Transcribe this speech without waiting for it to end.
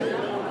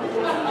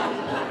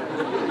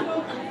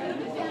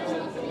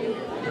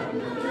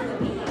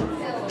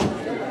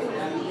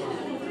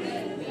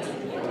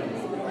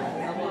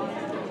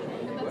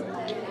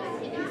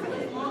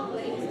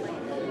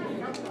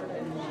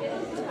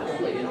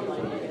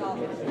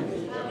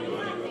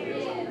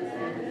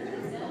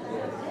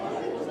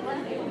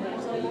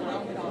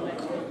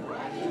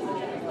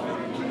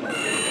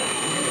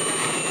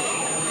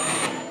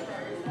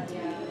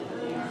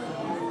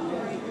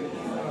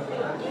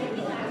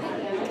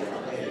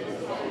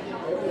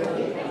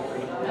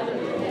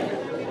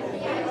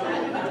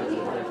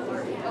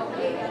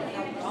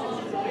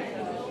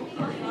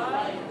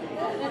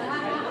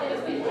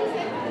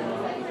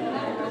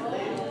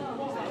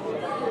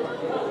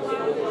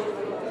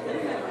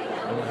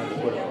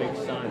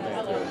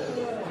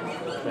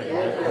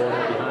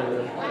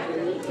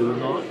Do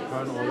not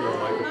turn on your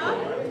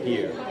microphone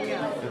here.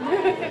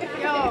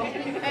 Yo,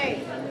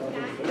 hey.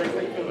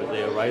 But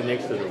they're right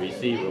next to the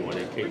receiver when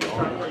they kick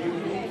on. I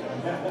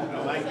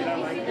like it, I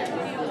like it.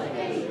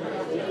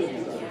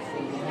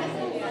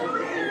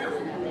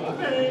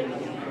 Okay.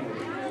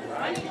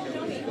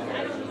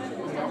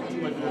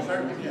 But the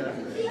service, yeah.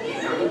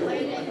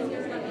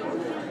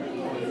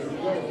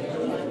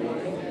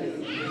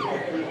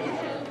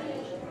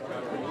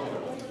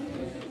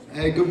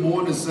 Hey, good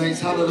morning, saints.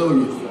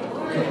 Hallelujah.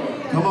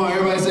 Come on,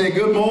 everybody say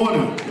good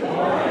morning.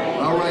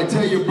 All right,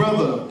 tell your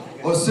brother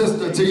or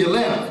sister to your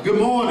left, good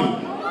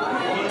morning.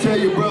 Tell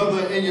your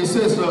brother and your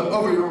sister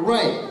over your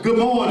right, good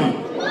morning.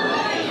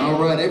 All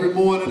right, every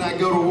morning I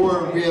go to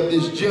work, we have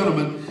this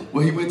gentleman.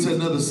 Well, he went to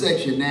another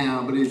section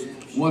now, but he's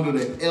one of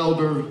the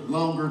elder,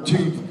 longer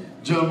tooth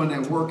gentlemen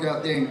that work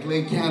out there in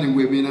Glenn County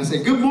with me. And I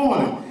say, good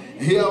morning.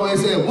 And he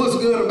always said, what's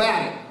good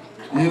about it?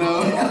 You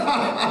know?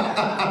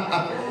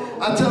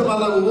 I tell him I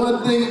love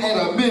one thing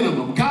at a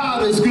minimum.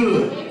 God is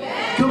good.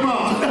 Come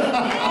on.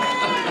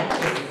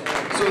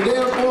 So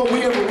therefore,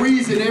 we have a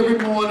reason every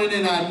morning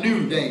in our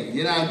new day,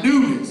 in our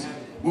newness.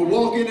 We're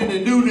walking in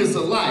the newness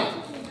of life.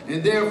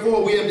 And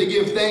therefore, we have to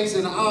give thanks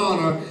and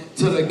honor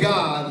to the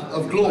God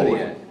of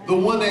glory. The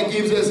one that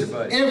gives us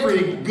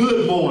every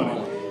good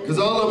morning. Because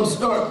all of them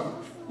start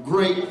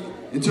great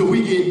until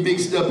we get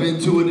mixed up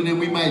into it. And then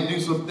we might do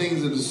some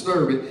things to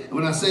disturb it. And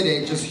when I say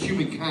that, just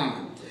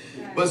humankind.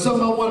 But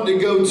something I wanted to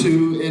go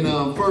to in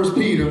 1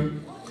 Peter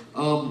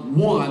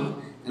 1.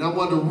 And I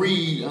want to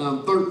read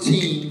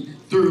 13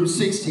 through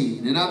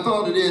 16. And I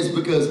thought it is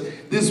because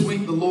this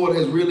week the Lord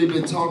has really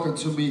been talking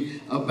to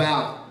me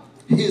about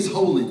his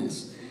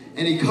holiness.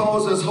 And he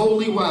calls us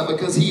holy. Why?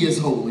 Because he is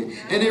holy.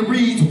 And it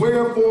reads,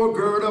 wherefore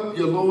gird up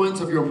your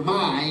loins of your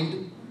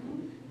mind,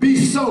 be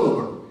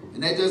sober.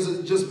 And that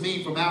doesn't just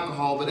mean from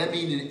alcohol, but that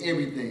means in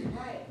everything.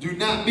 Do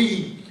not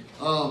be,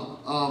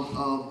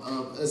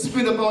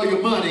 spend up all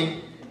your money.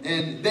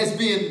 And that's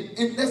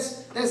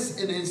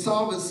an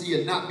insolvency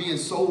of not being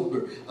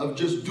sober, of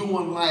just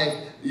doing life,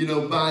 you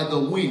know, by the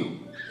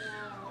whim.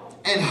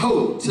 And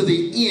hope to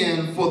the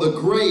end for the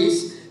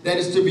grace that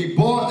is to be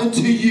brought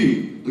unto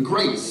you, the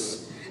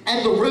grace,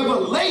 and the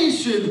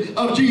revelation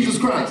of Jesus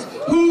Christ.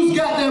 Who's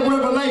got that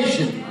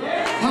revelation?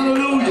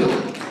 Hallelujah.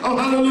 Oh,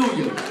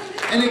 hallelujah.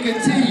 And it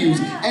continues,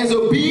 as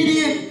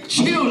obedient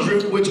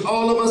children, which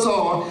all of us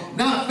are,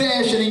 not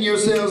fashioning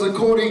yourselves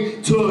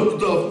according to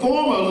the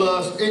former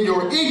lust in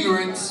your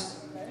ignorance,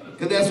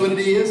 because that's what it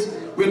is.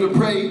 We have to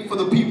pray for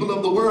the people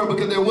of the world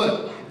because they're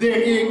what?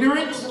 They're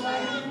ignorant,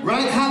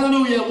 right?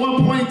 Hallelujah. At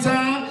one point in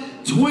time,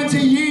 20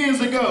 years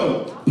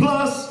ago,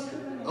 plus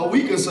a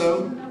week or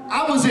so,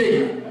 I was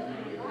ignorant.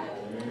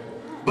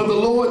 But the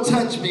Lord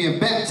touched me and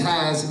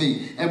baptized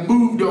me and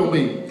moved on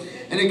me.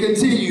 And it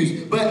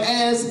continues, but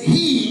as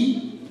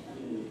he,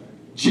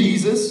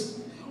 Jesus,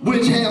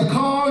 which hath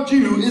called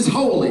you, is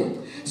holy.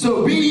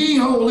 So be ye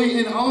holy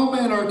in all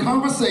manner of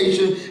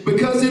conversation,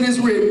 because it is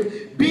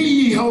written, be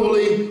ye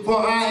holy, for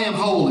I am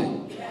holy.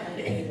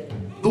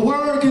 The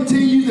word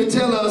continues to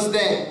tell us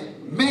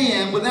that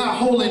man, without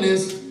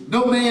holiness,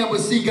 no man will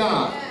see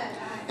God.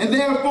 And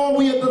therefore,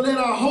 we have to let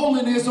our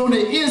holiness on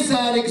the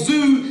inside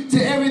exude to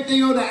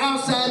everything on the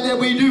outside that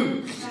we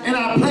do. In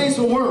our place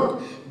of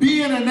work,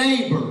 being a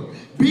neighbor,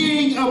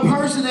 being a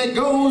person that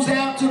goes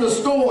out to the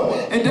store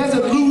and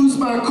doesn't lose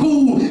my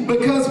cool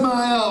because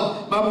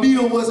my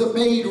meal wasn't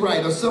made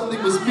right or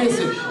something was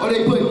missing or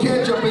they put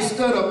ketchup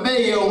instead of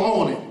mayo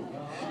on it.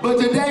 But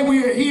today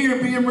we are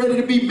here being ready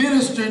to be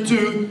ministered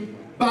to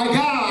by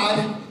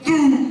God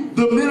through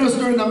the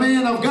minister and the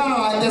man of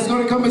God that's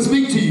going to come and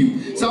speak to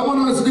you. So I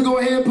want us to go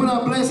ahead and put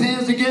our blessed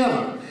hands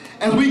together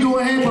as we go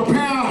ahead and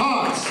prepare our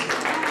hearts.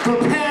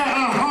 Prepare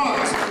our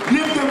hearts.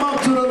 Lift them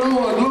up to the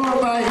Lord.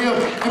 Glorify him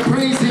and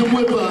praise him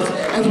with us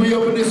as we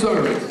open this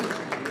service.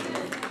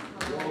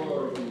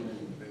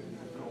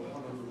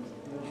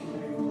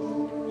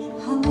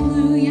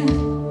 Hallelujah.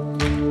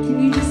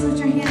 Can you just lift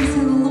your hands to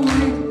the Lord?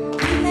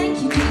 We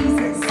thank you,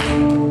 Jesus.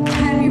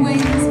 Have your way in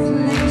this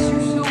place.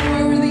 You're so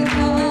worthy,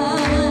 God.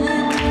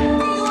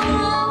 You are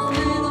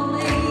Alpha and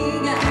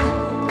Omega.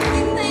 We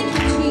thank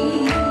you,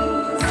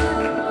 Jesus.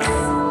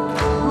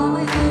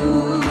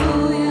 Hallelujah.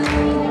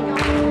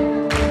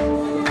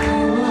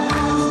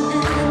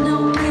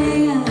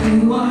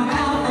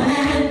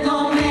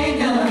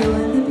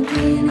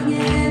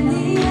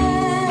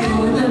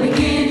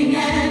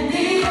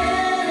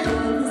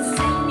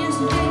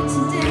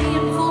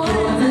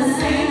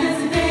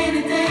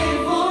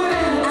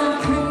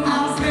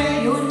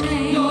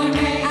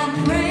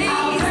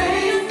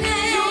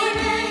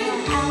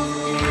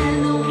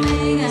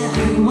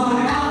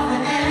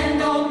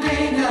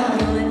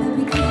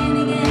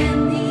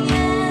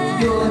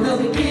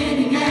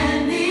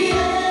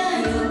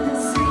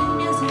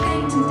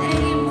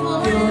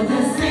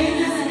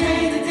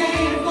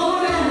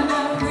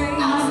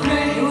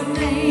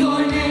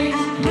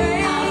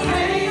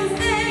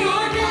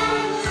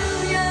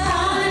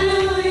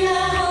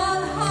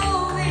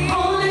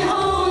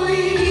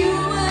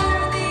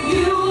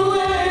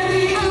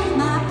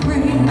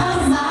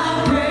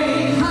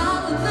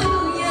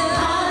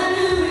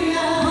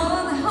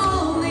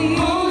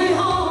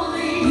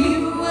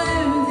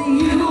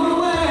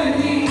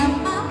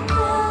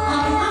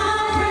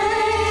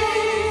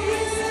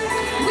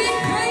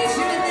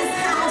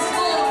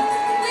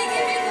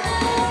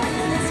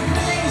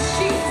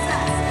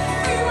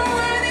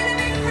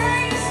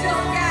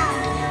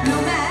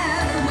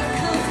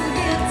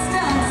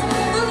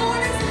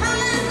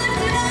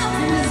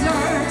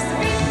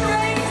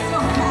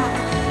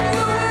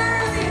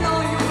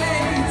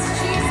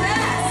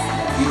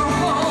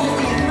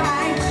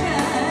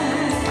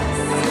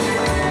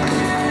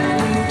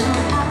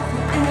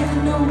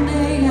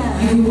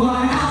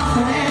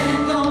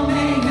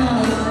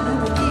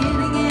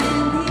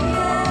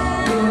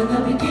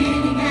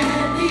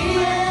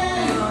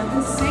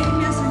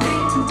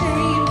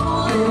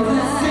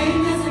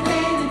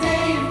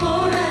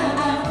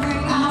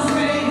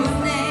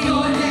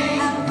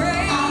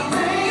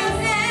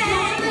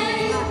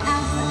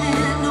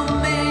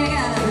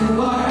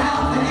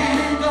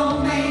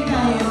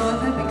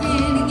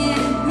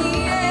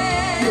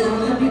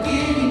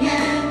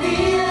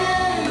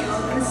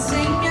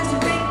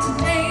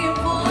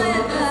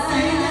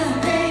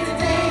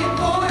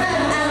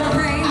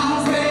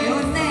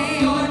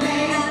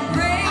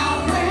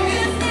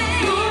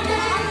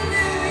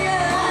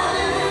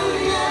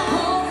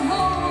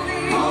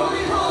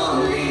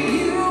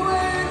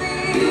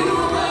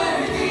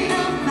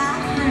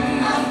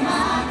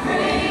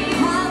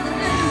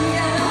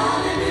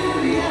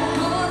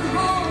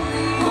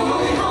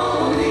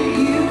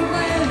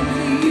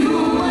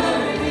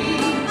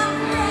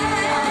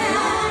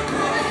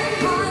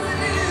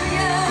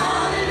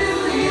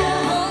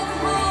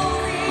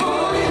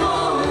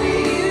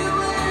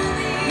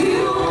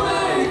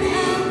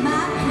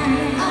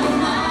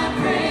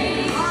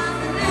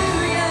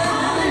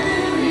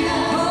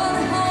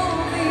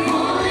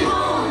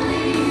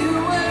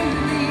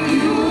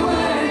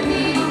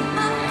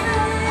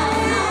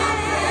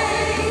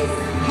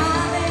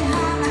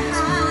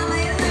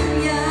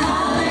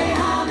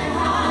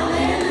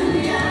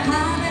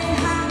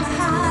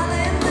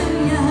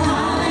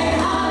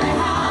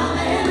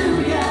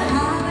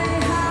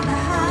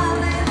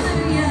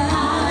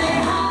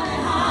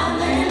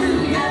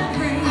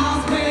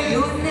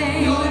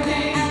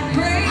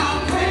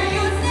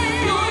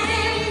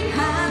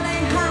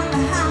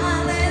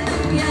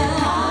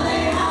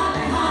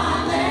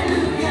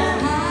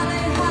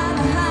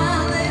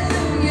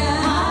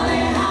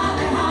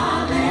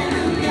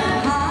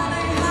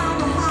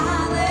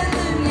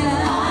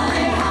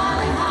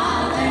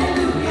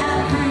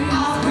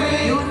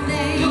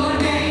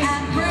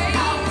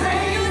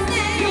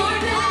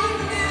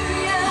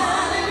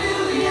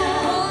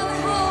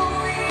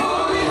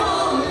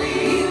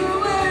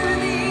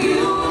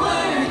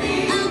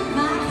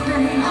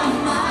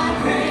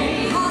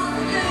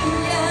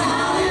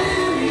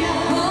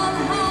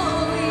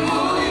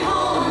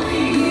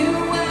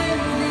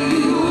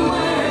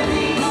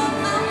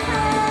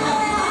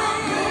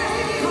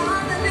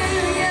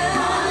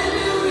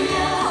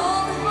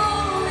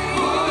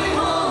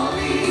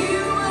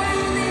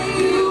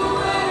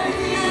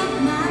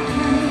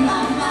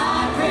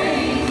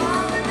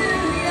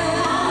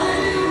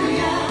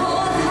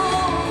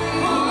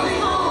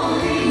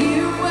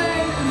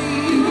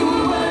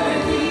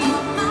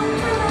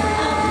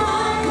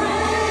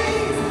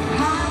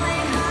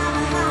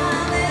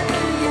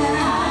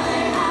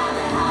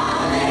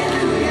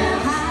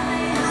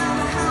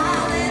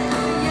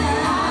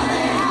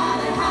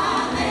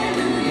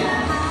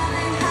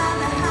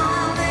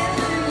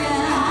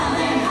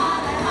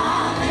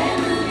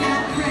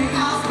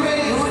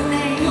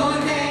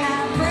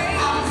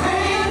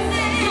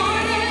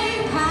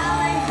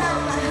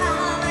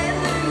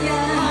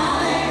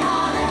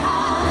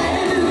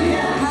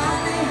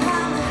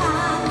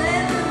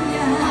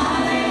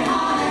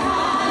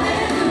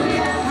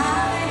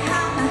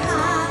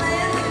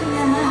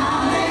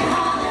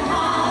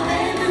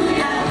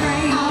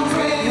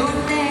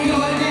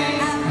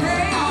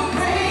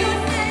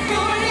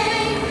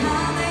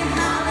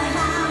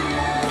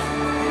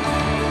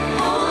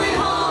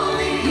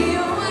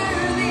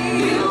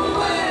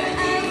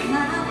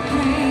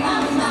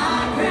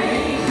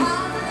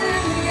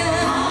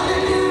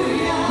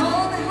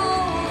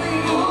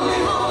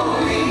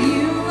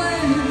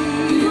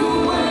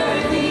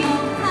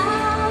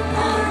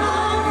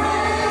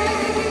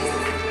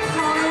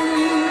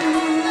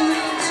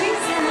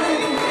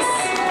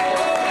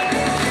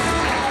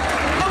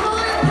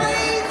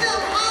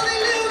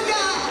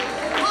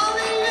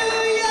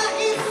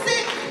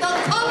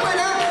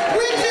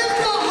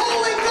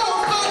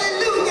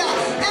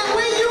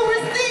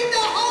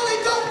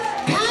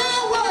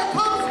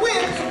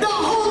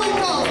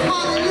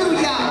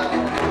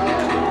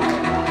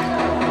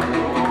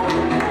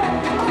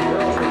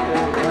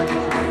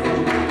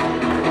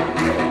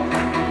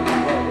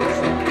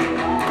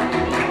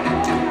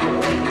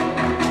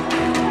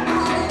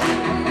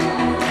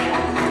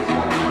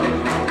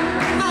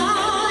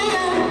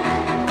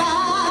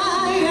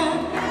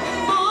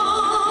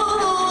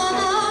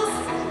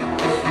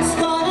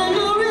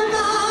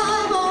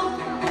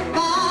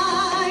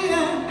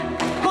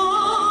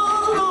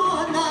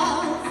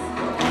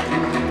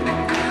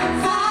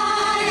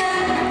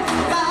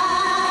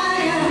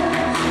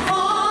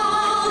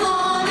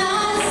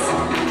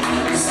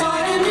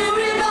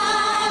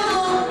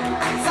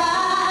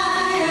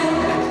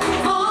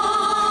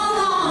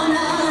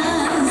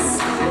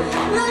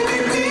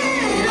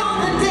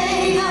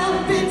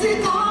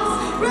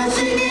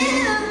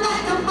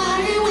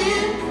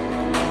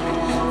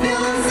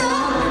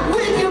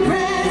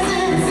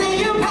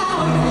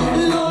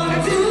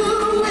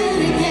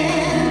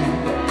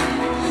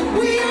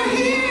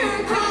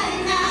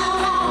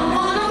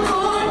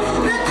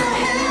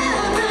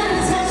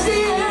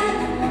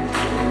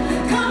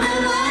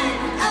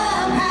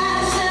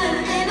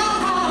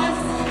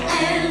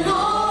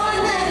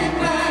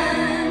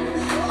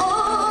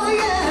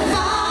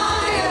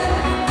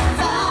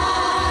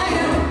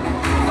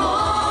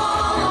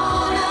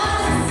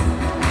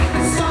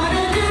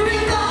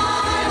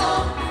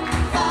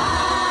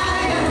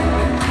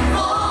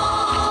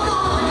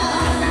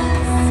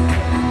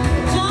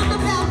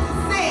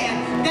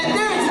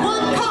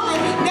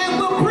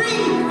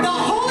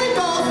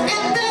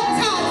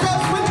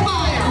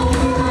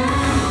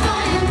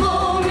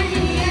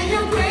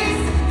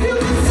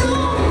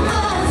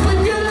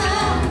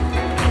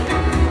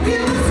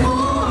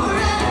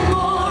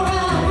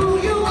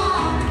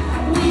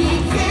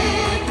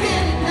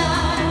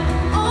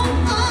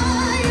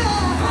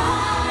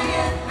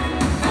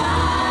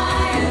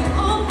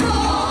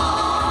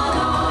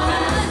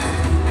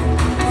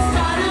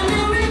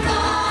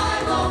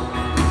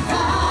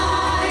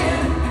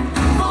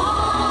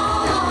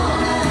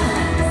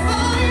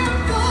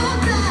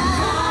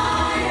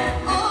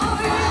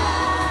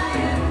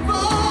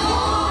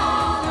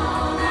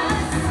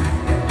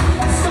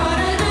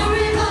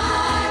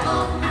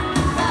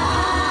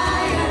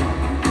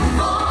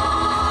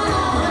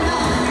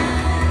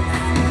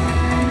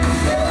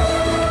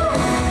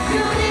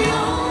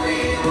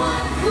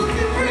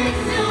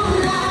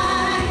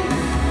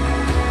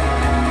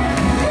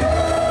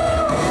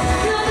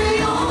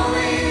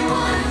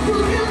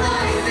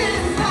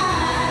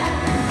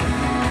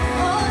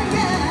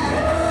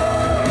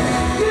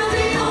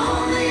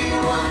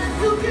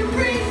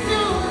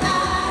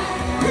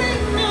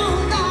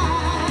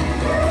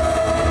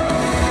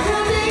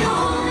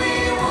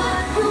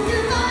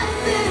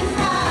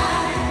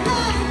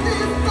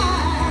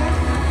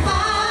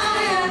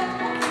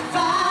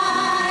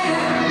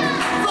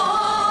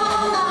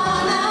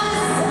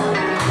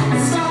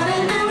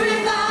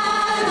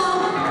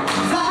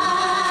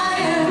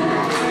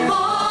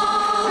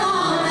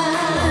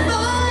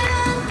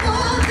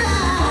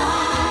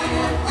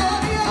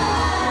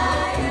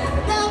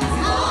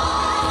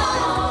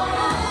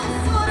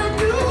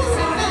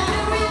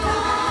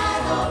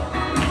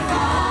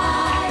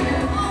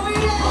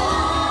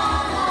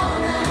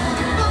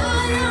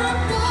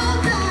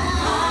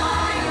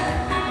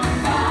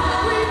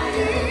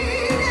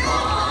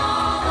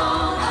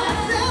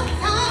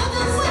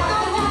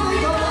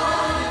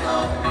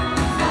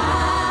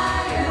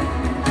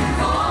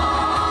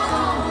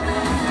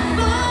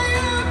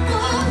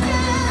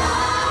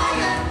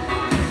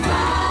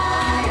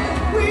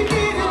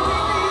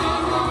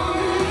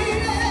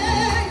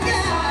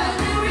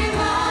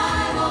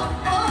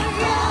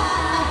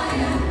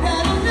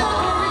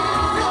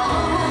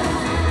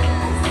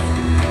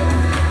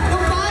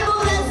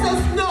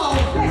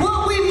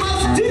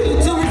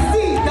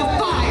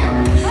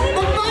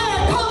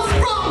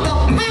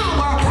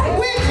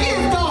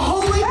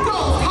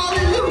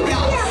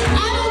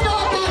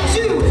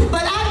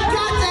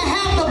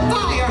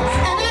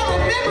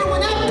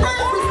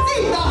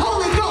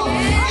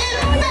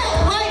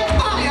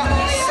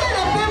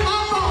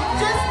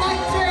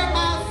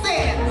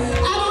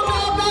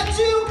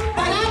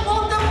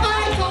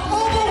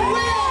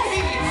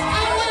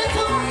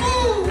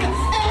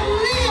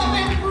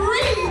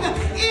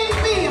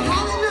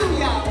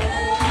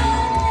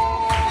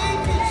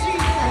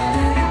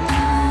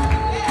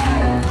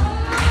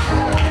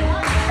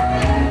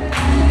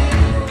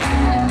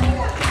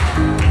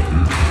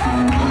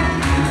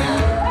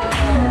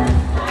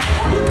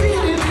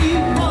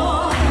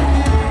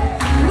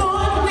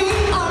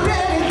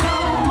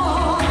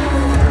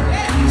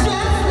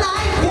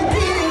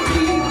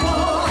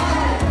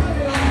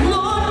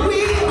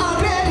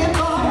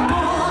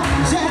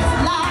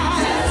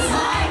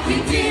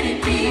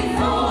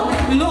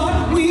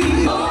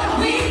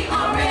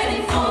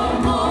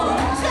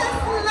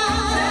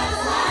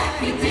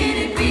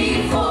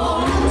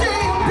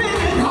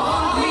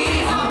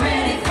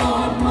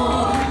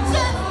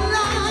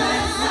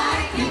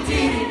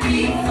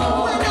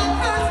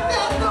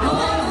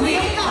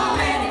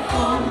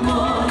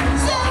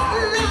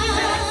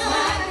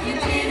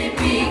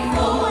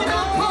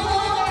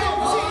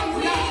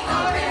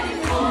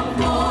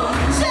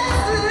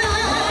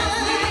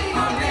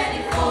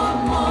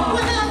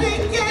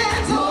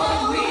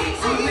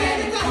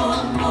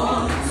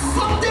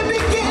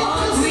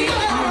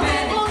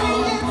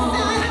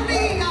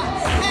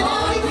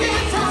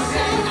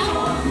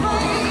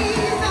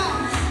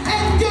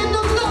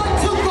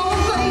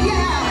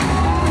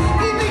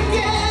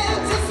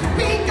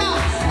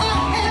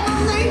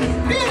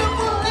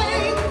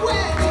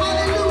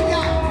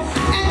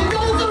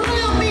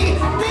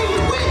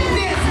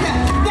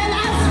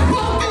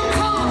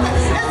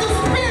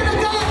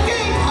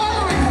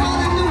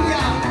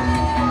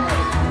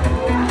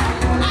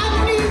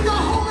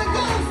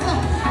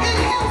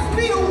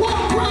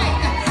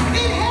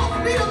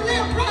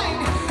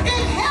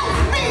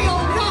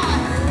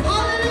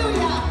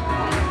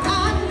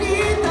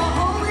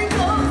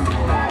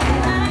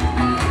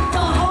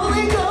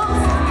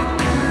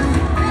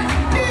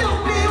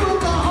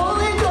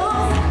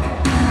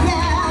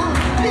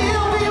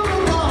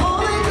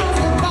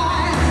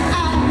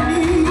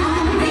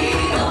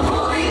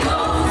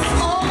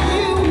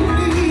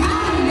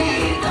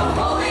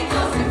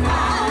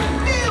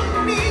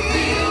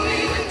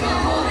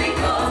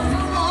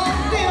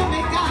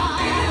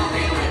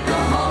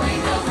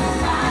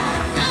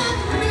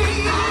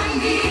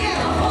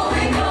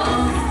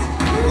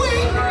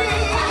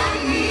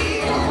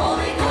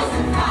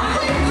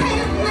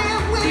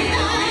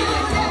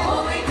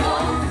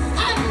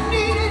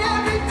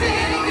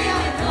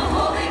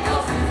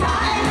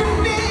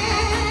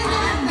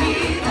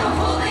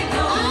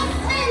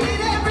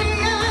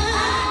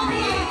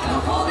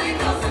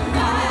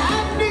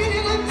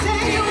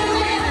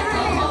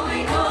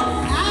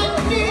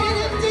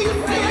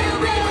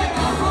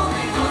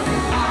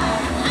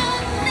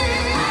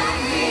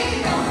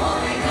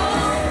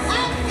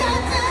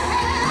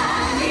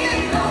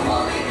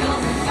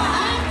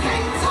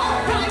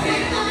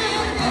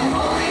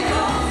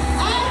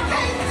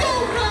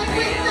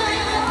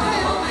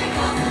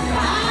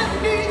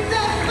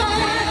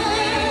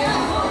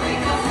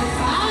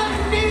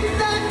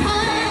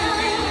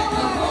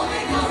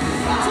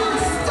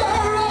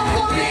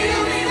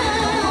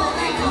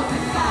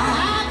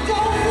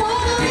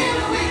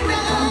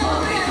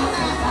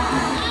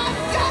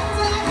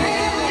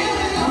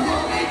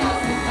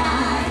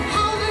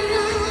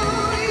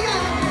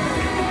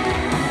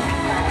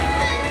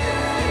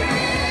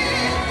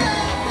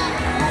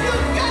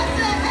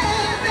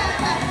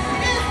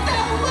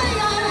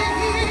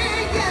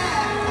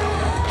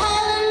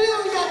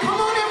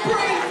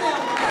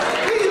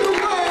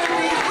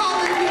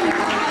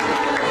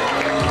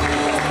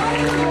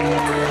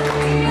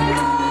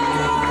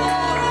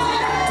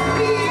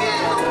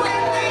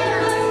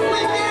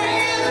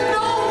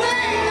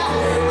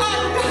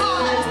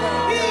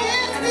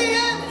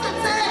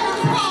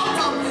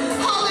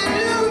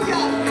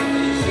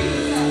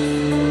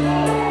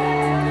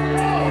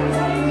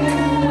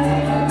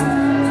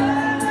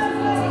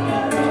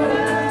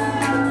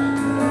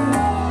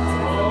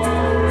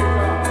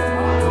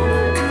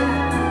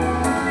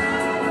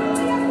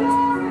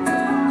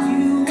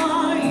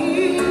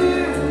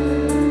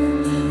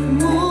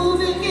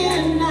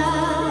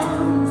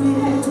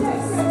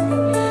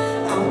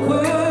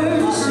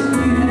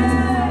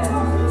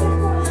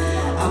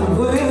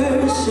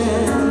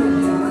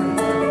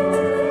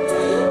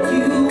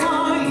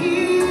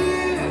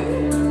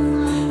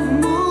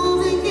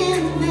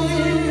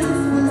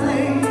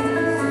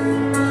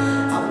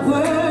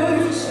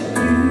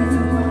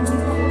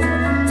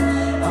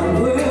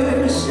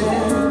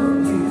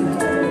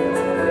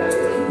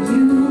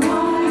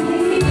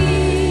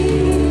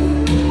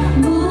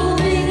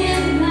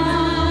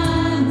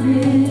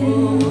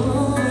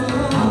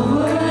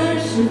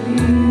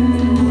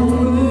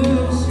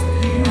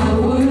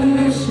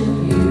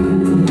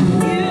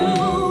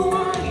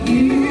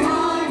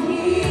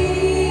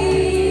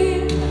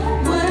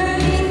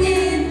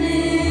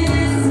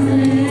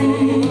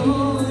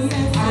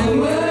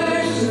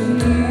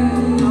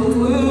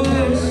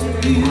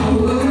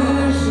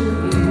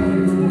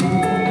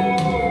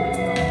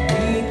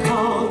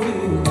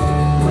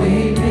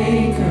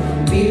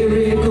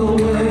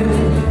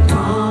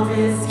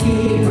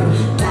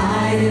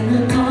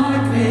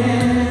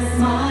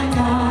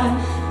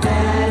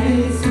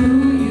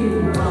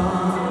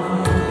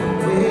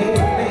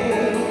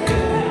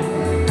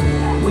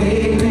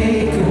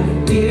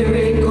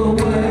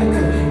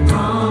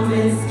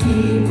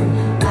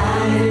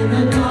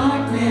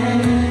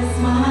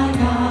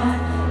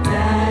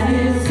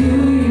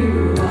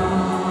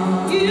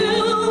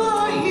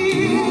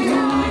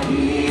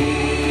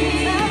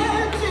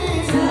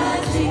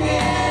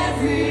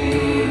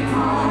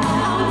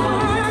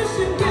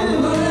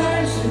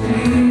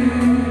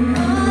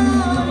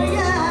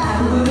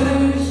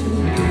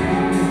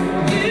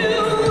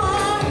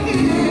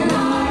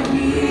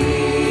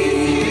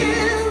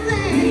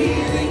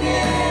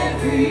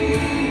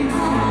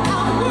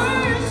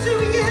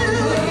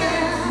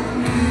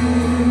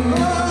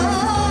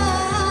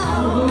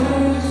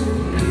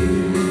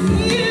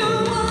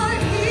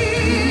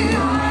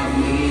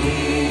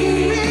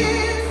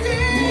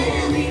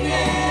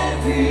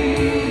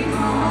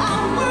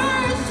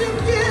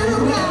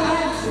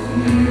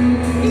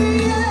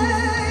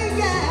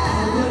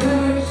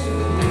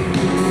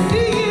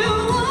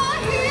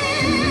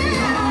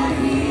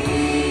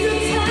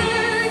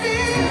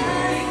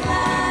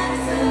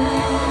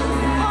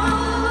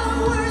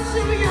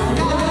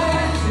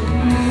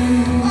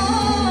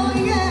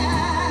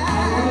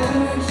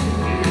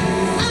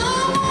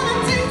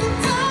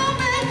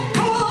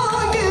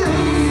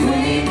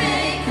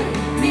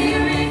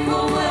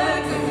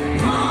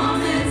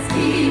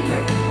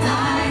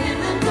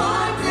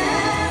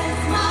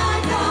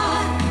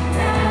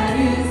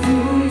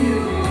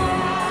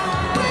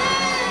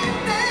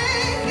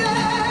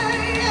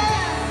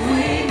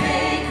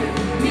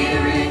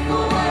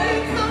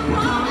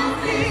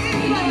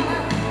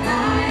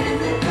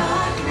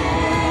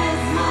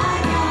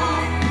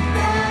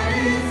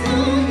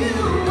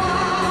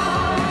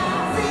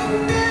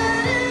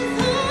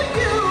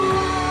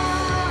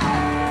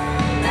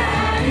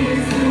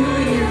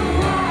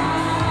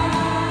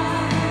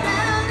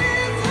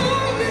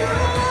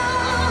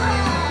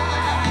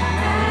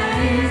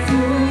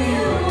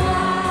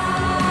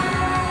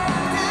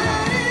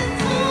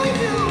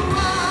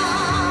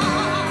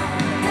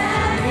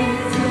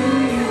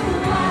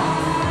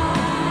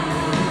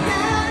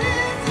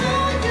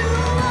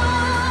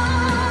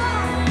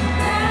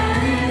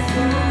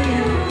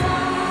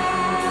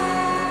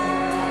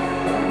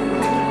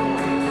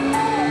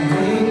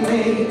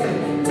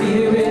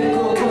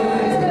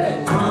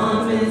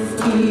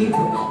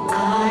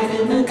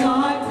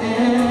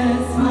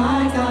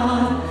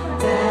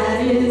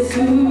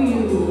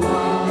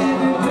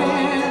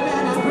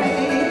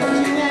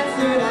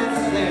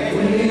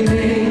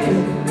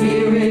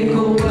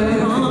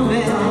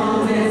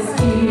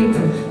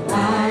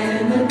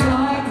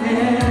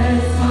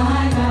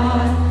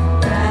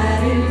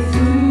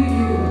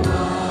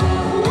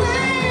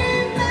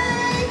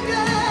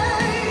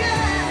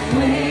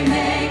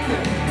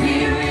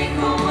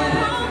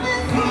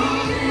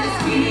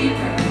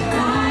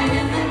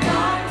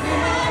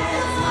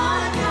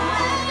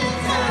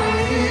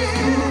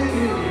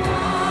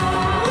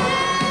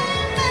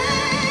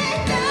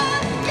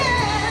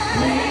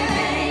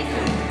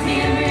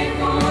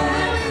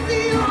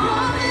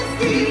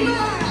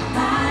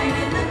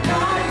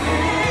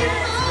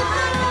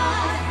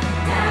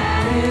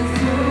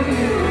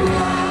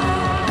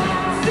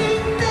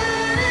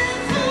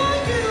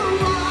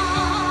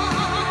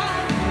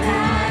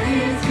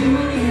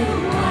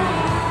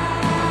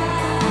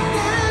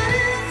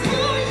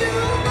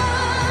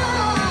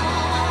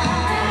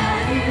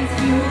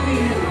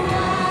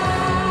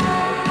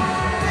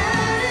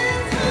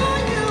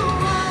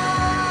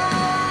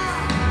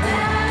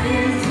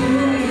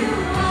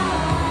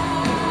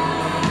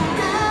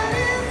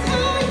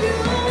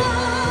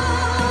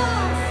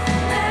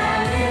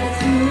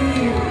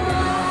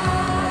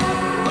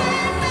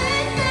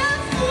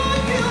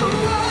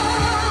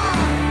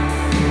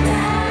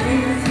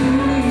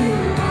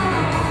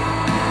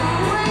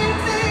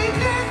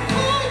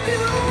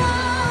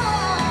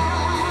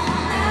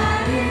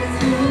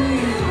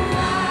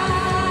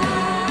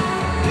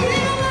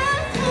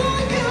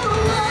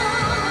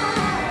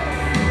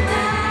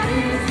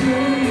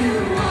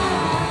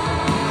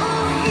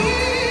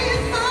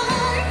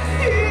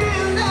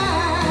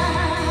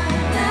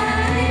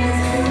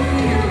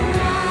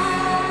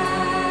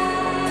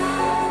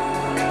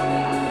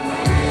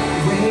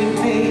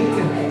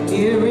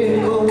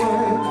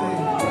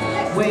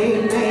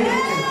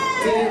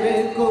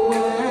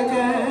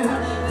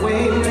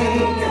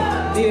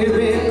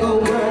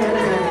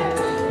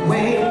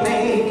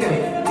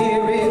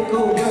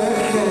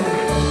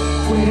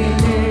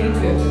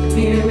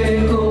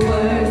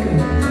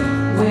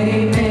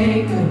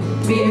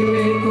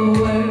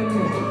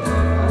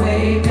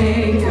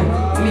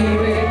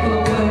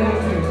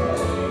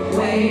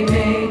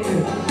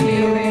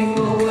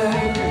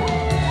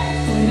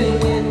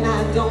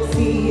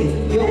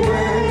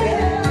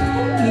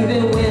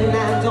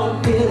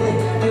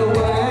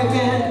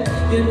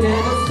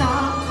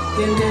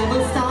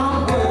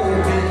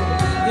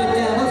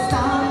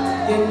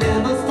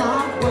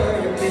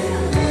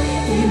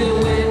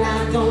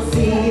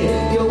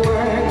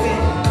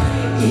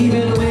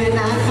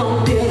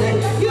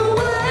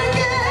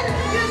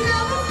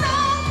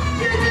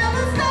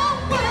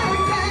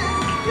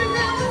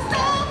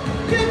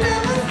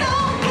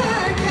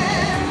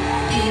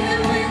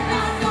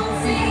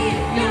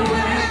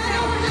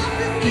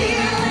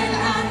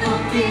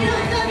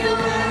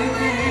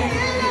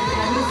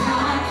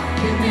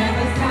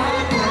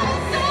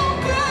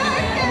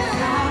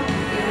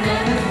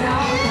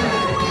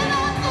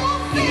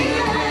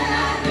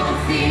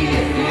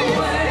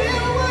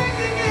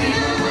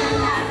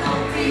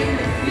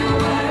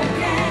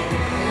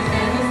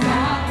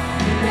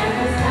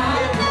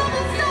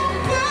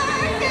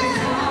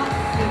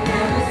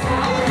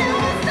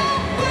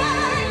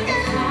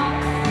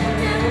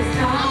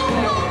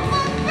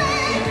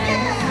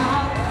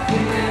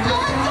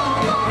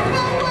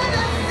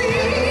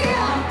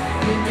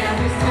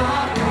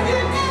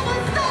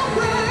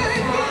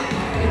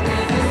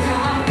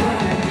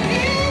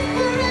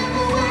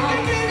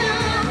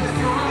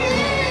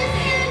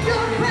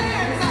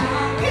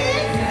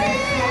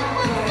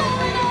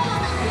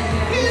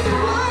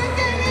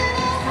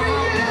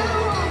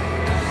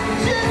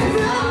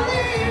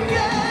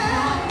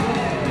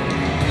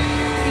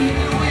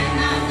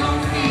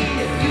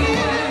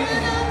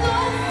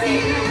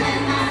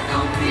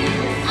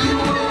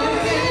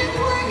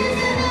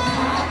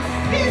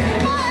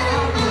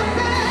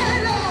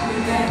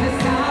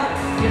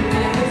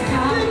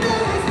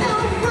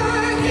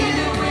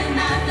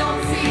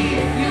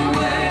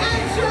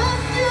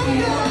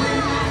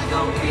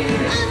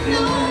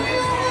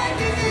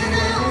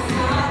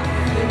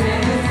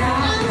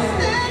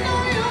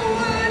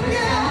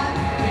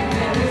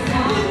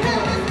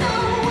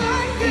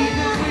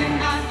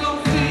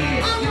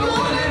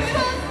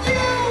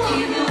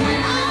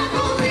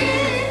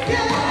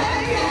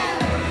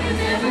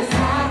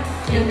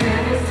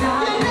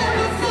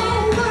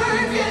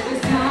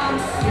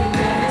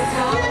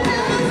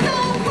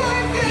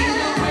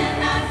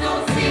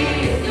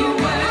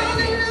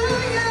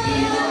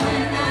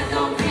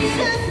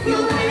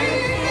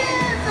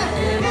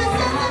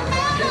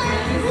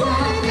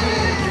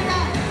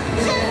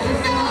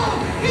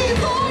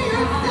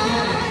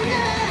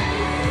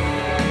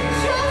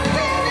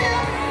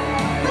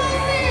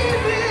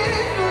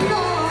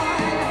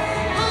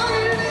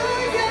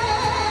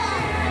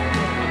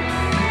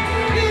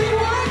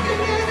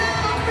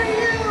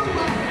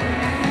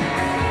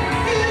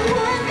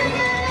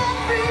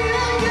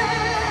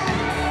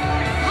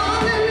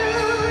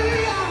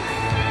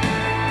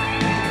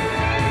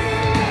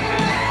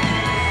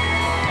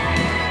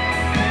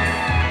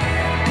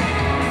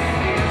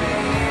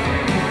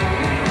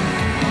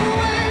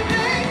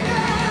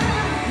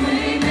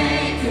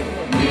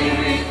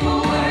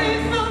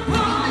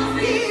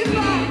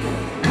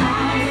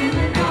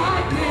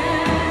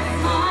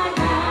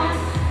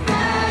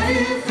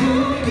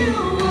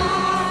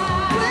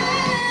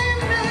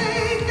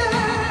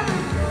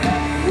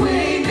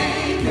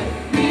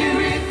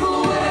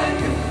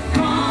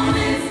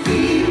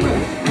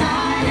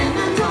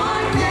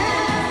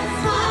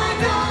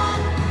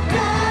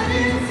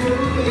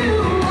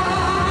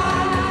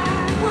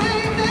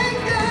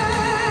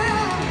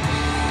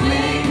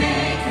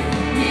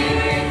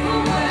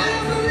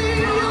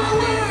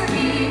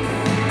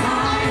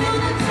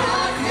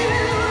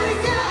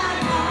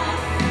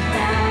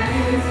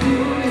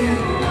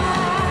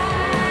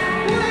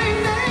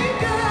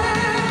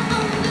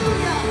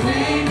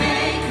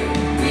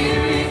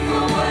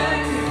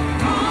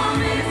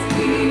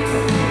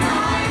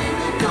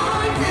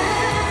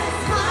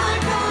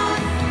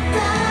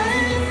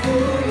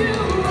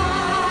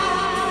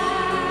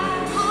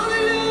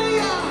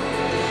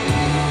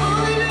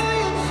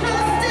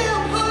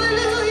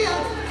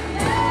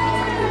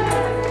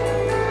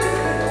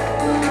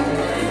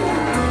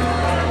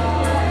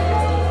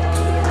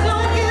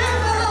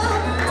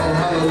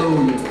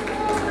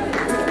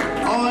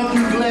 Aren't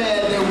you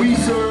glad that we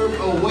serve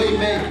a way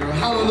maker?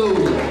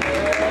 Hallelujah.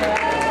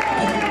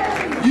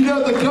 You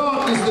know, the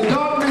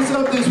darkness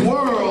of this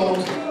world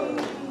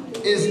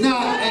is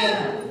not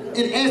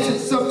in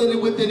essence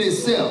something within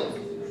itself,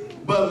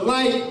 but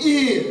light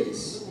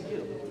is.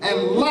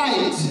 And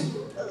light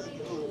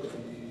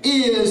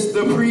is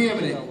the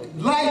preeminent.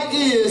 Light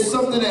is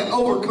something that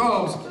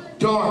overcomes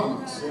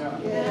darkness.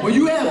 When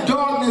you have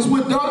darkness,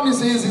 what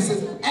darkness is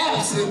an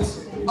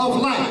absence of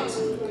light.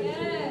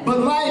 But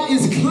light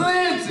is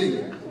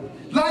cleansing.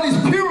 Light is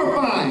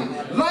purifying.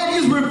 Light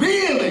is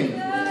revealing.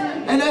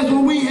 And that's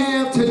what we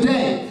have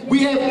today.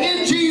 We have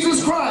in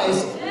Jesus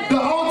Christ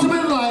the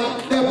ultimate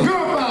light that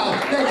purifies,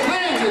 that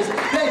cleanses,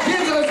 that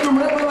gives us the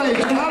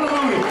revelation.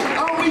 Hallelujah.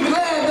 Are we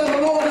glad that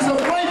the Lord is a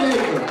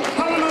waymaker?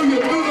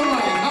 Hallelujah. Through the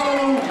light.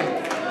 Hallelujah.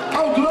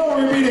 Oh,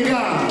 glory be to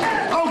God.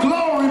 Oh,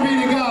 glory be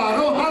to God.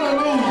 Oh,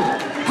 hallelujah.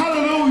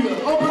 Hallelujah.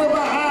 Open up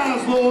our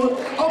eyes, Lord.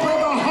 Open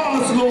up our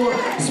hearts, Lord.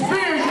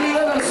 Spiritually,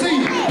 let us see,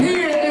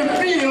 hear, and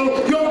feel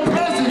your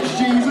presence,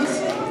 Jesus.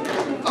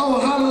 Oh,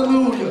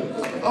 hallelujah.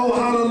 Oh,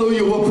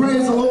 hallelujah. Well,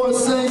 praise the Lord,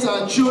 saints.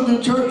 Our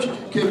children's church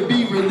can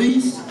be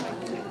released.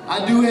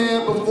 I do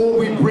have, before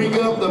we bring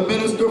up the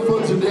minister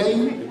for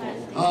today,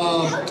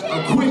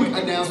 a quick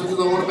announcement because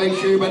I want to make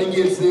sure everybody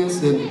gets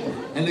this.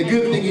 And the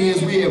good thing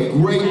is we have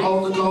great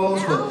altar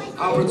calls for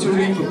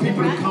opportunity for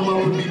people to come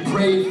up and be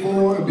prayed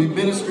for and be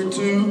ministered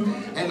to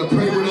and to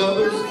pray with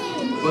others.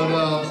 But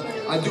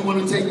I do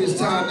want to take this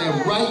time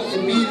and right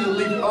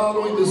immediately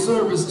following the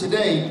service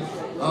today,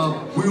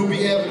 we will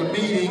be having a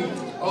meeting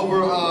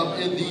over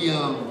in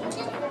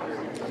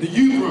the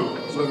youth room.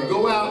 So if you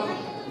go out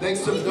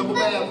next to the double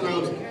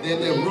bathrooms, they have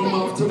that room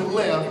off to the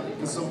left,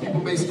 and some people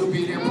may still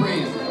be there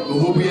praying. But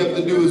what we have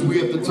to do is we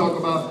have to talk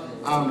about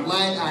our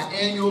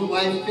annual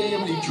Life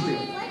Family Trip.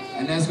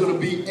 And that's going to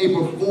be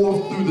April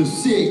 4th through the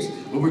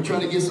 6th. But we're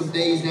trying to get some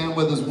days down,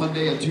 whether it's 1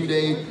 day or 2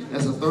 days.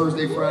 That's a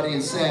Thursday, Friday,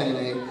 and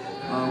Saturday.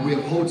 We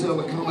have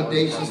hotel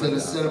accommodations that are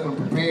set up and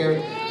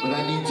prepared, but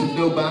I need to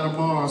know by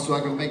tomorrow so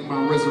I can make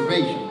my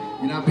reservation.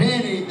 You're not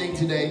paying anything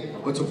today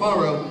or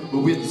tomorrow, but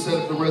we have to set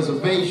up the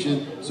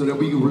reservation so that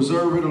we can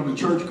reserve it on the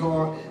church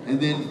card, and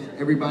then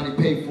everybody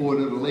pay for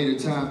it at a later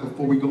time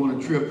before we go on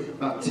a trip,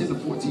 about 10 to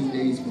 14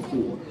 days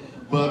before.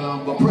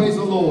 But praise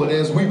the Lord,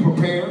 as we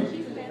prepare,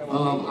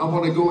 I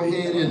want to go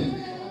ahead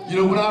and, you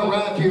know, when I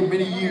arrived here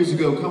many years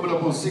ago, coming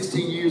up on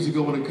 16 years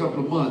ago in a couple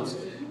of months,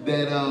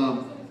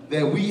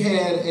 that we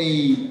had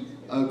a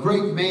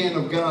great man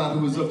of God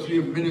who was up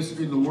here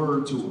ministering the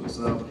word to us.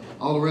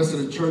 All the rest of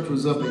the church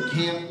was up at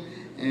camp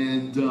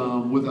and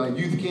with our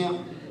youth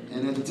camp.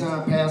 And at the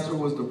time, pastor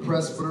was the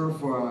presbyter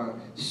for our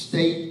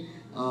state,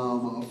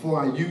 for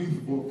our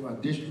youth, for our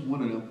district,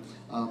 one of them,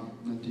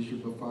 not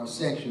district, but for our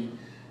section.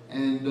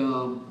 And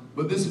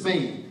but this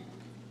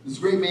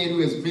great man who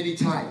has many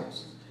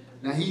titles.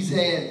 Now he's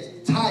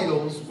had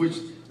titles which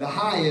the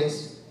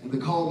highest in the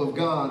call of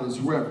God is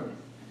reverend.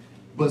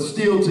 But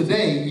still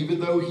today, even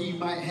though he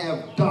might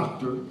have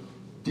Dr.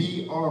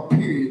 D.R.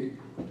 period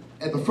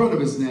at the front of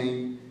his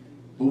name,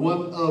 but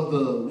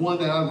one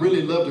that I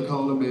really love to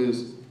call him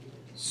is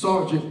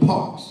Sergeant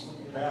Parks.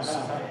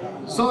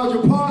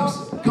 Sergeant Parks,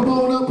 come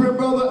on up here,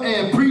 brother,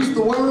 and preach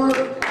the word.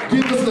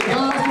 Give us the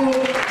gospel,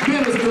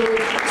 minister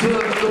to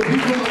the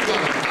people of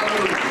God.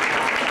 Hallelujah.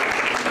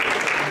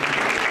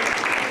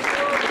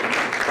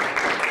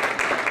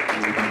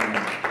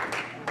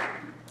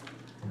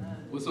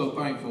 We're so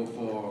thankful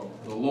for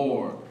the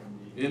Lord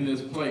in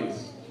this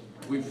place.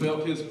 We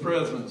felt his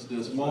presence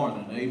this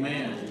morning.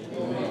 Amen.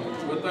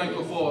 We're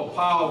thankful for a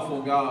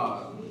powerful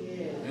God,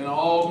 an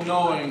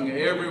all-knowing,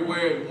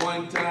 everywhere at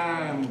one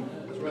time,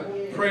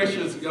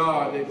 precious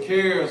God that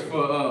cares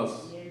for us.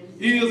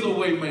 He is a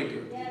way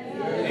maker.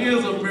 He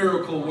is a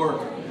miracle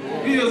worker.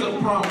 He is a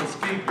promise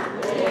keeper.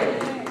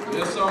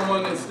 There's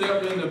someone that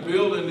stepped in the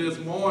building this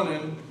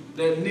morning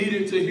that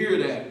needed to hear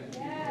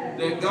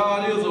that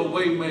God is a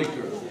way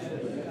maker.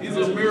 He's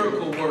a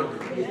miracle worker.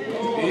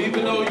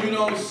 Even though you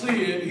don't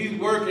see it, he's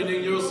working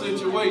in your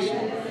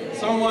situation.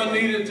 Someone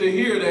needed to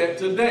hear that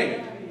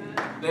today,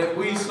 that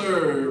we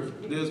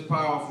serve this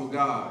powerful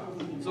God.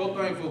 So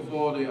thankful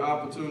for the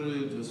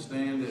opportunity to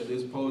stand at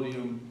this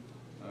podium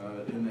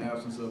in the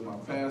absence of my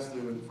pastor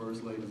and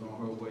First Lady's on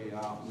her way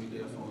out. We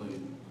definitely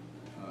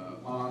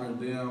honor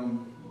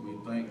them. We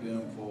thank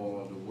them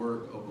for the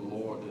work of the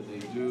Lord that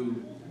they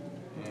do.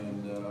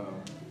 And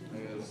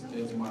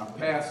as my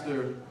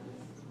pastor,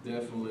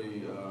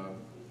 definitely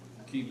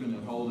keeping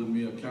and holding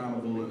me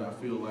accountable, and I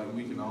feel like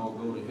we can all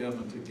go to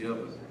heaven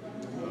together,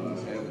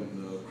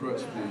 having the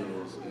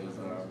Crutchfields as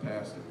our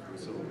pastor. We're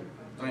so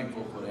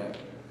thankful for that.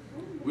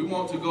 We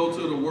want to go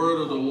to the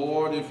word of the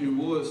Lord. If you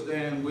would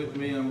stand with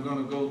me, I'm going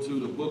to go to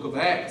the book of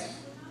Acts.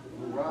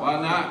 Why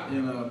not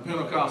in a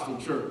Pentecostal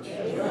church?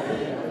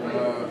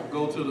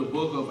 Go to the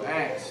book of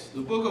Acts.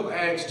 The book of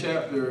Acts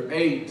chapter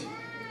 8.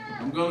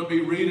 I'm going to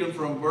be reading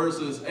from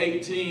verses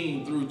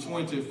 18 through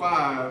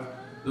 25.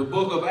 The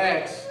book of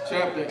Acts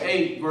chapter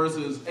 8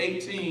 verses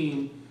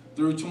 18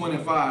 through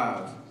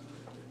 25.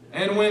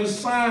 And when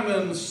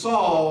Simon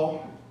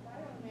saw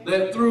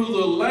that through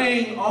the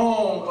laying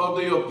on of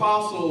the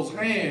apostles'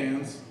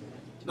 hands,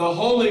 the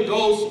Holy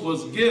Ghost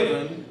was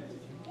given,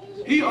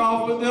 he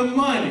offered them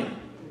money,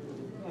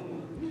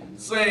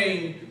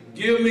 saying,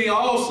 "Give me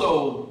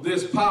also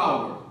this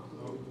power,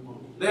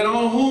 that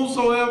on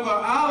whomsoever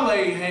I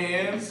lay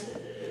hands,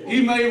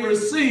 he may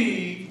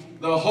receive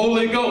the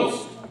Holy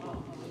Ghost."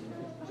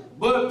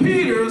 But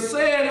Peter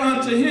said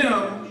unto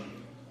him,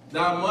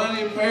 "Thy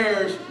money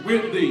perish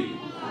with thee,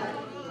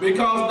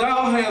 because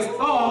thou hast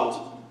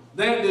thought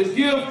that the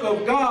gift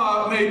of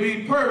God may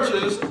be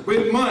purchased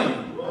with money.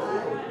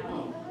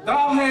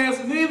 Thou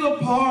hast neither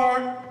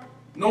part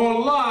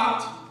nor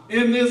lot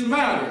in this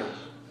matter,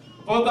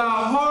 for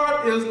thy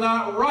heart is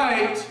not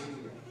right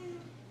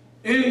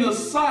in the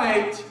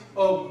sight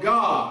of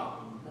God."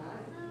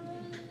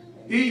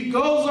 He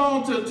goes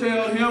on to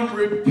tell him,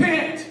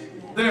 "Repent,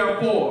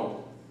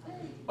 therefore,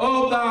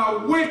 of thy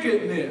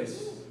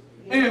wickedness,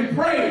 and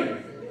pray,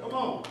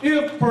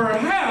 if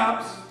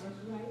perhaps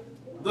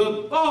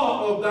the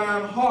thought of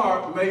thine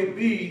heart may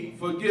be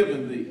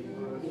forgiven thee."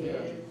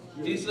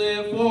 He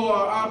said, "For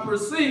I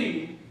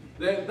perceive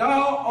that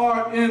thou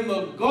art in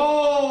the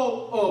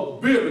gall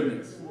of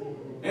bitterness."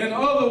 In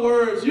other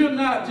words, you're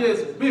not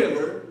just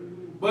bitter,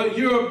 but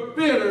you're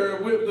bitter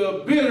with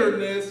the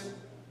bitterness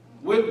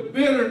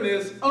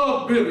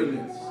of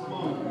bitterness.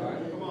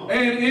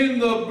 And in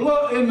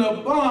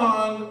the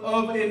bond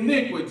of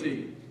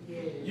iniquity.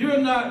 You're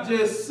not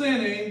just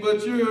sinning,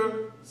 but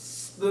you're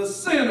the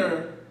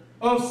sinner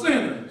of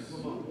sinners.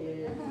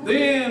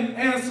 Then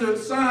answered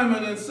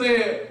Simon and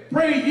said,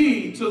 "Pray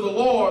ye to the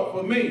Lord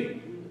for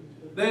me,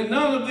 that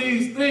none of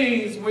these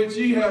things which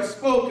ye have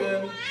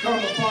spoken come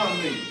upon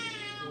me."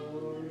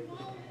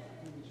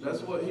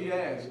 That's what he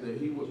asked, that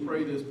he would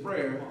pray this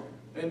prayer.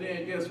 And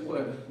then guess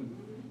what?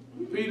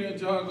 Peter and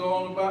John go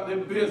on about their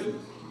business.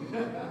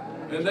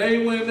 And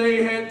they, when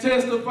they had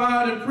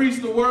testified and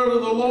preached the word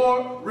of the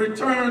Lord,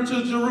 returned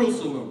to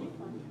Jerusalem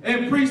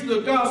and preached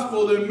the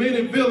gospel in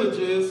many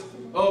villages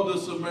of the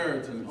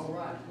Samaritans.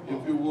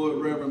 If you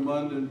would, Reverend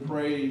Munden,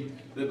 pray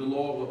that the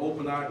Lord will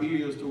open our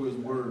ears to his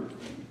word.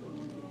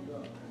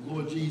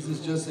 Lord Jesus,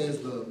 just as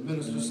the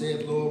minister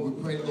said, Lord,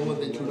 we pray,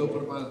 Lord, that you would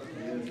open up our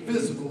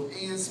physical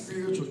and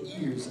spiritual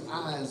ears,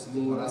 eyes,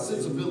 Lord, our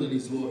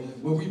sensibilities, Lord,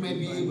 where we may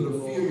be able to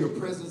feel your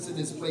presence in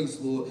this place,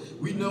 Lord.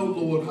 We know,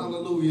 Lord,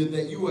 hallelujah,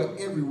 that you are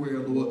everywhere,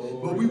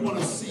 Lord, but we want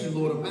to see,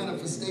 Lord, a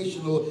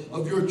manifestation, Lord,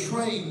 of your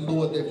train,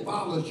 Lord, that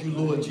follows you,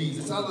 Lord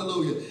Jesus.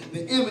 Hallelujah.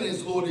 The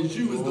eminence, Lord, is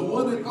you, is the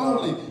one and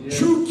only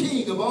true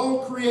King of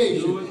all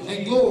creation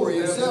and glory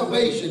and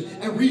salvation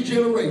and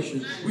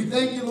regeneration. We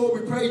thank you,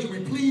 Lord. We praise you. We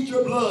plead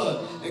your blood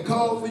and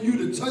call for you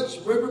to touch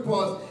Reverend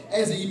Parks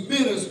as he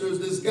ministers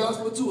this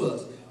gospel to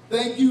us.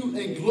 Thank you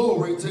and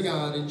glory to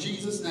God. In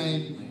Jesus'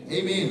 name,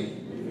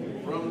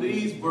 amen. From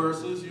these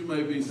verses, you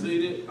may be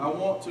seated. I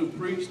want to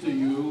preach to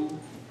you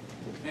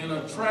an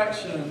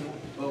attraction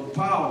of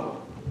power.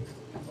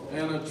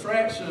 An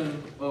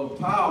attraction of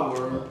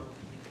power,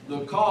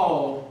 the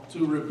call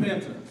to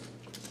repentance.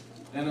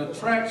 An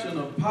attraction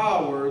of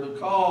power, the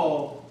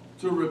call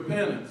to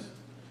repentance.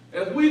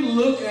 As we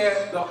look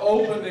at the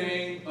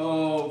opening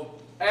of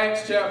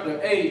Acts chapter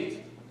 8,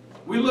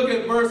 we look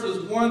at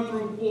verses 1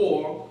 through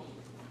 4,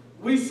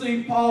 we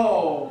see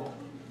Paul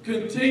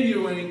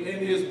continuing in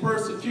his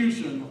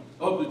persecution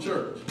of the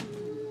church.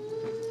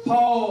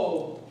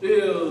 Paul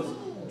is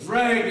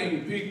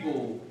dragging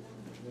people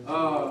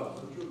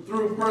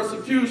through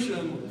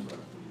persecution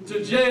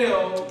to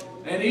jail,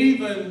 and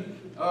even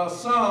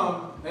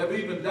some have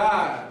even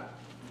died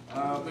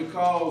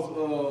because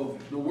of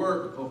the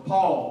work of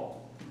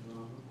Paul.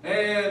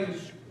 And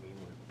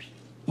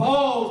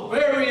Paul's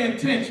very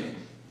intention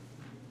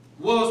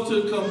was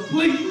to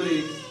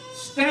completely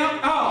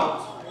stamp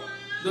out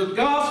the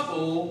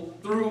gospel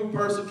through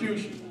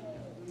persecution.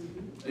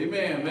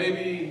 Amen.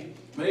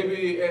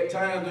 Maybe at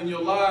times in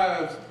your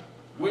lives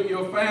with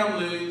your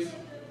families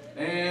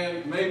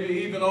and maybe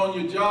even on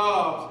your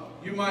jobs,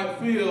 you might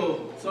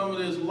feel some of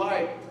this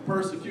light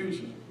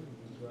persecution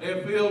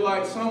and feel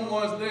like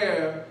someone's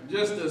there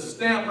just to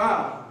stamp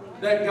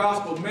out that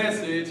gospel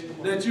message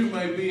that you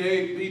may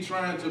be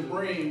trying to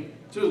bring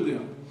to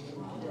them.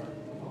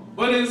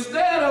 But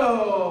instead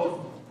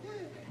of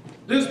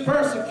this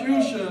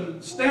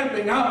persecution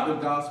stamping out the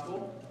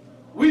gospel,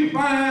 we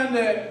find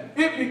that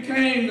it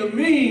became the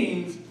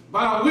means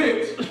by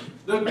which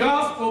the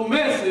gospel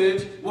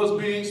message was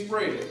being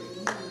spread.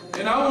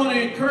 And I want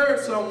to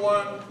encourage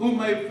someone who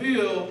may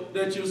feel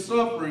that you're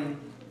suffering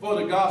for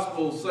the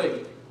gospel's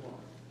sake,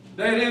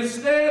 that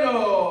instead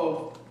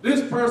of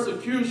this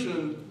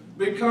persecution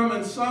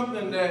becoming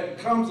something that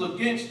comes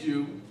against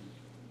you,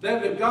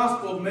 that the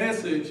gospel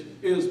message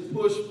is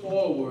pushed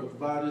forward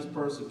by this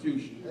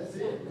persecution. That's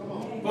it. Come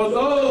on. For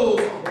those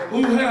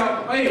who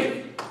have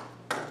faith,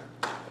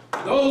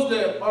 those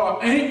that are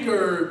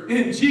anchored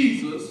in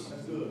Jesus,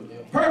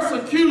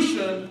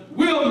 persecution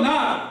will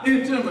not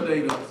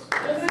intimidate us.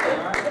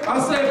 I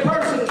said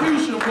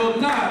persecution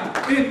will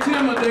not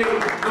intimidate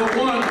the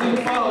one who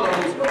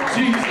follows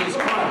Jesus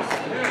Christ.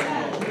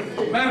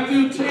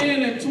 Matthew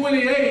 10 and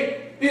 28,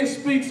 it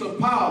speaks of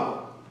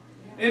power.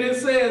 And it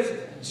says,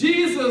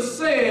 Jesus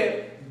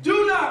said,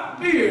 do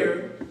not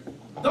fear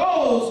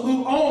those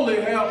who only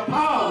have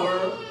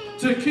power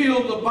to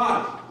kill the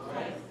body,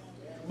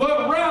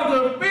 but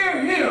rather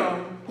fear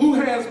him who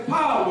has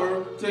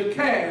power to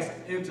cast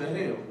into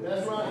hell.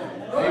 That's right.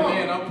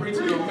 Amen. I'm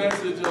preaching a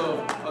message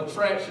of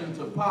attraction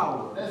to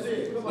power. That's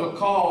it. The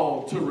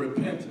call to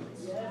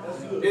repentance.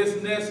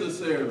 It's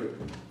necessary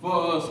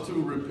for us to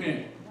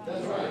repent.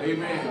 That's right.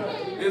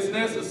 Amen. It's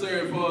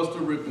necessary for us to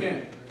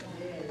repent.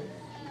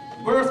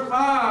 Verse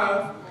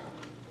 5,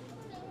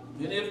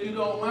 and if you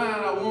don't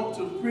mind, I want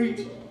to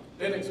preach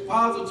an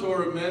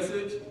expository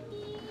message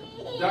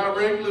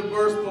directly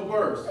verse per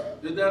verse.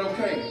 Is that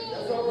okay?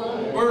 That's all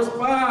right. Verse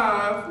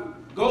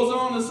 5 goes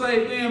on to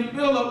say, then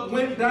Philip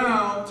went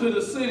down to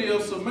the city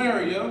of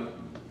Samaria,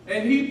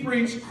 and he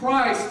preached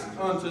Christ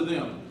unto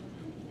them.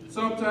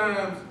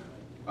 Sometimes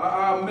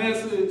our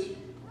message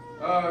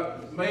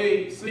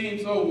may seem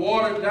so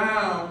watered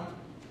down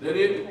that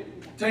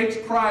it takes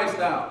Christ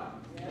out.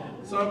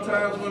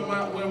 Sometimes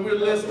when we're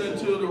listening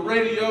to the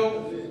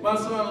radio, my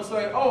son will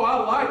say, oh, I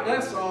like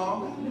that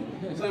song.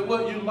 I say,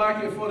 what, you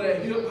like it for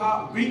that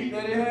hip-hop beat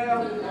that it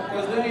has?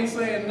 Because they ain't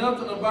saying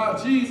nothing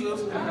about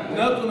Jesus,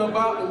 nothing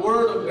about the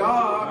Word of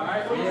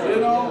God. You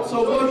know,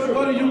 so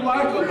what do you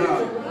like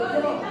about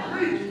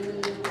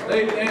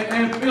it?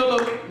 And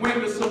Philip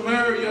went to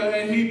Samaria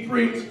and he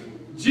preached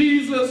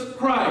Jesus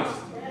Christ.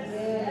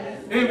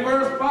 In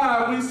verse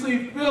 5, we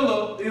see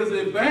Philip is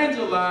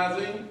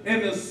evangelizing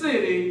in the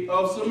city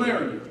of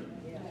Samaria.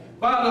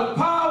 By the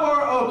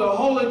power of the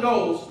Holy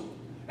Ghost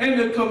and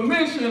the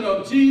commission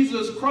of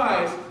Jesus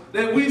Christ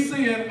that we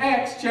see in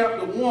Acts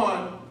chapter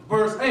 1,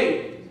 verse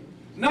 8.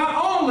 Not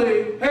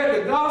only had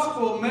the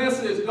gospel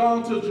message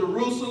gone to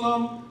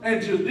Jerusalem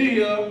and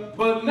Judea,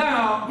 but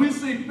now we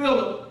see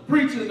Philip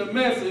preaching the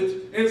message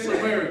in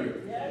Samaria.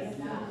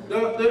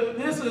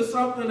 This is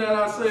something that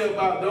I say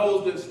about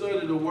those that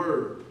study the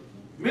Word.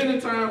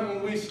 Many times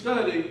when we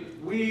study,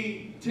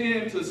 we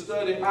tend to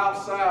study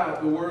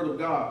outside the Word of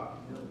God.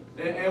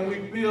 And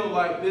we feel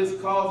like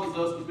this causes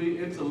us to be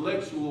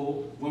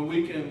intellectual when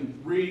we can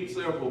read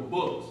several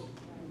books.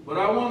 But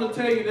I want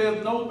to tell you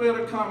there's no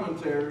better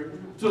commentary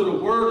to the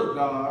Word of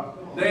God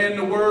than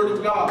the Word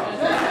of God.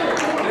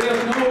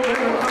 There's no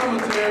better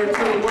commentary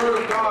to the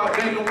Word of God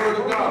than the Word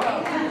of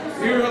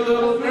God. Here a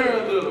little,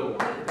 there a little.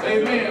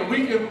 Amen.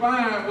 We can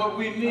find what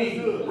we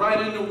need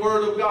right in the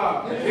Word of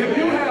God. If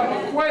you have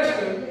a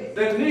question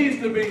that needs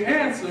to be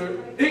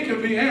answered, it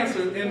can be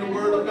answered in the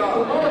Word of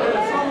God.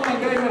 Someone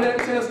gave me that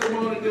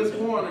testimony this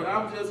morning.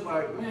 I'm just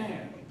like,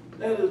 man,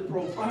 that is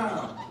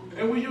profound.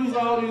 And we use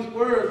all these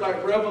words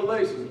like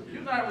revelation.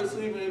 You're not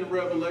receiving any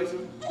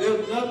revelation.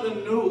 There's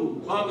nothing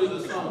new under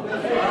the sun.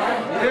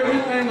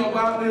 Everything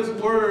about this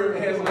word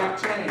has not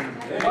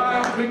changed.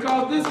 Why?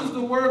 Because this is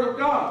the Word of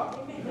God.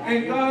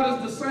 And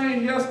God is the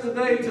same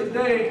yesterday,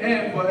 today,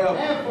 and forever.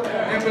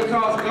 And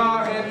because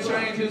God hadn't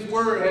changed, His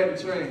Word hadn't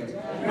changed.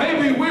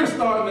 Maybe we're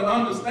starting to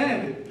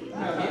understand it.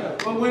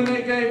 But when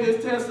they gave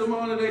this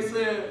testimony, they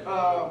said,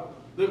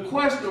 the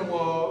question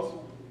was,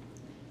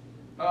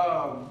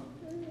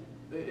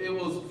 it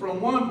was from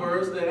one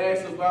verse that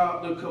asks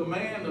about the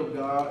command of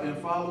God and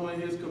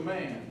following His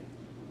command.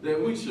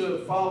 That we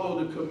should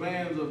follow the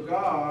commands of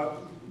God,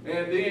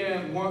 and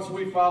then once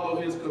we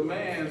follow His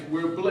commands,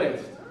 we're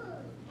blessed.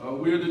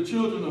 We're the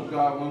children of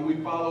God when we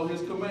follow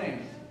His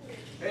commands.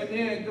 And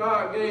then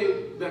God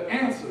gave the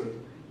answer.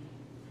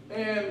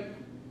 And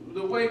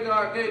the way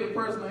God gave the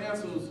person the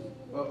answer was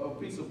a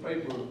piece of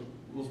paper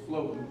was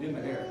floating in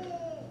the air.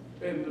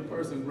 And the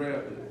person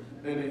grabbed it.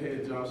 And it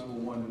had Joshua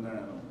 1:9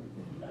 on it.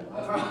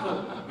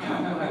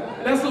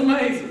 That's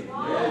amazing.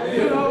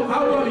 You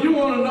know, you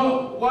want to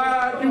know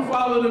why you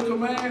follow the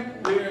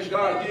command? Then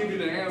God give you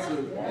the answer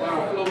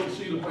by a floating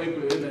sheet of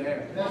paper in the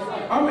air.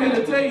 I'm here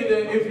to tell you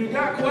that if you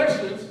got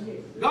questions,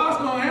 God's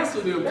going to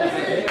answer them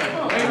today.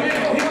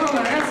 Amen. He's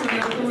going to answer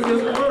them through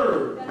His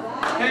Word.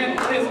 And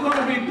it's going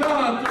to be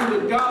done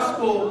through the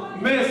gospel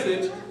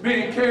message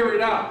being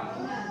carried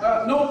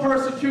out. No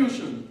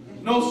persecution,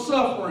 no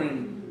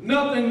suffering,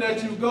 nothing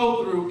that you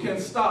go through can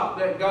stop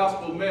that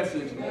gospel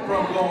message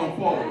from going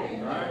forward.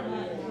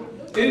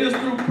 It is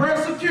through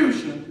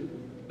persecution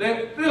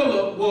that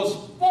Philip was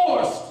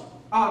forced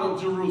out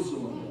of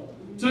Jerusalem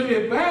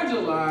to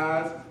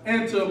evangelize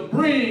and to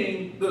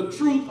bring the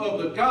truth of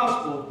the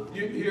gospel.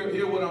 You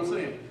hear what I'm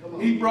saying?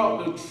 He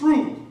brought the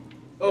truth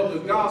of the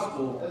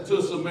gospel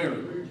to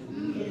Samaria.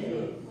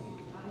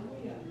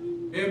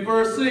 In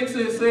verse 6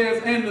 it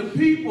says, and the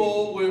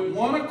people with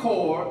one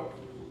accord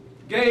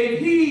gave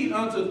heed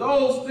unto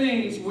those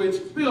things which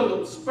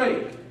Philip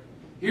spake,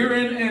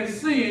 hearing and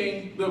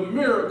seeing the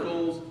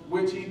miracles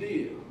which he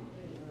did.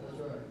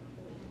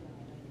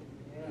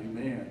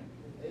 Amen.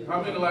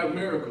 How many like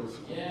miracles?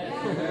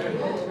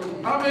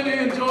 How many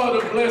enjoy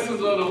the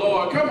blessings of the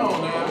Lord? Come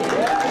on now. I'm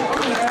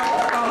going to ask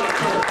the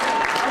church.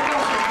 I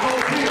got some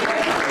folks here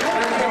that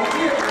will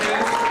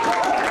witness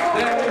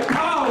that the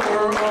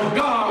power of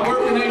God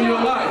working in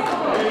your life.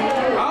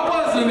 I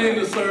wasn't in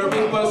the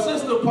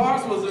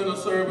in a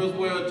service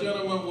where a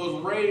gentleman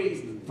was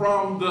raised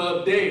from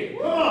the dead.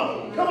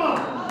 Come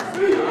on.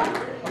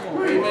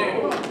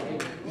 Amen.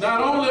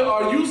 Not only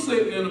are you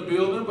sitting in a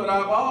building, but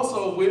I've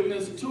also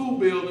witnessed 2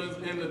 buildings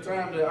in the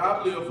time that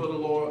I've lived for the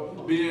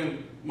Lord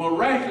being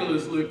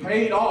miraculously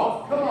paid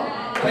off,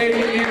 paid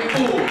in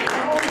full.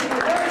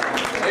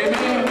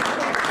 Amen.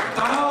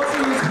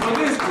 Thousands for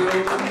this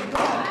building,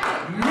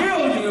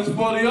 millions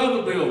for the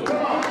other building.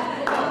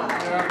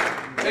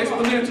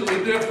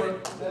 Exponentially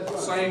different,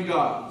 same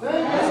God.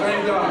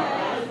 Same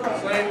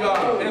God. Same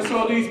God. And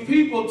so these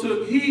people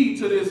took heed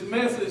to this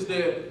message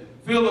that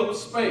Philip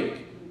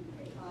spake.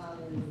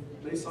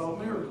 They saw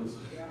miracles.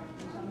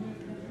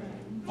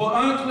 For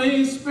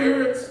unclean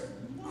spirits,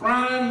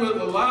 crying with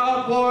a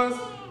loud voice,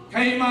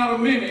 came out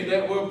of many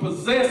that were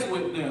possessed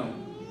with them,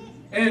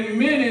 and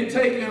many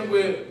taken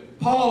with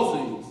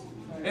palsies,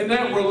 and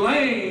that were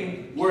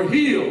lame were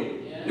healed.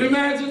 You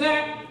imagine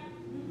that?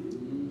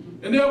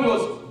 And there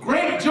was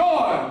great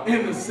joy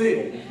in the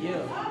city.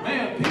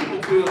 Man,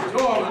 people feel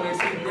joy when they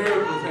see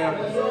miracles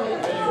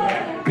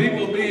happen.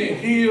 People being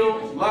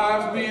healed,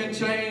 lives being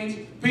changed,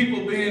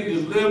 people being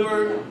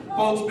delivered,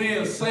 folks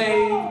being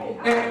saved,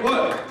 and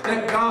what?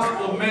 That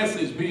gospel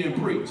message being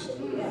preached.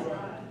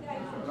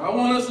 I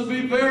want us to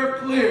be very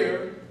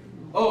clear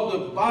of the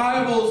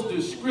Bible's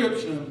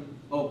description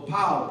of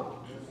power.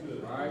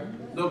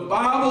 The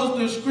Bible's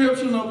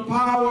description of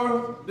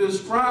power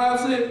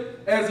describes it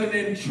as an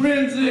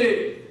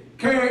intrinsic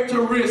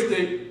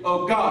characteristic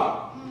of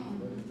God.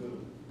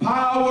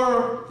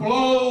 Power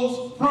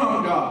flows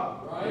from God.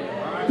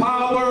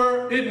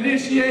 Power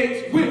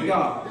initiates with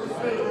God.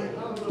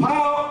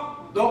 Power,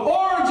 the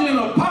origin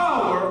of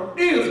power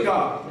is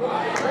God.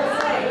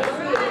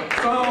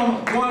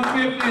 Psalm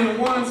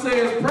 150:1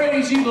 says,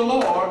 praise ye the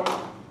Lord.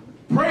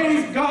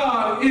 Praise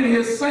God in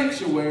his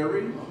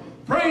sanctuary.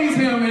 Praise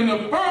him in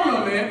the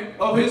firmament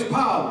of his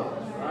power.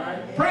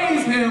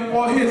 Praise him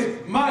for his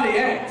mighty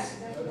acts.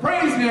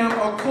 Praise him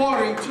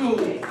according to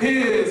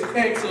his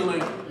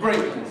excellent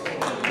greatness.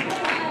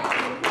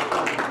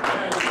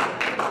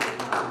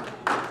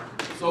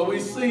 So we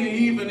see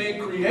even in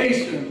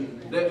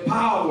creation that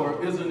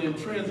power is an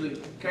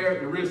intrinsic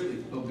characteristic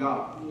of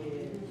God.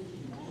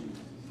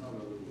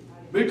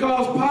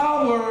 Because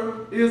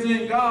power is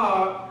in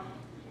God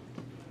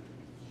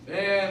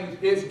and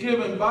it's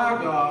given by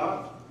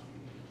God,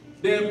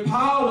 then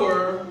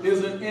power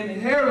is an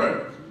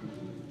inherent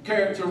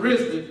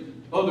characteristic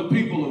of the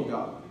people of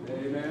God.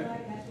 Amen.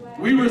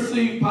 We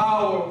receive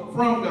power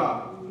from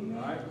God.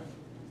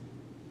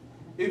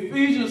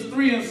 Ephesians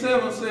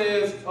 3:7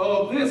 says,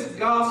 of this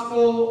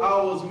gospel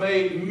I was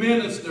made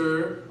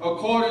minister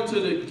according to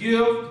the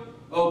gift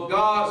of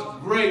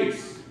God's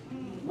grace,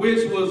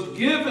 which was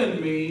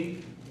given me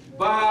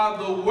by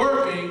the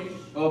working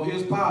of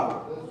his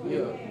power.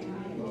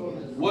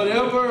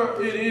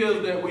 Whatever it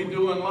is that we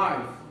do in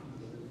life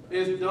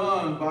is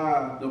done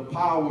by the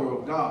power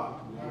of God.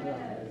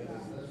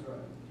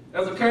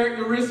 As a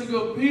characteristic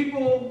of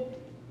people,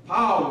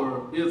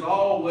 power is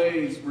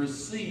always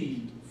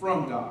received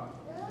from God.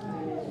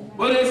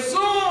 But as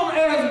soon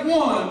as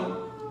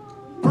one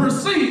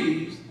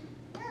perceives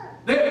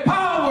that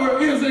power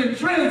is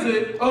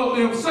intrinsic of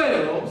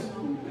themselves,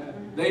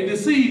 they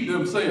deceive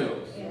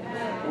themselves.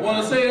 I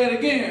want to say that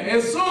again.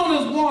 As soon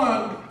as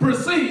one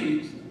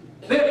perceives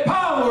that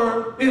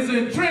power is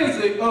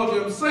intrinsic of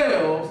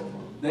themselves,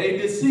 they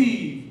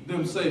deceive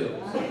themselves.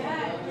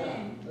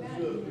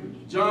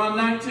 John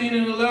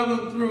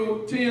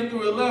 19:10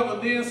 through 11,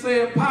 then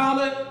said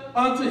Pilate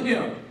unto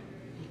him,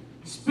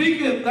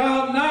 speakest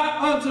thou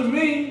not unto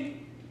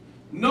me?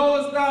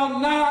 Knowest thou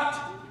not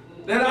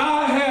that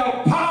I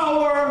have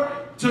power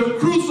to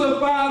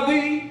crucify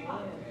thee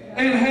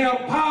and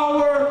have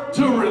power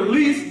to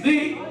release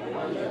thee?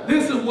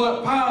 This is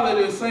what Pilate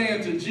is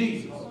saying to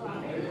Jesus.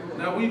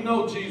 Now we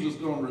know Jesus is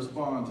going to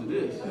respond to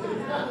this.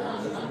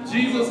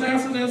 Jesus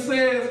answered and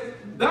says,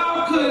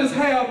 thou couldst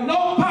have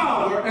no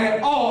power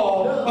at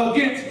all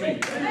against me,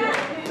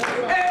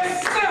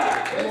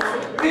 except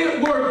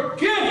it were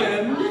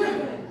given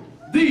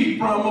thee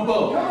from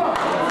above. The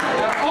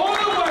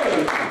only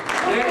way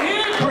that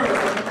any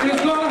person is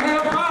going to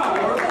have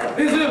power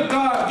is if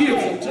God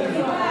gives it to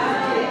you.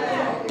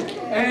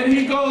 And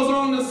he goes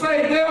on to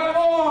say,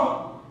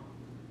 therefore,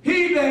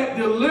 he that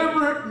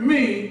delivered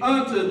me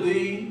unto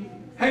thee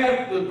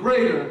hath the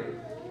greater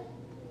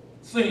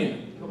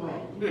sin.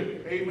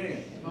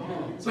 Amen.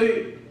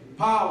 See,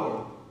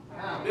 power.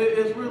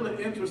 It's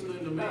really interesting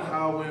to me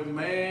how when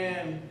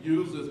man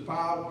uses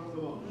power,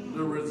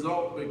 the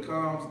result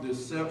becomes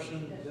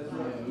deception,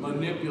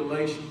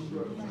 manipulation,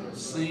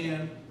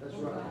 sin.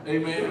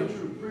 Amen.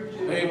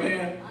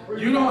 Amen.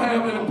 You don't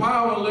have any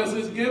power unless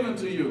it's given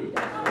to you.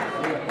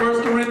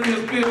 1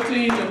 Corinthians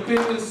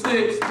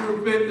 15:56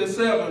 through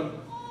 57.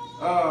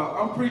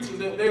 I'm preaching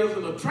that there's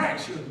an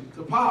attraction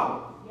to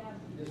power.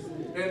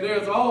 And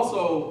there's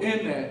also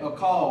in that a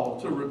call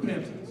to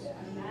repentance.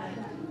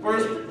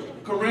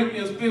 1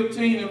 Corinthians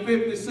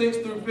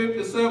 15:56 through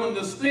 57,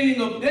 the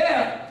sting of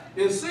death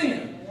is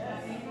sin.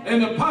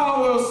 And the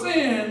power of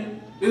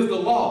sin is the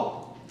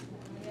law.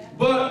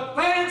 But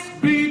thanks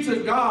be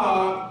to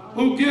God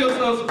who gives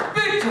us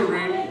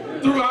victory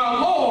through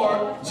our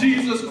Lord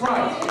Jesus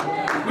Christ.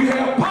 We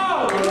have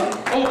power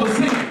over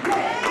sin.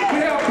 We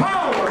have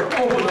power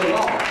over the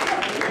law.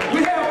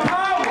 We have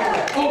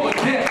power over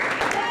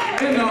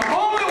death. And the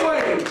only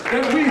way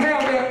that we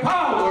have that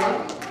power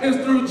is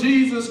through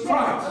Jesus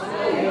Christ.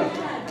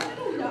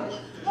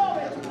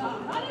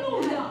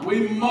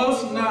 We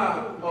must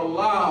not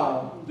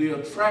allow the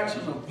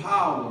attraction of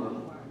power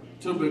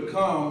to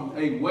become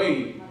a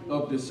way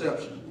of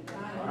deception.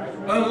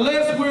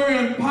 Unless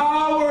we're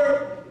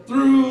empowered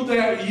through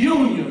that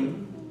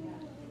union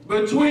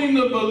between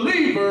the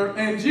believer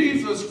and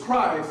Jesus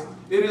Christ,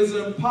 it is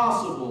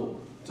impossible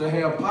to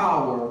have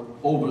power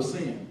over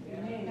sin.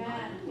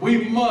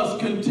 We must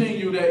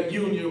continue that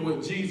union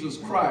with Jesus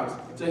Christ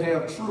to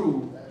have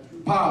true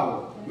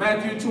power.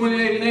 Matthew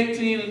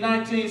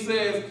 28:18-19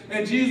 says,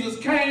 and Jesus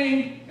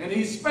came and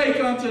he spake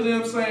unto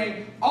them,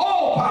 saying,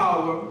 all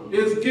power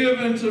is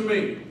given to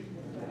me.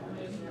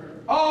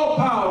 All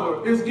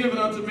power is given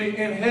unto me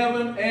in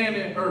heaven and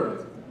in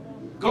earth.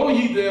 Go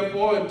ye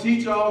therefore and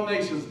teach all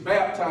nations,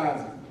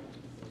 baptizing.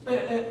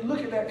 Look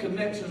at that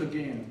connection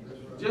again.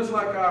 Just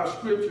like our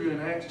scripture in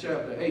Acts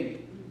chapter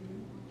 8.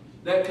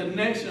 That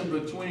connection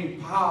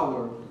between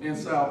power and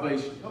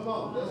salvation. Come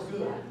on, that's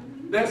good.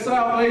 That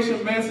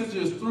salvation message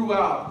is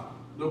throughout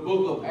the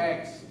book of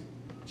Acts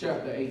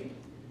chapter 8.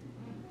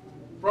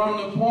 From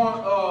the point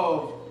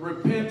of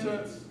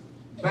repentance,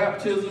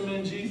 baptism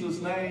in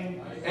Jesus'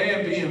 name,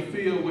 and being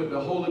filled with the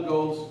Holy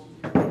Ghost,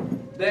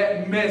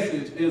 that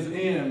message is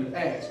in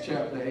Acts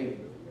chapter 8.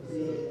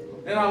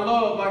 And I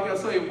love, like I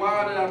say,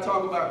 why did I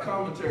talk about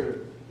commentary?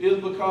 It's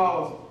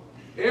because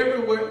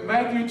everywhere,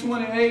 Matthew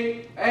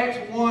 28, Acts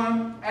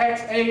 1,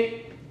 Acts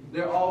 8,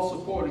 they're all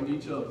supporting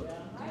each other.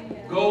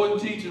 Go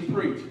and teach and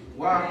preach.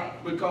 Why?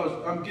 Because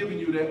I'm giving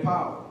you that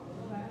power.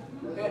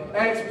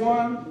 Acts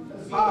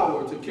 1,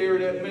 power to carry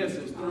that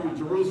message through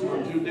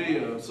Jerusalem,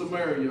 Judea,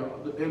 Samaria,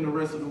 and the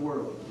rest of the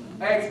world.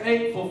 Acts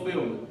 8,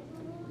 fulfillment.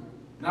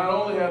 Not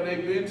only have they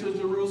been to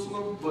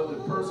Jerusalem, but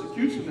the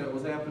persecution that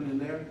was happening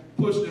there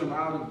pushed them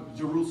out of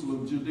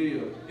Jerusalem,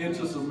 Judea,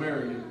 into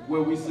Samaria,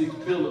 where we see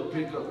Philip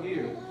pick up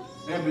here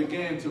and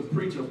began to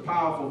preach a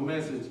powerful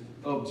message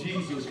of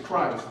Jesus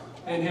Christ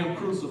and him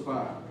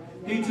crucified.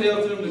 He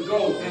tells them to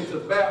go and to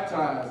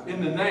baptize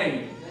in the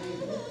name.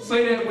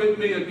 Say that with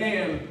me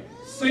again.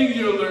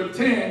 Singular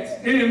tense,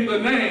 in the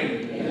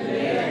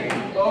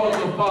name of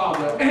the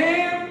Father,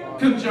 and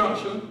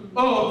conjunction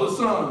of the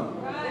Son,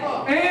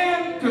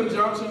 and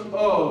conjunction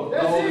of the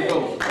Holy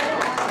Ghost.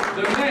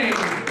 The name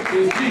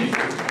is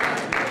Jesus.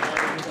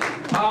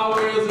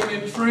 Power is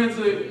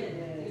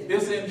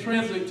it's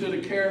intrinsic to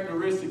the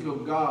characteristic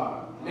of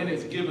God, and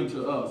it's given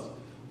to us.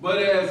 But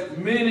as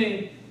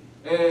many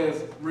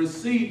as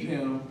received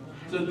him,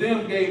 to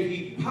them gave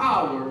he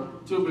power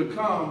to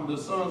become the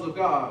sons of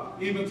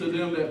God, even to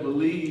them that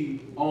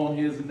believe on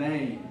his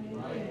name.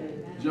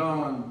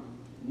 John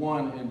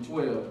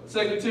 1:12.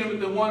 2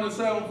 Timothy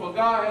 1:7, for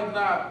God has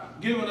not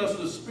given us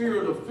the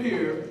spirit of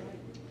fear,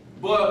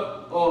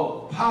 but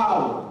of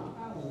power.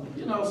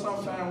 You know,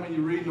 sometimes when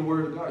you read the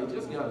word of God, you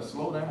just got to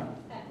slow down.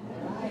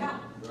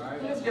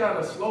 You just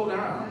got to slow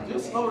down.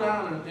 Just slow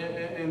down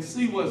and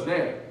see what's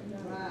there.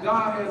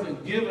 God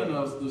hasn't given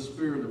us the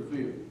spirit of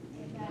fear,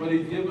 but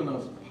he's given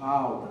us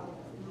power.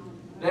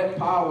 That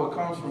power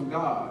comes from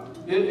God.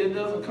 It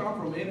doesn't come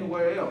from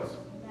anywhere else.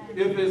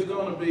 If it's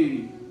going to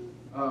be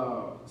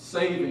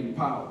saving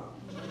power.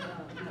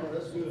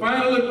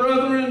 Finally,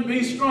 brethren,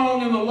 be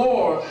strong in the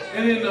Lord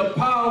and in the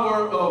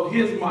power of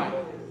his might.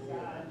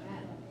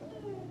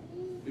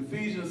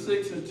 Ephesians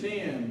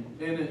 6:10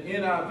 and the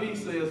NIV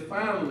says,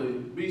 finally,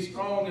 be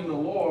strong in the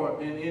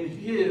Lord and in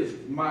his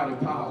mighty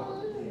power.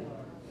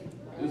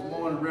 This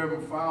morning,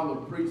 Reverend Fowler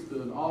preached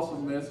an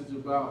awesome message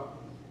about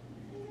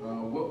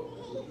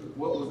what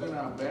was in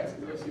our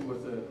basket. Let's see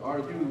what's that.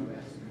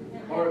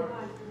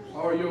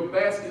 Are your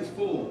baskets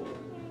full?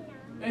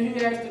 And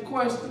he asked the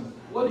question,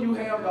 what do you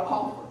have to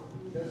offer?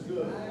 That's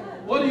good.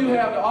 What do you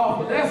have to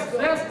offer?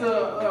 That's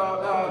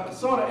the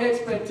sort of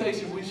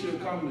expectation we should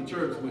come to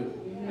church with.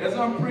 As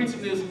I'm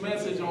preaching this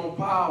message on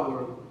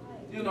power,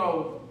 you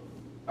know,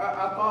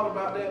 I thought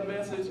about that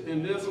message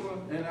in this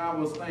one, and I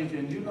was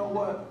thinking, you know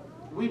what?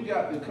 We've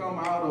got to come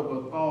out of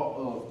a thought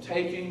of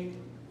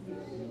taking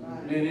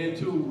and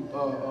into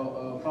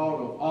a thought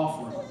of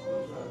offering.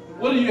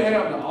 What do you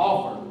have to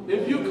offer?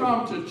 If you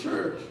come to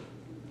church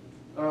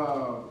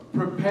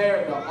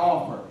prepared to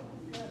offer,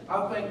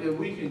 I think that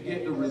we can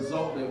get the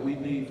result that we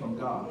need from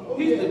God.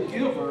 He's the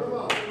giver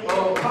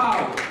of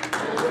power.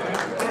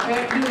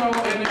 And, you know,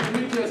 and if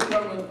we just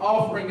come and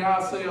offering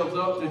ourselves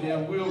up to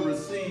him, we'll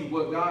receive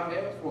what God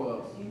has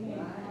for us.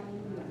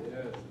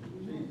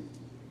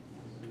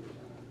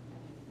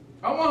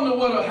 I wonder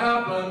what would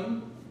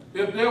happen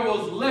if there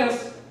was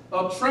less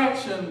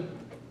attraction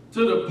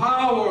to the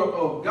power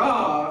of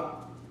God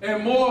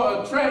and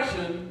more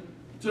attraction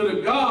to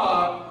the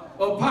God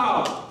of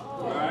power.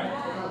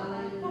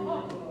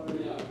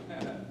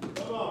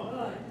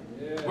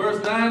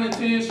 Verse 9 and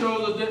 10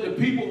 shows us that the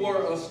people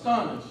were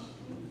astonished.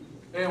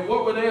 And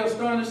what were they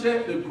astonished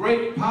at? The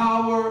great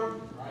power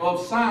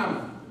of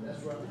Simon.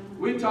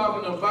 We're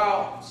talking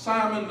about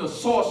Simon the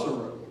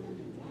sorcerer.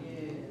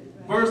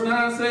 Verse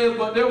 9 says,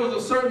 but there was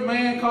a certain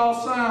man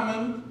called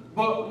Simon,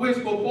 but which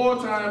before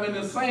time in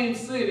the same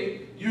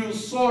city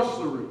used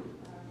sorcery,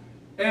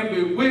 and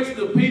bewitched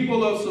the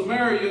people of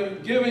Samaria,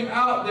 giving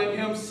out that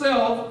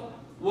himself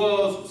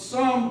was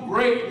some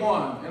great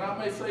one. And I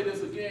may say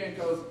this again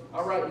because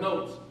I write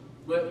notes,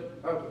 but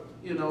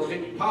you know,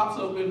 it pops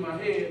up in my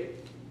head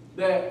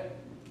that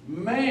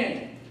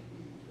man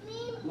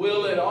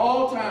will at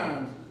all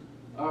times,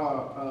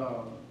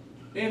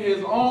 in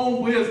his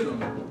own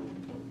wisdom,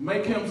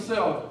 make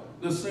himself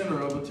the center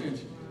of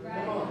attention.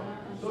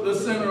 The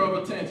center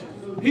of attention.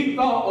 He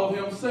thought of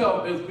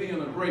himself as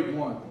being a great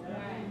one.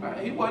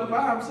 He wasn't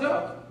by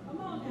himself.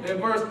 And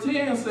verse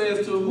 10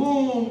 says, to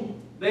whom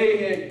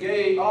they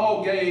had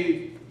all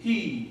gave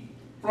heed,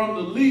 from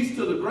the least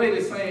to the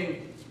greatest,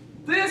 saying,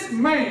 this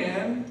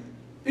man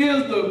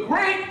is the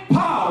great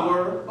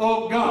power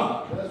of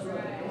God. That's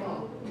right.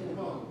 Come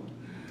on.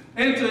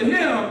 And to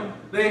him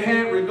they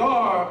had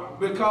regard,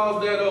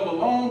 because that of a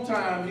long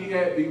time he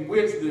had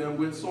bewitched them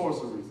with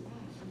sorceries.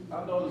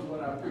 I notice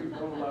when I preach,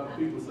 a lot of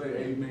people say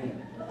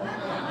amen.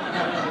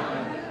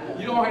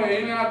 You don't have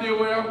any idea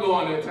where I'm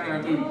going that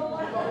time, do you?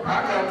 I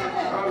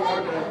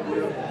got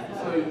you.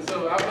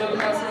 So I better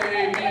not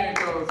say amen,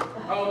 because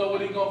I don't know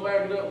what he's going to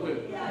back it up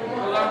with.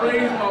 Because I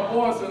raised my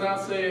voice and I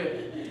said,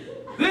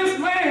 this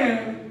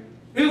man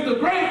is the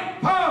great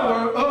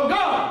power of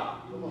God.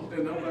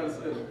 And nobody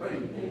said a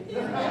thing.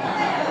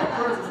 One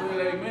person said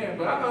amen,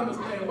 but I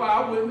understand why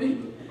I wouldn't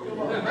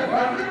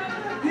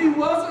either. He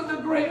wasn't the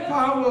great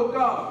power of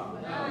God.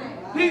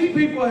 These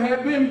people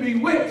had been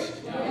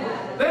bewitched.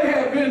 They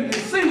had been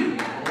deceived.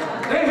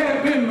 They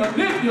had been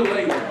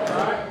manipulated.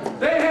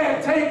 They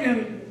had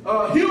taken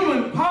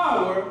human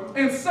power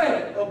and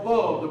set it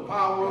above the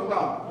power of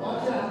God.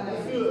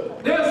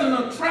 There's an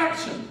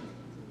attraction,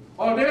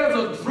 or there's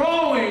a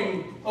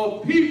drawing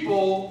of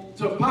people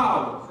to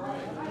power.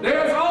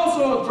 There's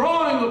also a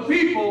drawing of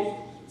people.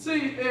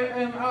 See,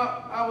 and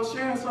I was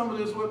sharing some of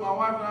this with my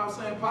wife, and I was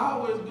saying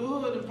power is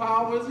good and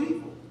power is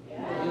evil.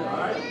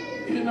 Right?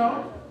 You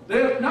know,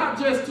 there's not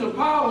just to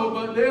power,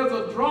 but there's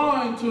a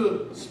drawing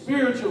to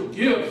spiritual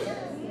gifts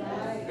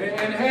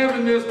and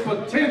having this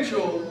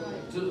potential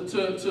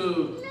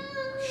to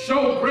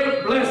show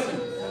great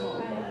blessings.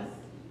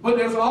 But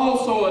there's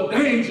also a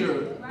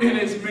danger in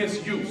its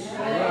misuse.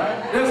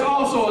 There's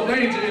also a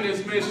danger in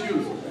its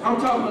misuse. I'm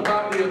talking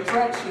about the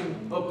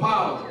attraction of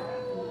power.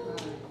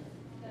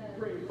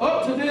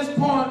 Up to this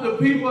point, the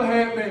people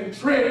had been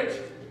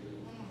tricked.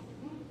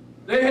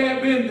 They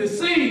had been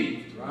deceived.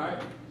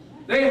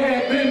 They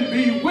had been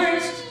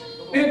bewitched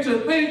into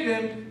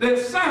thinking that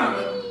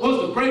Simon was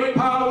the great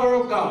power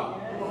of God.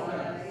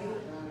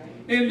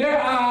 In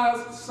their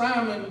eyes,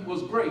 Simon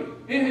was great.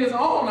 In his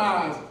own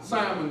eyes,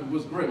 Simon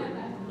was great.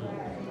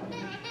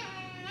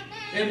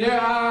 In their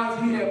eyes,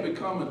 he had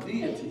become a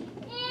deity.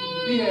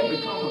 He had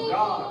become a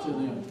God to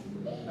them.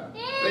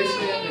 They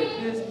said that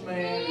this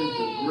man is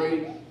the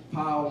great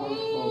power of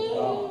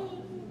God.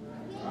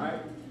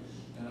 Right?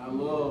 And I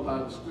love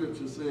how the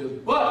scripture says,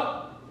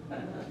 but,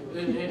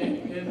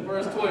 in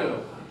verse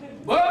 12,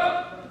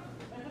 but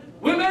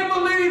when they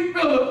believed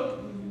Philip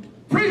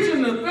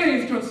preaching the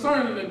things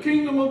concerning the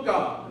kingdom of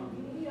God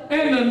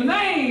in the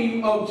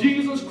name of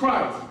Jesus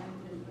Christ.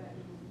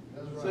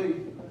 See,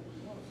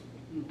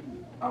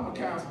 I'm a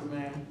counselor,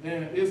 man,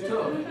 and it's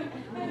tough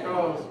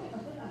because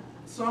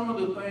some of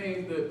the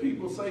things that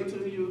people say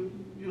to you,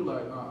 you're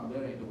like, nah,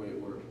 that ain't the way it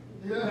works.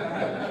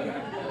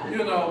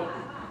 You know,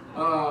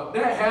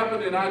 that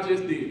happened and I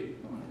just did it.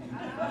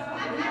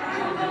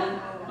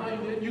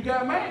 You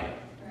got mad.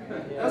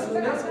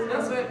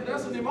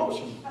 That's an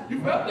emotion. You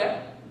felt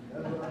that.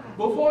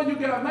 Before you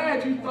got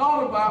mad, you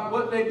thought about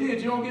what they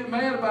did. You don't get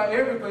mad about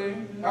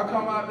everything. I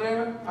come out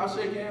there, I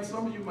shake hands.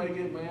 Some of you may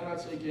get mad, I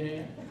shake your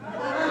hand. But,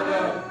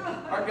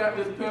 I got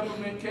this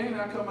peppermint candy,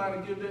 I come out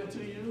and give that to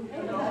you.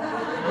 You know,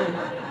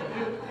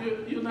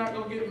 you're not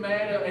going to get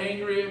mad or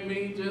angry at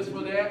me just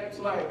for that. It's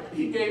like,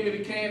 he gave me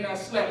the candy, I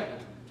slapped him.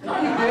 No,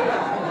 you didn't.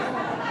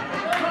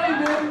 No, you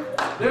didn't.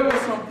 There were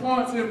some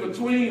points in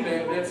between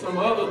that some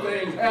other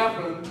things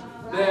happened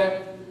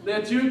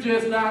that you're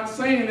just not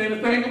saying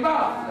anything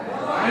about.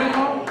 You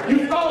know,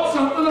 you thought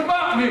something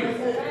about me.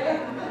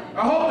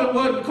 I hope it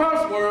wasn't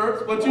curse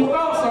words, but you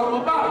thought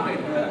something about me.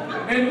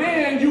 And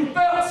then you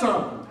felt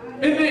something,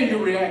 and then you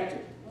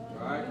reacted.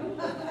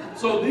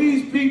 So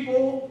these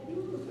people,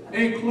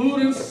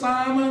 including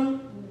Simon,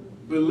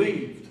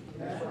 believed.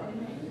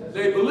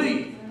 They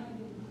believed.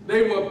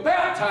 They were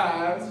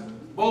baptized,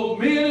 both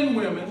men and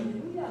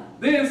women.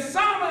 Then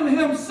Simon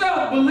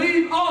himself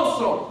believed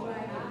also.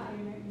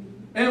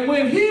 And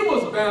when he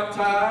was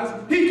baptized,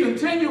 he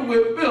continued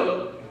with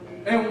Philip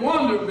and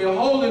wondered,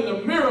 beholding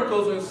the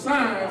miracles and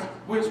signs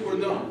which were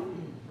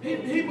done.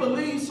 He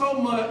believed so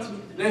much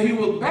that he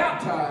was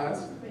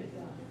baptized.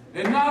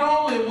 And not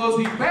only was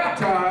he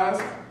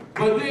baptized,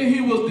 but then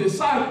he was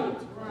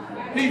discipled.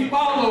 He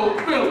followed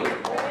Philip.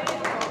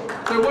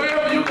 So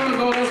wherever you're going to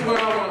go, that's where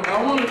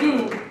I want to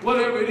do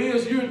whatever it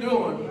is you're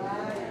doing.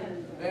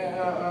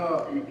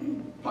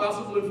 And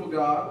possibly for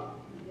God.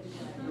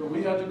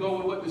 We have to go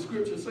with what the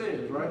scripture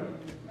says, right?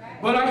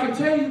 But I can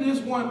tell you this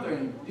one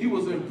thing. He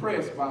was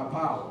impressed by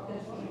power.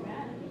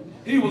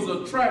 He was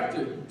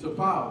attracted to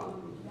power.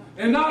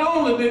 And not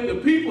only did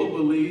the people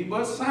believe,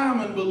 but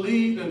Simon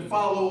believed and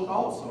followed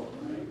also.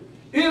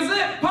 Is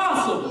it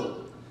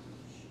possible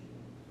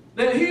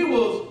that he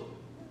was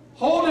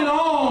holding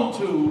on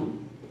to,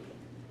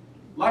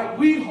 like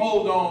we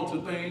hold on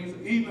to things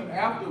even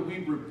after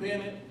we've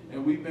repented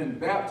and we've been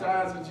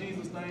baptized in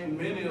Jesus' name,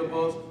 many of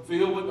us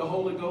filled with the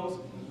Holy Ghost,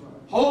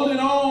 holding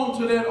on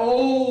to that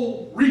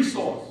old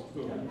resource?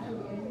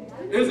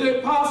 Is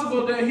it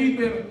possible that he's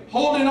been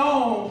holding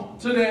on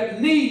to that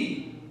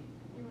need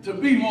to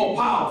be more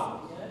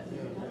powerful?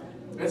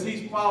 As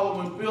he's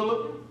following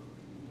Philip,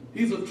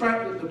 he's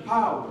attracted to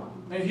power.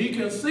 And he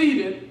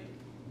conceded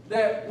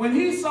that when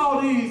he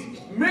saw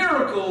these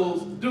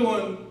miracles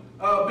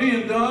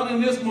being done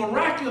and this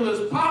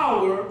miraculous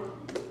power,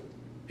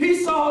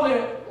 he saw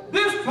that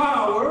this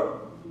power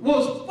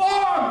was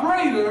far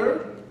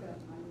greater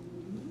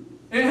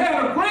and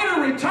had a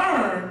greater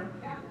return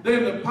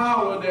than the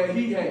power that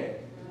he had.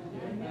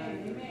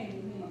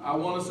 I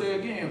want to say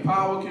again,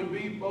 power can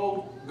be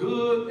both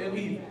good and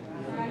evil.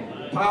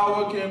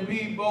 Power can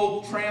be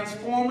both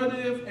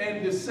transformative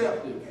and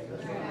deceptive.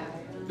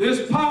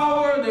 This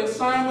power that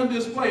Simon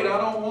displayed, I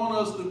don't want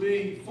us to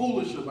be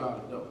foolish about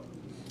it though.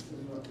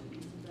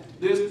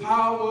 This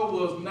power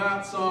was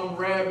not some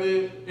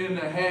rabbit in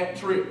the hat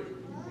trick.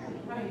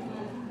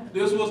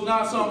 This was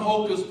not some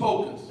hocus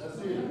pocus.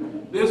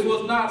 This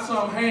was not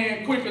some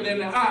hand quicker than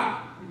the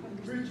eye.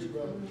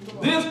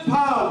 This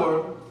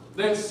power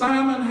that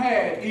Simon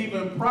had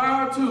even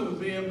prior to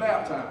being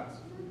baptized.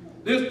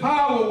 This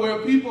power where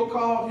people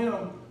called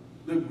him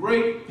the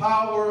great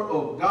power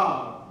of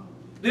God.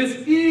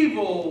 This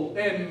evil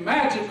and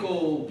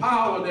magical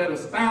power that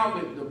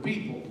astounded the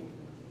people.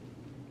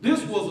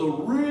 This was a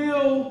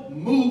real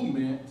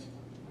movement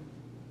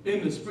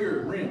in the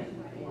spirit realm.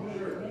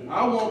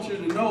 I want you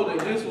to know that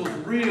this was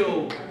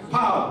real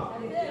power.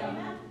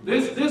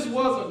 This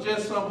wasn't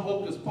just some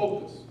hocus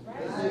pocus.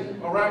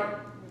 All right?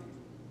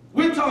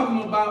 We're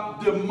talking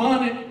about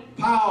demonic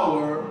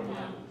power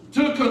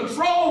to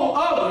control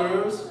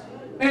others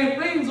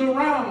and things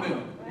around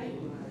them.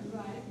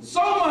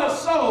 So much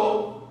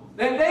so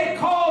that they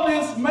call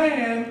this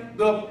man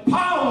the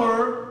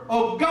power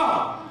of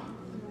God.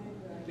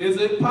 Is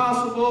it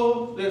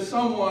possible that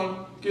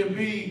someone can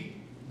be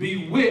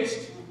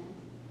bewitched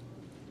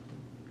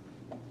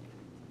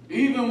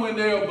even when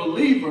they're a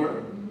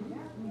believer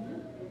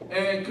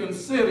and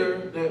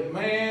consider that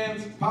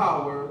man's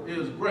power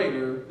is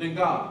greater than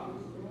God?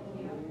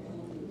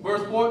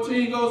 Verse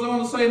 14 goes on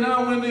to say,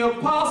 now when the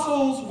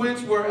apostles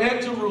which were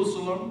at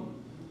Jerusalem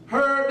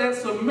heard that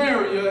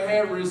Samaria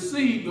had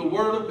received the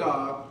word of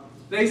God,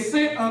 they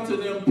sent unto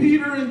them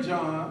Peter and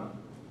John,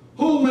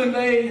 who when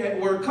they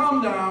were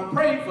come down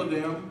prayed for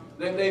them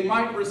that they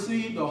might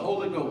receive the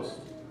Holy Ghost.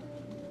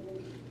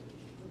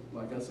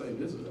 Like I say,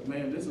 this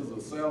is a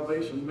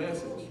salvation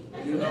message.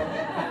 You know,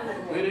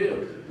 it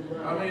is.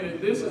 I mean,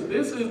 this is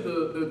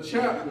the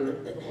chapter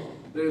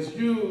that's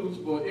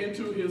used for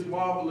Into His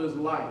Marvelous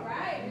Light,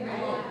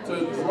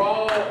 to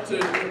draw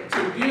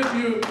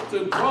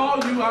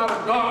you out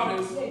of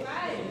darkness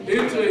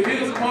into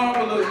His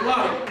marvelous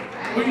light.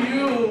 We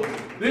use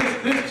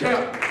this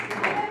chapter.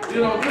 You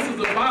know, this is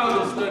a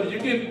Bible study. You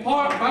get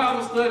part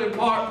Bible study,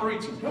 part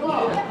preaching. Come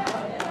on.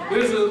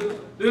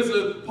 This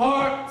is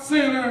part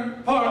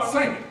sinner, part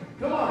saint.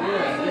 Come on.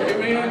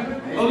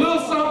 Amen. A little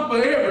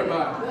something for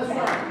everybody. That's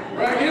right.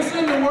 Right? It's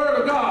in the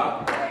Word of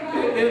God.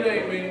 It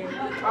ain't me.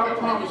 I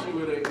promise you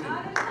it ain't me.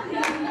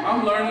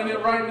 I'm learning it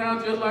right now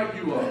just like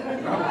you are.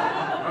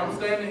 I'm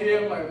standing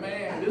here like,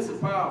 man, this is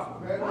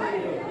powerful. That's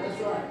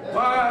right.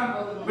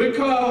 Why?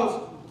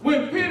 Because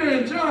when Peter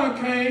and John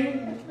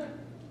came,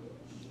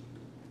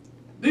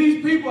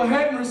 these people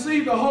hadn't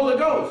received the Holy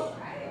Ghost.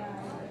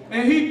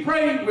 And he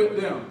prayed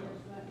with them.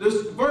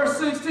 This verse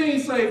 16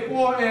 says,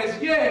 for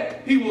as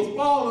yet he was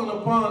fallen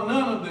upon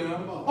none of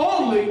them,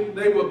 only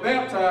they were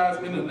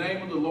baptized in the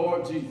name of the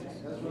Lord Jesus.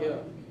 Yeah.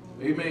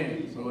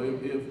 Amen. So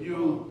if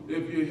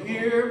you're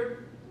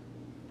here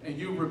and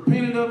you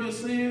repented of your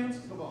sins,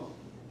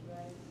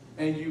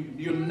 and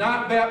you're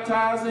not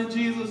baptized in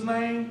Jesus'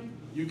 name,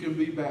 you can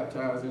be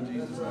baptized in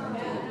Jesus' name.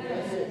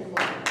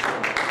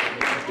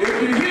 If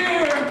you're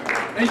here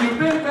and you've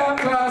been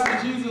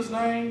baptized in Jesus'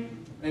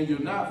 name and you're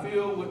not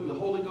filled with the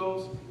Holy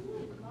Ghost,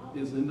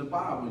 it's in the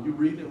Bible. You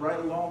read it right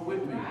along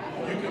with me.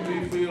 You can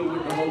be filled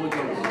with the Holy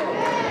Ghost.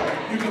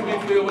 You can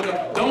be filled with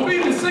the... Don't be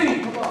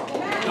deceived.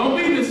 Don't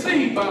be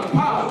deceived by the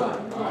power.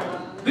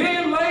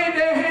 Then laid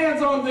their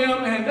hands on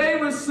them and they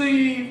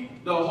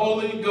received the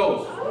Holy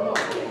Ghost.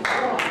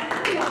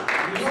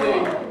 You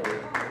see,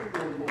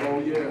 oh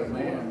yeah,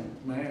 man,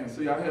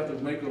 See, I have to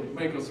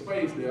make a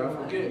space there. I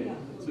forget.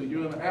 So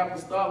you're in the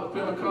apostolic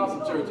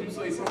Pentecostal church. You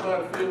say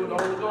somebody filled with the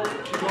Holy Ghost,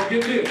 you're going to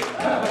get this.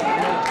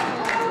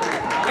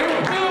 They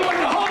were filled with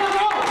the Holy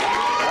Ghost.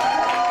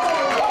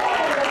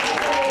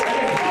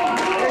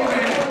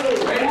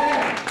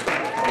 Amen.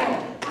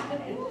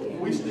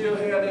 We still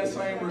have that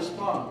same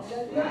response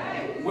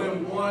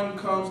when one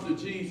comes to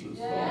Jesus.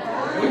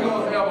 We're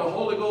going to have a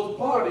Holy Ghost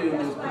party in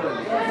this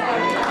place.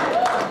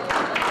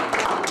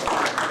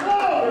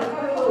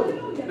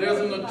 There's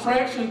an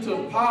attraction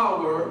to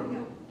power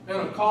and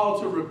a call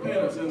to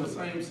repentance in the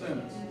same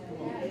sentence.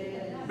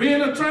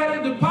 Being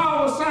attracted to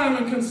power,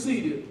 Simon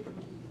conceded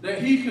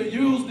that he could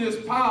use this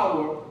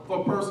power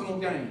for personal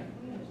gain.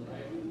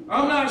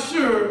 I'm not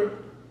sure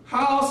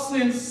how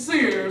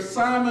sincere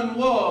Simon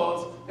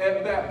was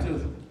at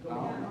baptism.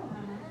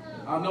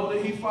 I know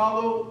that he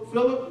followed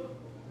Philip,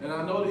 and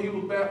I know that he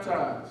was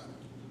baptized.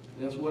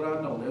 That's what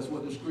I know. That's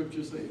what the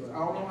scripture says. I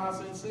don't know how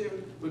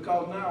sincere,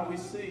 because now we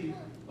see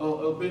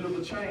a bit of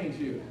a change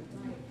here.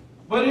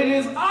 But it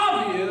is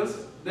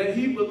obvious that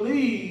he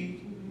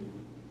believed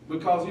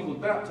because he was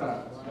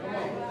baptized.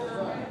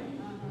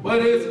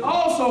 But it's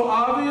also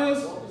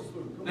obvious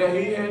that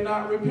he had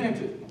not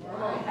repented.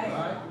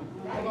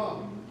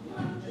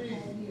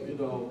 You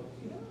know,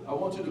 I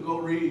want you to go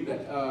read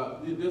that.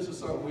 This is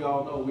something we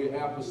all know. We're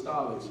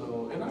apostolic.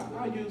 So, and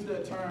I use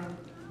that term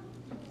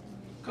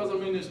because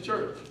I'm in this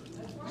church.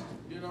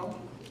 You know,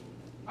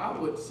 I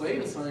would say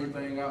the same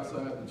thing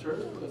outside the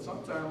church, but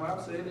sometimes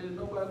I've said it and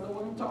nobody knows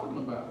what I'm talking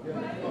about.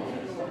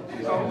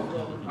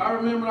 So I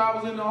remember I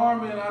was in the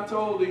Army and I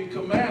told the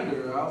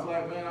commander, I was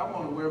like, man, I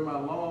want to wear my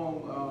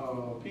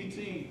long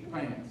PT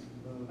pants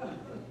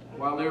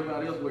while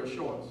everybody else wears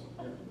shorts.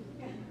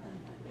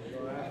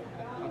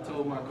 I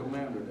told my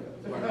commander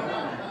that. Like,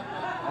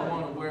 I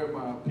want to wear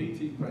my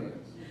PT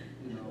pants,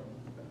 you know.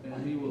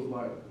 And he was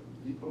like,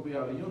 you're going to be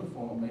out of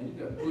uniform, man. You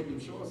got to put them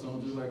shorts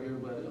on just like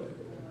everybody else.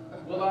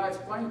 Well, I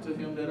explained to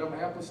him that I'm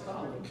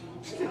apostolic.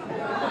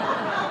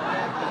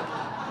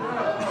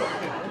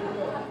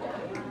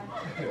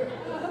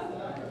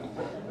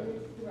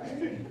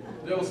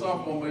 There was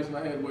some formation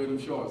I had to wear them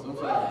shorts. I'm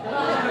sorry.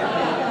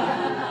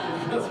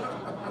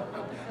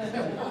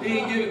 He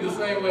didn't get it the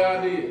same way I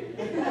did.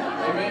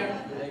 Amen.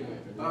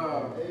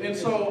 And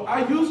so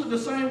I use it the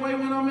same way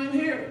when I'm in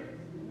here.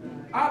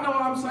 I know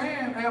I'm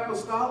saying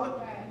apostolic,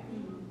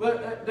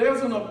 but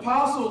there's an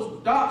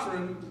apostle's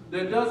doctrine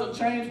that doesn't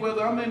change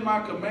whether I'm in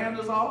my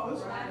commander's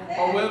office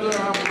or whether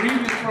I'm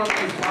reading from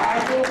his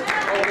Bible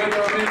or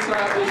whether I'm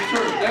inside this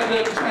church. That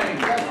doesn't change.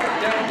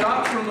 That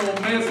doctrinal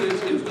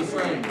message is the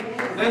same.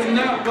 That's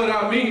not what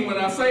I mean when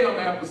I say I'm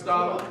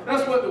apostolic.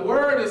 That's what the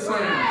word is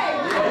saying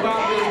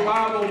about this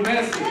Bible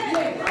message.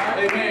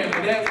 Amen.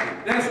 And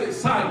that's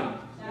exciting.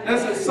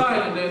 That's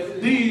exciting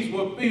that these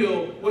were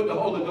filled with the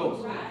Holy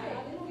Ghost.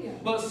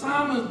 But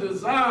Simon's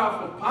desire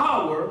for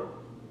power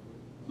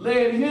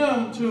led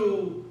him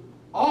to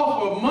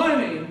offer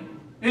money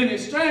in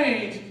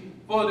exchange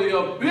for the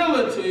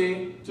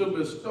ability to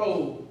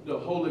bestow the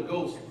Holy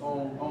Ghost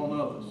on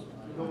others.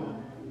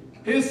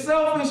 His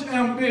selfish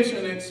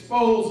ambition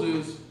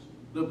exposes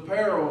the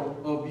peril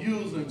of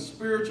using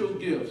spiritual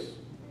gifts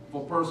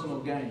for personal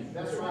gain.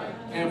 That's right.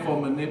 And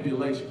for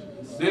manipulation.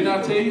 Didn't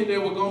I tell you there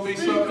was going to be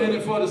something in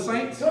it for the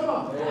saints? Come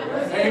on.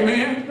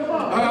 Amen. Come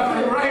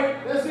on. Right?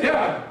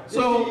 Yeah.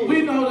 So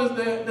we noticed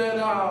that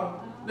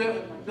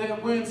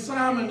when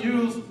Simon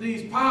used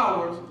these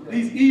powers,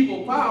 these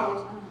evil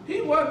powers,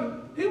 he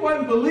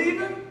wasn't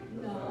believing.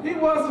 He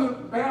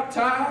wasn't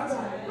baptized,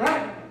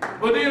 right?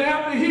 But then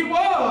after he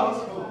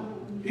was,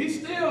 he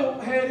still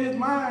had his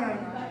mind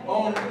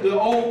on the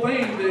old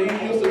things that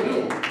he used to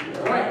do,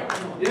 right?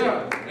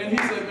 Yeah. And he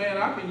said, man,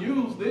 I can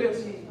use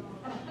this.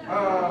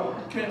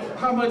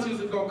 How much is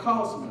it going to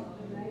cost me?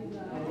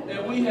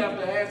 And we have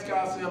to ask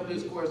ourselves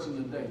this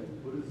question today.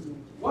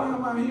 Why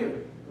am I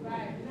here?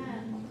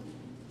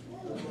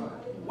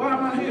 Why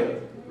am I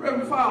here?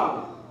 Reverend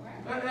Father,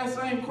 that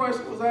same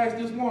question was asked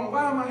this morning.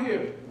 Why am I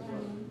here?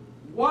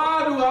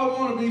 Why do I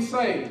want to be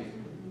saved?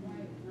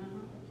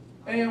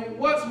 And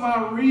what's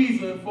my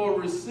reason for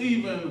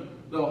receiving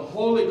the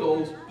Holy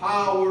Ghost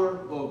power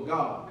of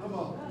God? Come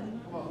on.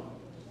 Come on.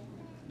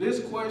 This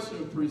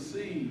question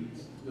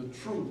precedes the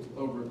truth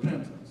of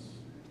repentance.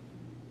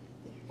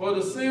 For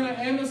the sinner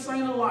and the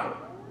saint alike,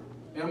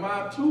 am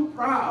I too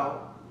proud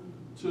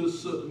to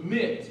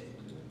submit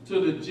to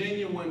the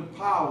genuine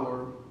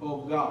power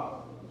of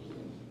God?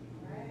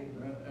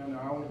 And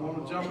I don't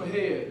want to jump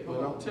ahead, but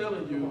I'm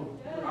telling you,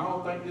 I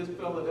don't think this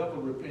fella ever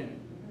repented.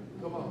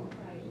 Come on.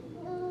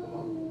 Come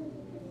on.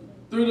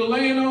 Through the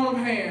laying on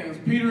of hands,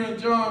 Peter and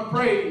John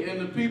prayed,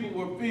 and the people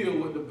were filled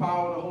with the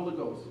power of the Holy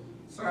Ghost.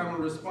 Simon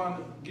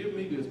responded, give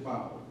me this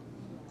power.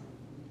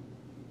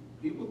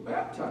 He was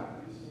baptized.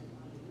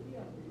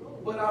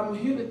 But I'm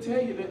here to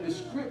tell you that the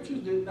scripture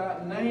did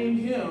not name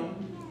him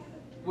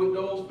with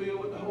those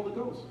filled with the Holy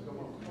Ghost.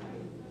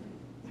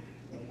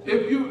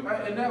 If you,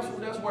 and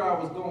that's where I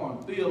was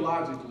going,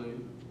 theologically,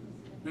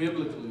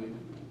 biblically,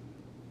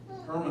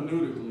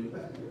 hermeneutically.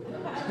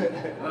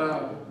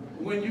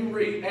 when you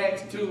read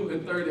Acts 2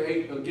 and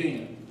 38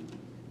 again,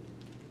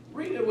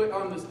 read it with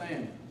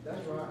understanding.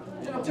 That's right.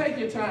 You know, take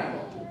your time.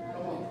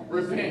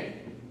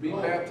 Repent. Be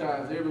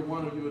baptized, every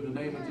one of you, in the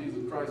name of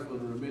Jesus Christ for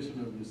the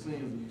remission of your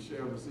sins, and you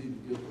shall receive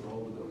the gift of the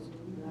Holy Ghost.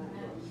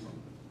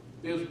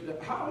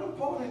 How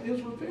important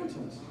is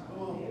repentance?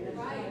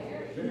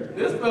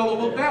 This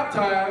fellow was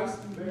baptized,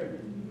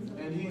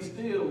 and he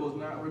still was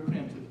not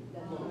repentant.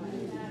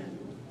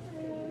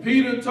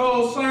 Peter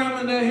told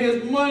Simon that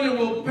his money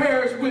will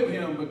perish with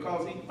him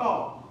because he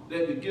thought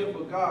that the gift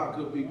of God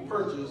could be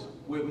purchased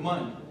with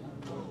money.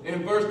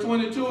 In verse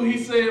 22, he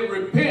said,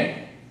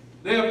 repent,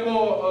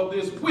 therefore, of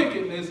this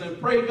wickedness, and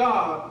pray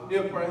God,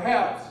 if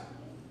perhaps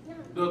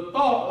the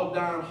thought of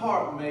thine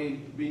heart may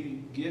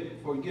be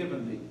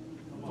forgiven thee.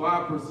 For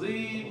I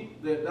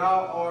perceive that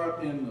thou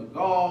art in the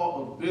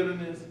gall of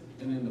bitterness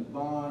and in the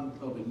bond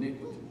of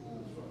iniquity.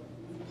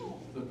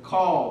 The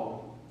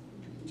call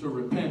to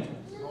repentance.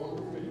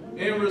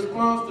 In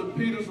response to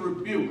Peter's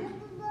rebuke,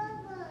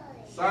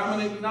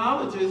 Simon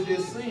acknowledges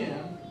his sin,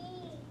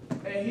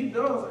 and he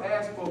does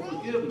ask for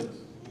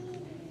forgiveness.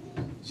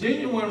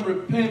 Genuine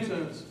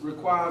repentance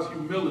requires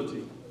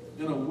humility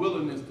and a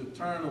willingness to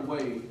turn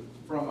away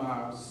from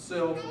our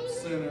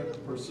self-centered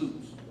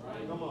pursuits.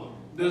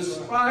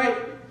 Despite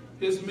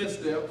his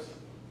missteps,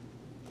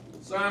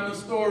 Simon's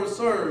story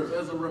serves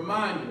as a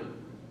reminder,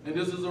 and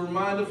this is a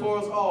reminder for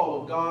us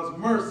all, of God's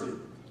mercy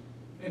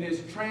and his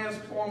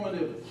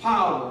transformative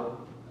power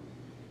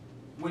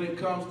when it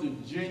comes to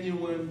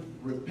genuine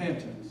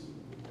repentance.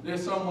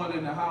 There's someone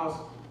in the house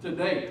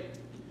today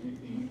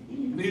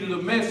needed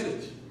a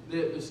message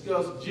that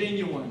discussed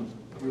genuine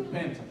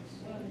repentance.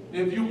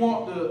 If you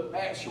want the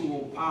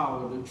actual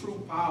power, the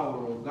true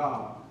power of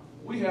God,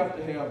 we have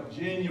to have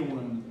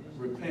genuine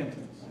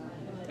repentance.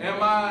 Am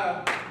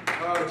I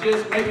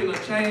just making a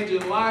change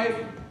in life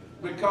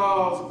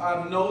because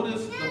I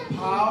noticed the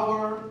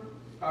power,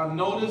 I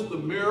noticed the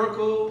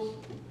miracles,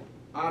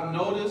 I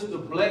noticed the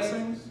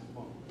blessings?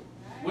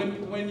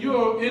 When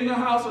you're in the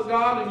house of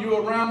God and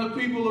you're around the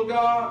people of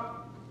God,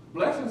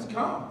 blessings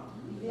come.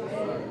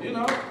 You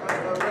know,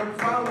 Reverend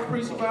Fowler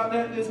preached about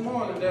that this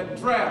morning, that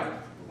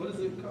draft. What is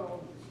it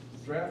called?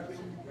 Drafting?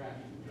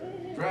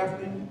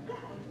 Drafting?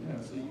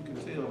 Yeah, so you can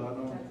tell I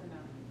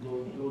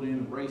don't go to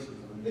any races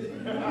or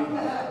anything.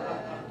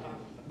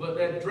 But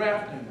that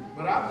drafting,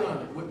 but I've done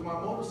it with my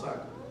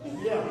motorcycle.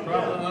 Yeah.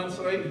 Probably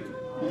unsafe.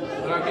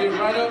 But I get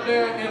right up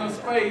there in a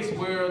space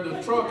where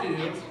the truck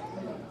is,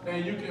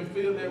 and you can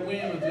feel that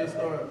wind will just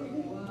start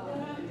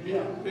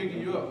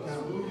picking you up.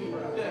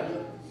 Yeah.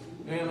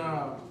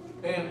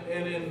 And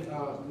in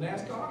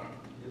NASCAR,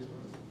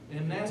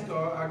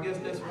 I guess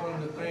that's one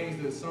of the things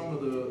that some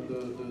of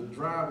the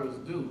drivers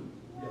do.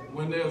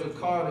 When there's a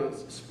car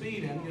that's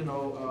speeding, you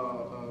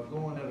know,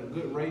 going at a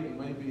good rate and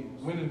maybe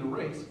winning the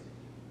race,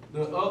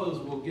 the others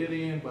will get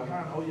in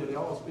behind. Oh yeah, they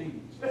all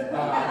speeding. There's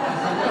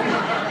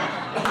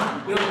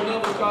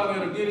another car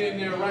that'll get in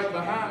there right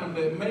behind them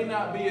that may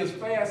not be as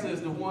fast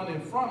as the one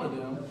in front of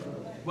them,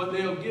 but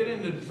they'll get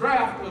in the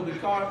draft of the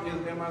car.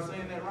 Am I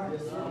saying that right?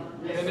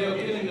 Yes, and they'll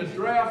get in the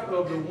draft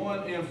of the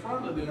one in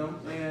front of them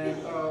and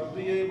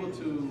be able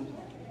to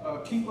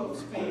keep up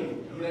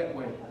speed that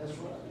way. That's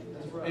right.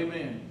 That's right.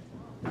 Amen.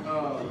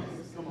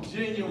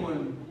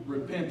 Genuine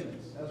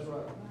repentance. That's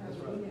right. That's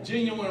right.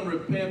 Genuine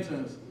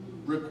repentance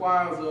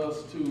requires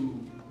us to,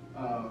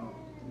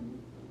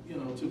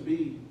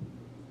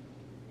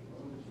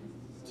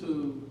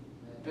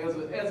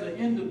 as an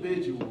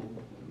individual,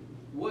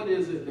 what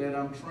is it that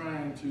I'm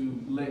trying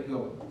to let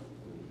go?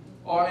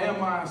 Or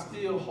am I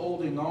still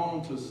holding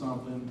on to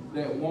something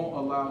that won't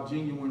allow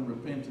genuine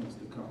repentance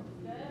to come?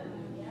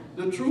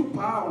 The true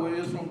power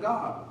is from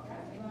God.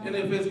 And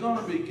if it's going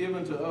to be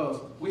given to us,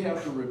 we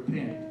have to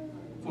repent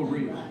for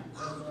real.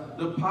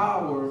 The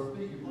power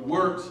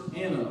works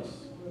in us.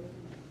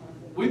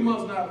 We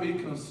must not be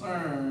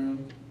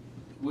concerned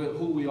with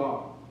who we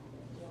are.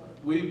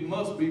 We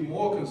must be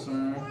more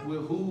concerned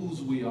with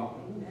whose we are.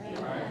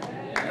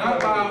 Not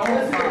by our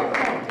own power,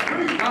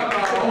 not by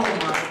our own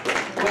might,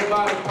 but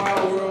by the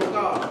power of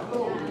God.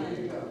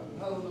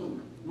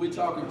 We're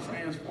talking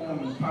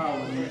transforming power.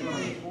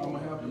 I'm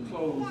going to have to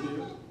close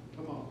here.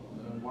 Come on.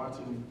 I'm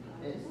watching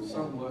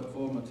somewhat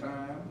for my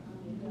time.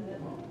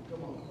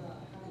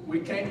 We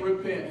can't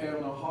repent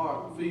having a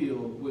heart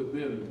filled with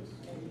bitterness.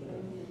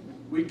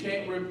 We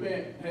can't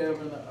repent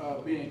having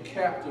being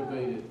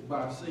captivated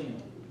by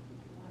sin.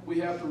 We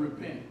have to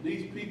repent.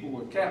 These people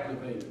were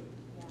captivated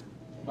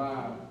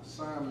by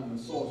Simon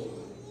the sorcerer.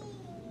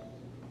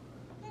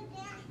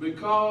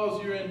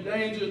 Because you're in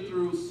danger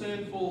through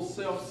sinful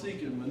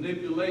self-seeking,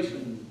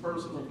 manipulation,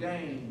 personal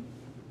gain,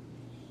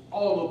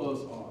 all of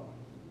us are.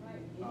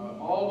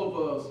 All of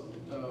us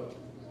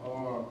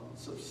are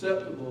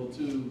susceptible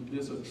to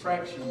this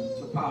attraction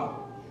to power.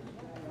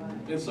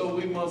 And so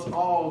we must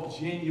all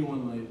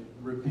genuinely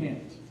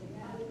repent.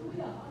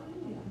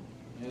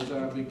 As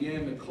I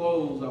begin to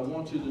close, I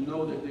want you to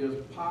know that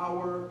there's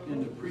power in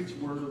the preached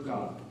word of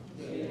God.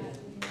 There's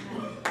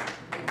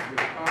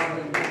power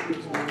in the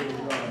preached word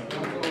of God.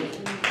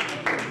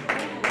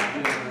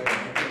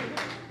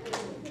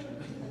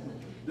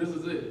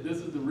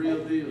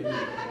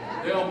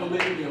 They don't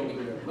believe me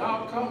over there.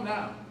 Now, come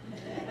now.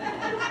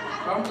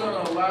 I'm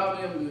going to allow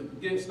them to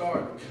get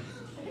started.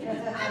 They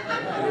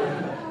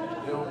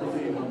don't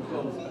believe I'm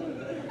close.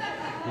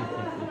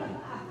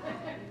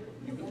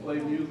 You can play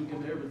music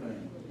and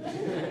everything.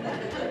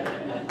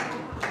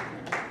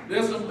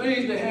 There's some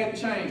things that hadn't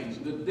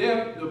changed. The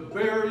death, the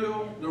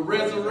burial, the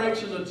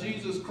resurrection of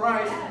Jesus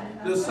Christ,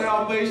 the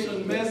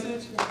salvation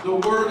message, the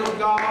Word of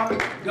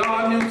God,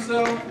 God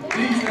Himself,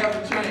 these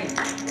haven't changed.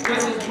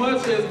 Just as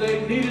much as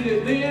they needed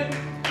it then,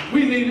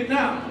 we need it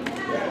now.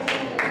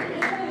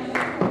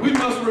 We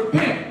must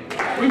repent.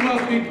 We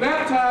must be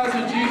baptized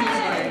in Jesus'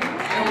 name,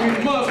 and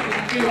we must be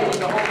filled with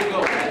the Holy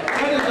Ghost.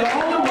 That is the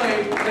only way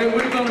that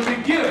we're going to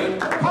be given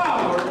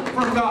power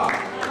from God.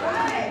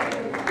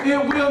 It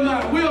will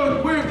not,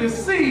 we're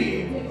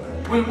deceived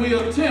when we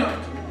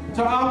attempt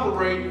to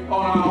operate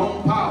on our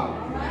own power.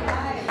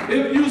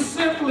 If you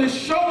simply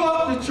show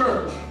up to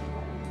church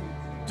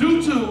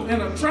due to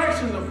an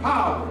attraction of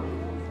power,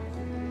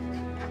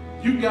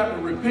 you got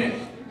to repent.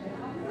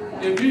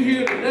 If you're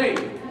here today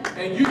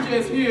and you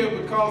just here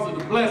because of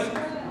the blessing,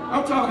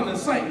 I'm talking to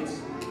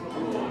saints.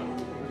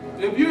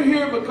 If you're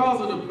here because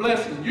of the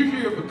blessing, you're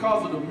here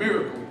because of the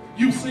miracle.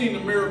 You've seen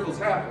the miracles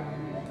happen.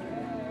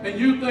 And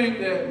you think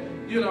that,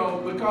 you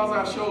know, because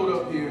I showed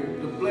up here,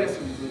 the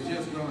blessings are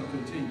just going to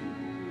continue.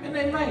 And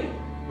they may,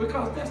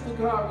 because that's the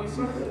God we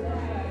serve.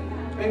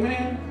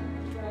 Amen?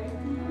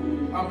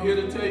 I'm here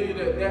to tell you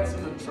that that's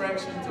an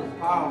attraction to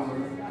power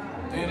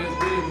and it's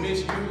being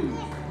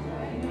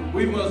misused.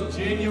 We must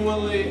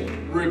genuinely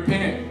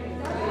repent.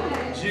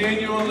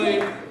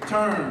 Genuinely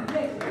turn.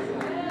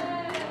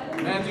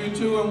 Matthew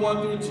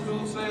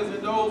 2:1-2 says,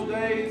 in those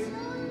days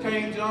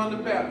came John the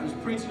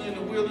Baptist preaching in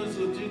the wilderness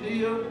of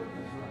Judea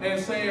and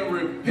saying,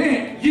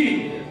 repent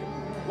ye.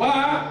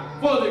 Why?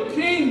 For the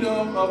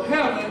kingdom of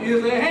heaven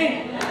is at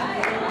hand.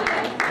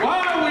 Why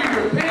are we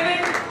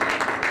repenting?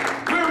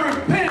 We're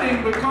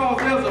repenting because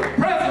there's a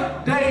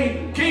present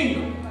day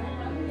kingdom.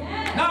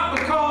 Not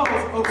because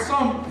of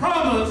some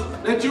promise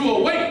that you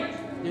await.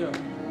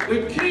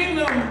 The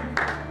kingdom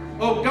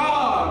of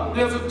God,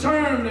 there's a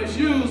term that's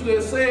used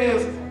that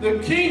says the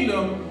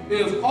kingdom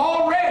is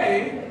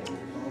already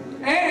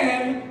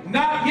and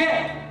not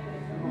yet.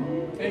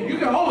 And you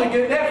can only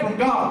get that from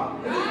God.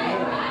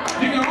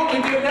 You can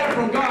only get that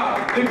from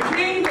God. The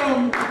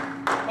kingdom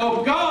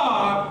of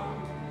God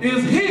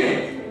is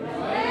here.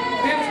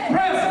 It's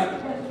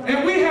present.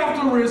 And we have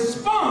to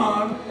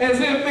respond as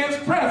if it's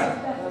present.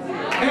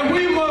 And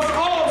we must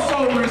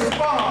also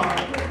respond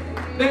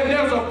that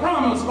there's a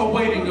promise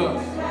awaiting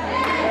us.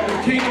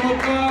 The kingdom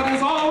of God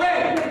is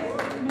already.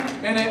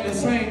 And at the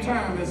same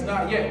time, it's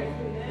not yet.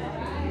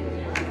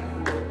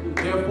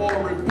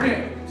 Therefore,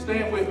 repent.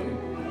 Stand with me.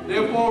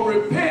 Therefore,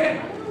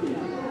 repent,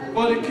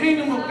 for the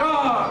kingdom of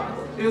God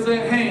is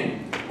at hand.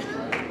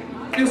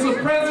 It's a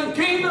present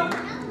kingdom,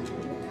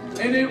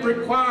 and it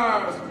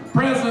requires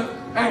present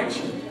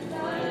action.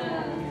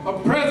 A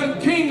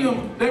present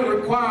kingdom that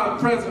requires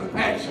present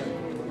action.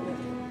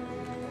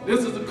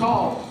 This is the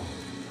call.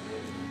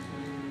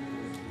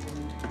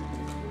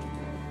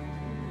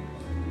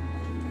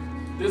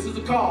 This is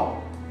the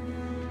call.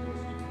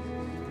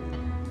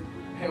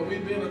 Have we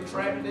been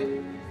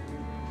attracted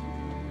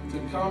to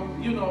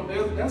come? You know,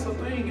 that's a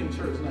thing in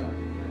church now.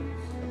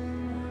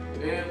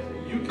 And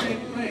you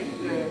can't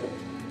think that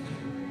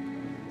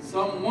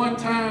some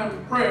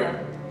one-time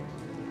prayer,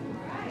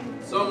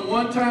 some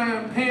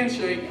one-time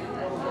handshake,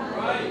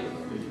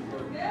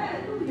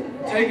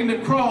 taking the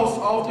cross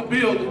off the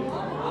building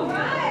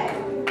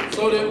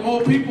so that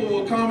more people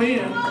will come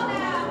in,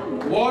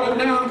 watered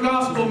down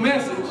gospel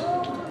message,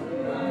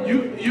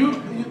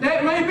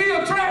 that may be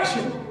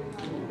attraction.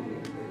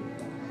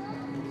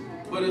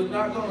 But it's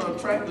not going to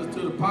attract us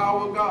to the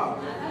power of God.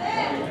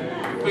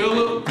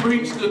 Philip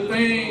preached the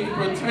things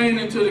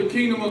pertaining to the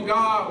kingdom of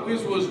God,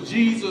 which was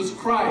Jesus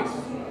Christ.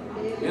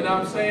 And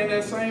I'm saying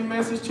that same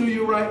message to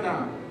you right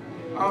now.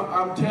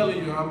 I'm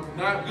telling you, I'm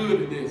not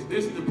good at this.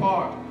 This is the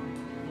part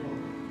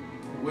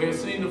where it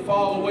seemed to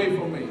fall away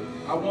from me.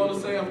 I want to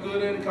say I'm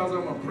good at it because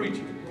I'm a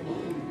preacher.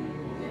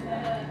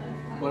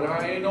 But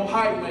I ain't no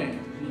hype man.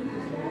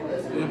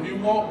 If you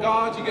want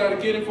God, you got to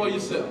get it for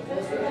yourself.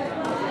 This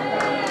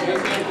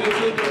is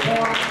the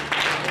point.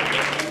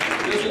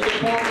 This is the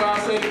point where I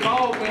say the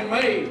call's been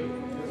made.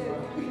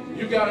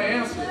 You got to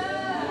answer.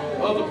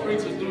 Other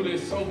preachers do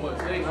this so much.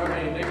 They're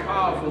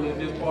powerful in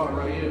this part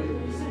right here.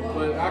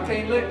 But I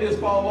can't let this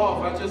fall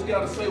off. I just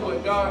got to say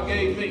what God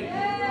gave me.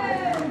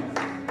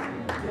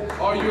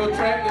 Are you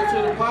attracted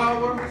to the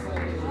power?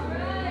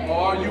 Or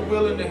are you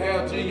willing to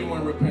have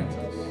genuine repentance?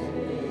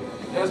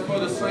 That's for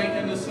the saint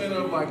in the center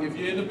of life. If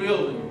you're in the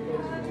building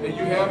and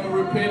you haven't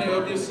repented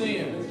of your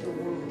sins,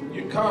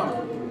 you come.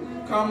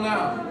 Come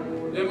now.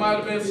 There might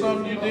have been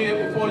something you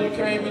did before you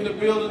came in the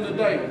building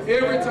today.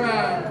 Every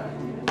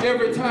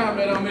time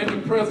that I'm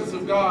in the presence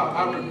of God,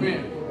 I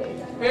repent.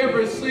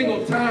 Every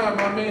single time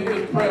I'm in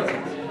His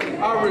presence,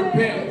 I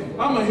repent.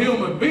 I'm a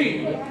human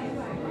being.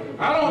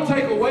 I don't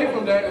take away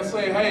from that and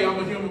say, hey, I'm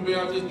a human being,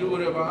 I just do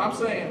whatever. I'm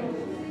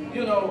saying,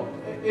 you know,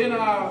 in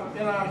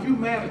our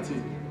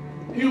humanity,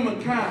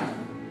 humankind,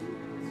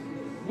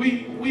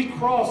 we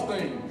cross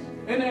things.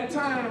 And at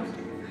times,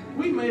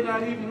 we may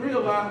not even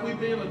realize we're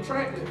being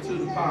attracted to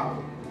the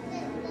power.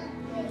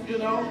 You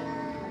know?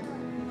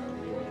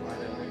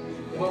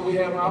 But we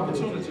have an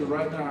opportunity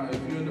right now. If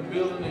you're in the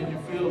building and you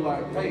feel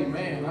like, hey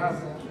man,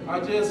 I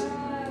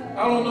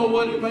don't know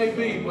what it may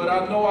be, but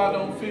I know I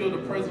don't feel the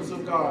presence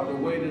of God the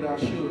way that I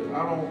should.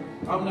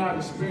 I'm not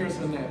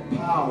experiencing that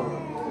power.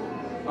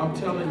 I'm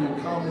telling you,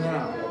 come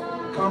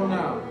now. Come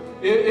now.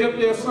 If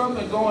there's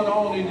something going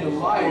on in your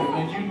life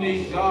and you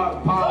need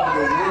God's power to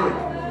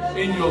work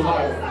in your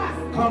life,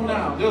 come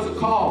now. There's a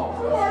call.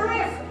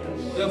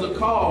 There's a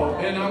call,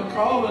 and I'm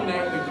calling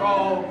that the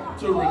call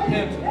to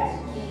repentance.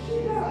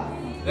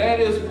 That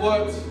is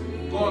what's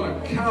going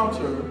to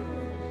counter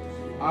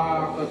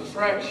our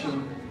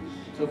attraction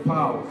to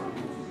power.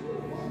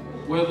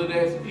 Whether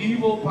that's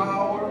evil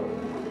power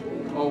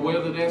or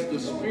whether that's the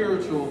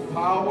spiritual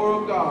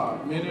power of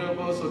God. Many of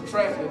us are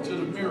attracted to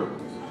the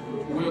miracles.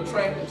 We're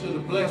attracted to the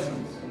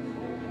blessings.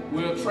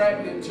 We're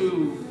attracted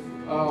to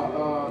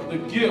the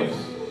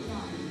gifts.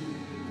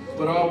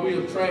 But are we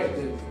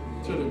attracted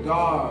to the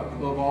God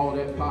of all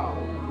that power?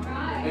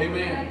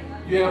 Amen.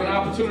 You have an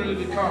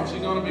opportunity to come.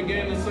 She's going to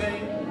begin to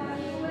sing.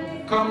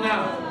 Come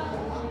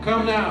now.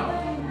 Come now.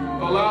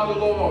 Allow the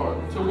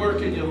Lord to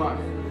work in your life.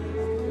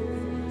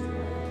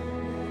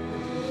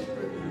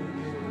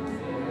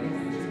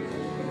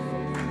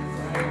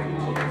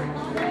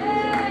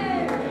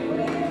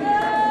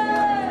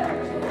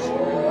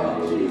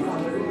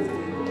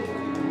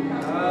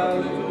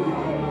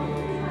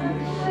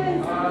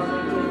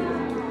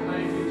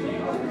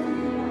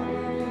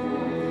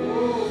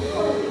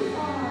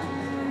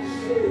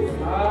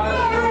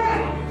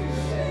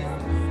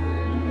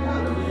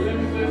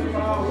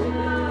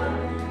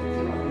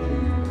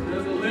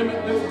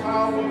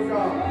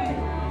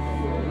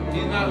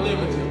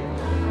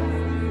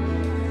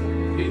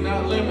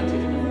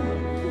 Jesus.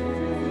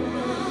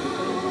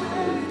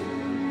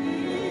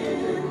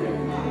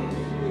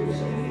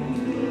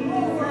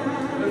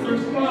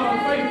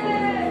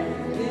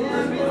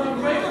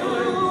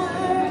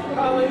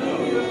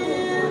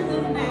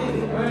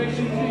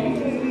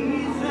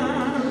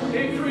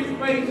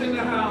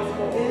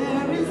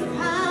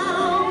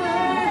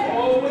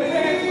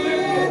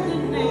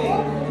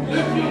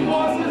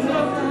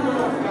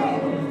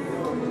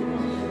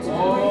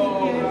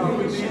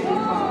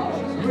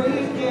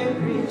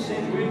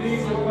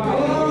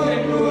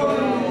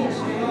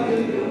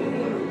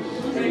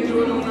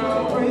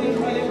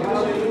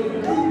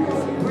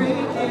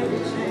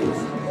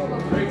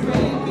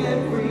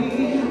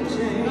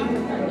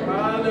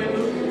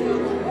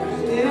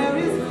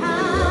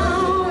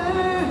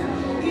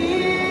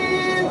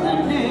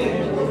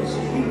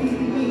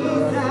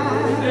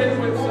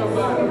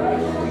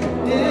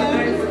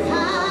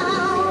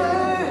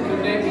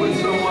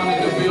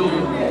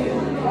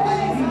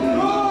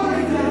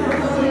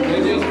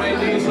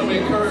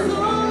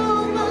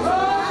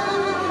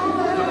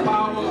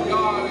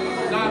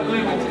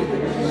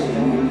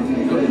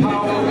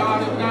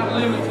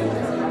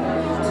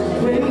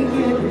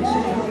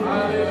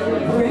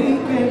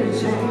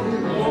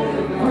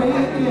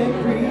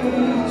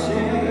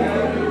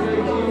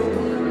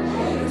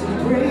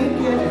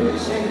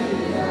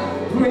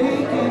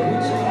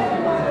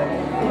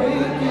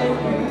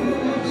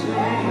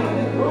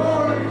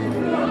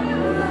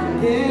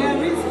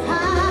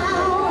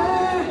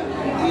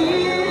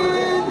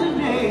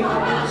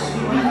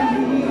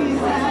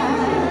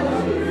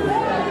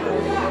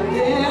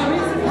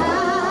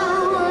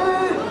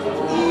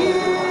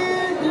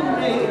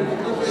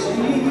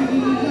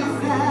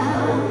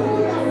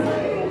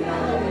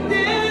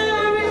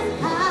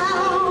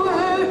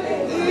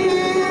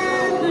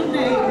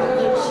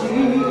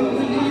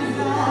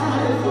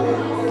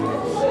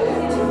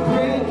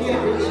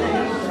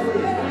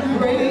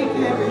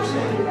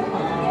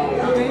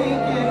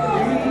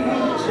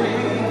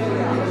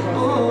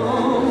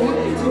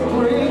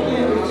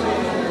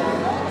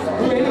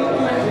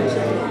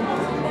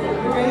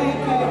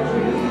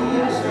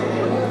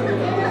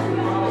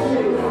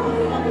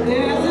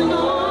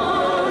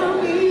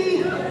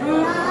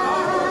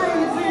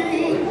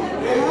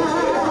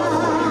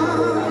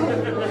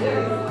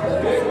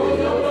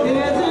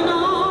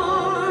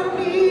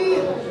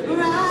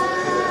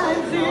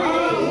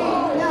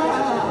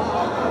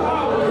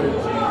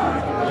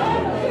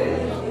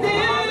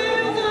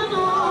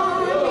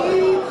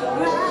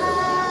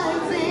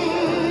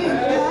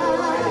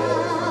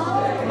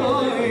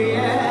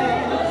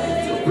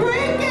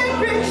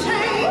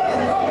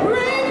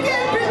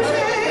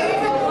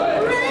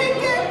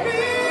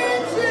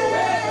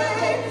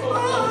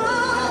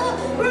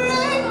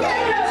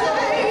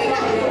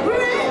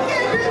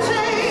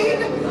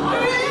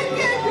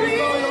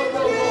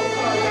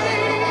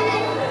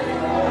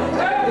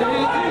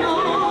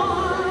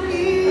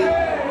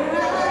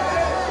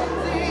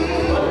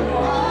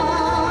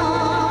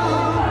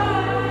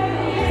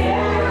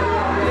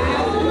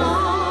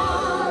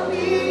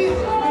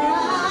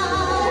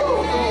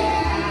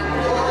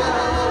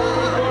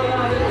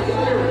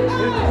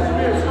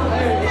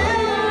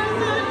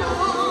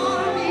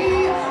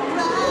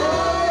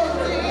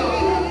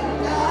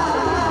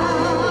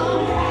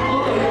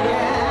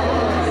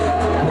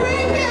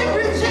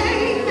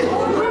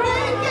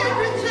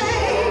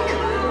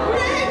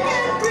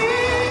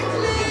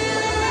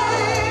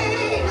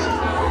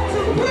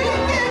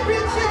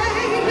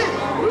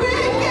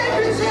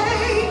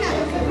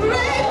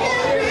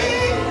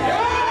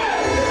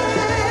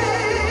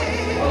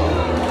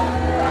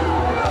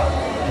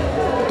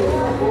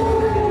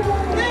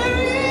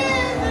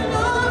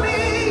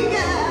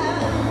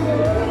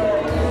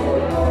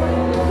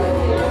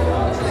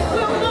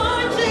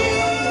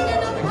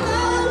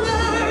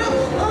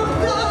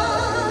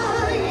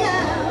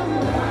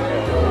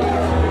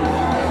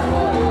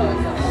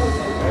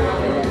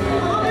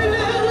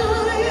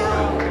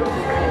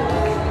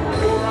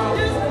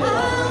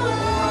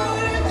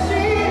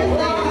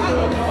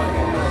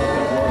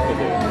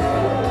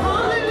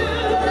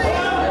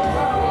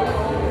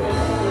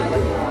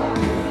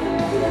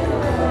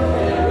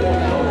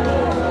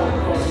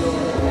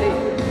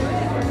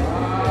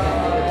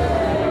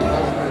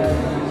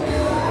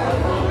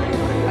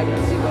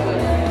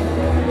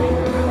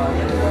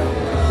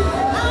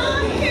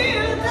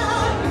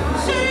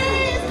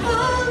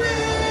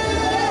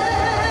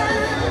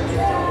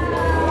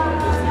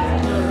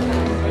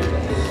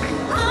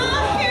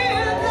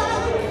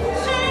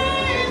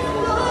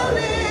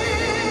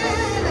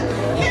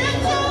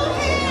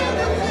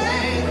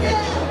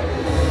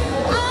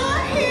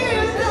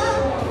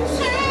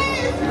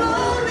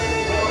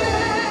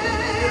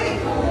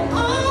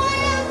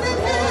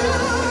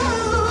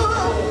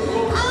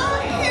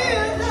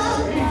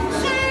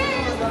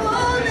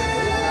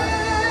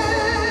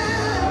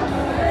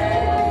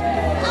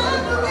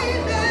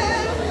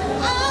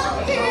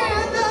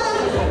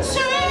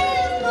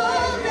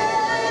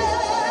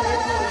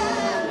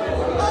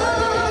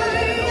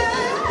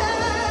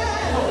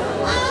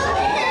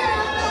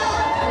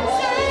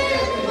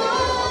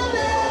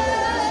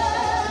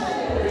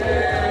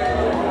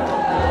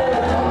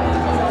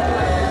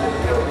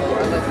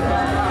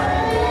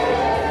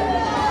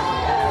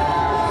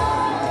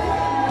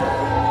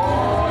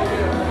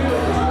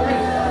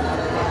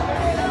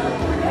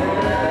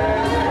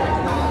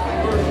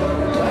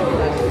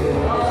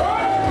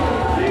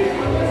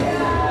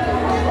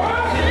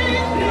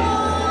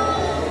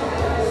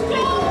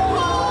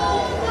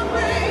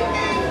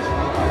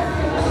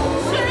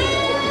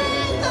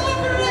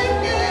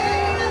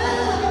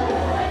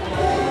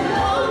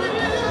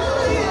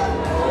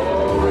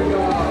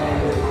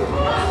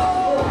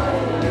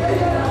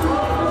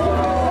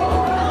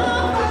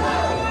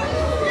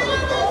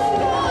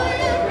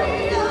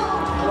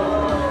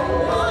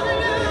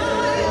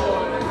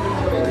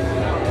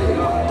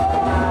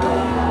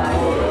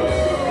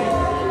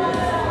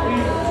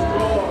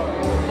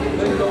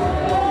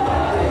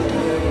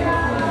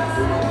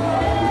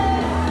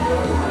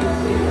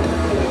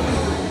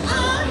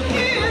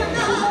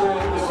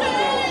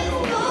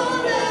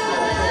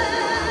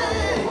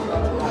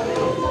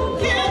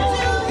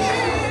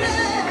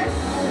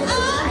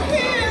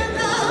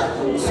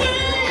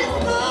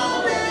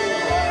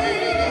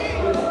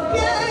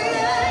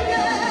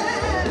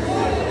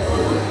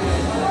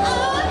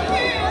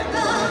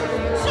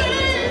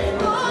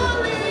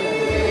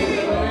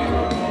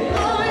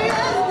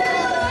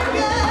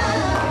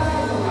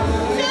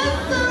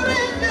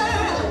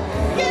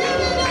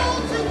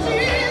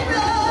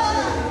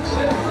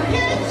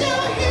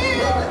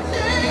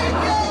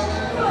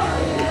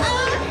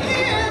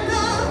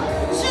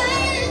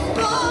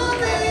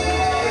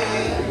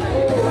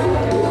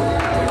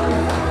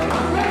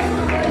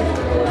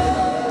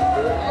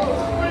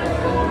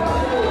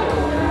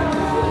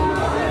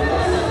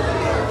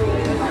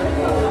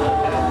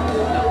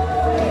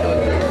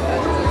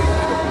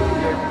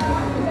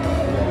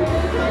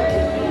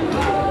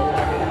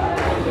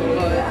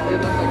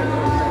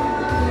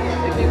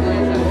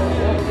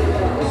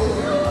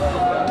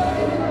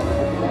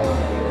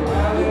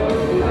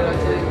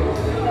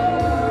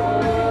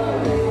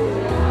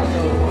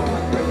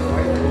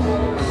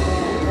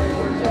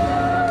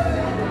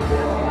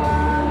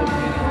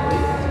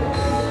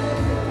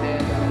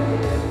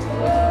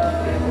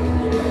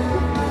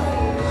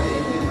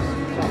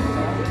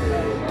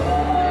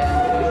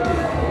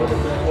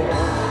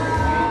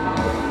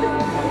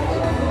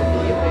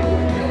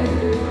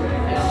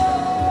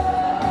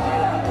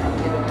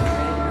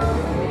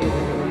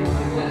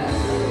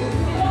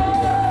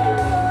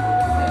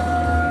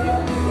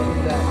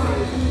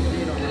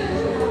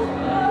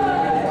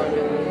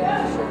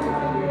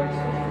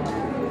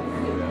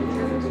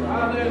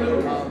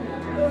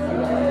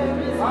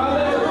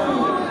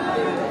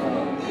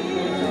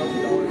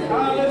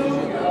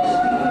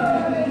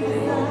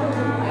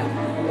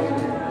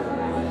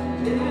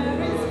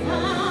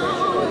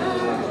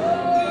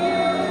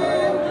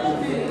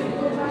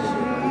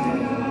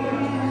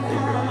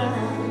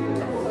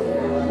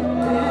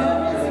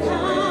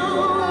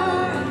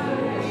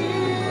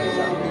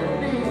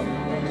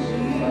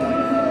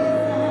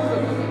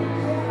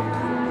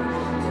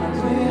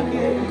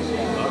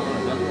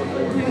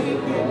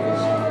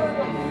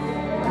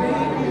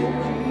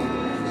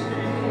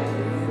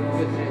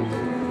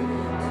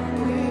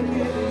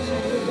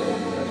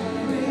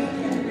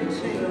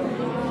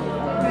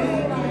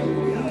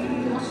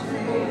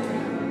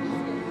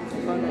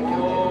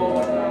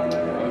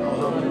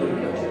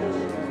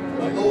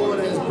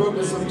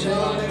 broken some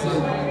chains,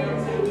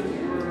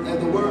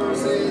 and the word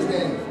says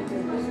that,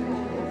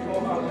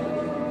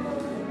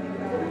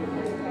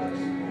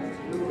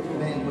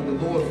 man, when the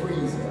Lord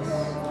frees us,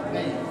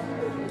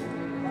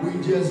 man, we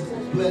just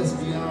blessed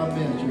beyond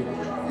measure.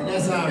 And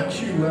that's our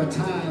cue, our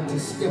time to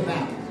step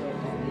out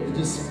and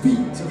just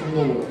speak to the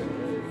Lord.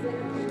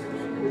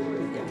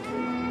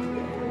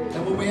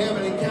 And when we have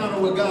an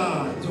encounter with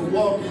God, to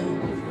walk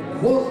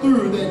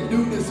through that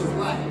newness of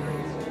life,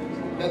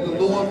 that the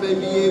Lord may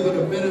be able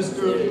to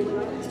minister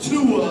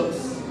to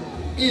us,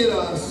 in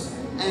us,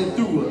 and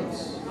through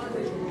us.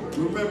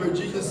 Remember,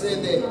 Jesus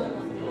said that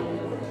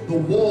the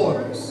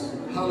waters,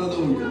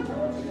 hallelujah,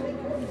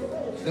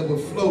 that will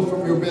flow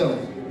from your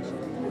belly.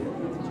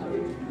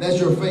 That's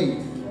your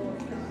faith.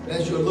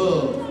 That's your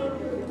love.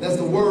 That's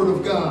the word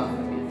of God.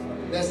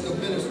 That's the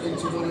ministering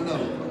to one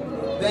another.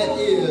 That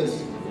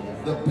is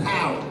the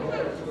power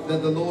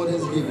that the Lord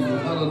has given you.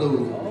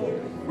 Hallelujah.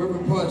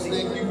 Reverend Parks,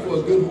 thank you for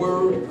a good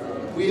word.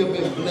 We have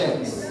been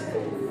blessed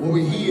when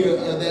we hear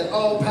that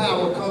all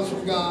power comes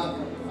from God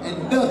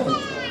and nothing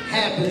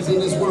happens in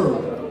this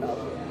world.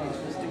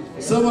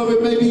 Some of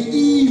it may be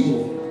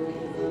evil.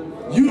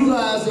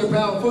 Utilize their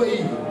power for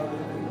evil.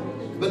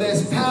 But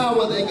there's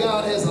power that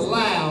God has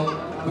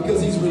allowed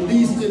because he's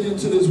released it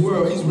into this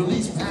world. He's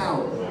released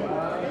power.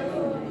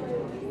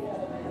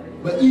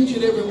 But each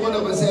and every one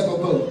of us have a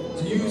vote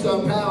to use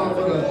our power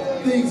for the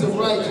things of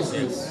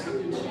righteousness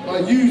or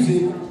use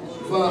it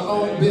for our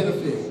own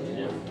benefit.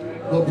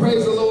 Well,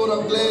 praise the Lord,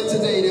 I'm glad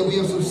today that we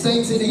have some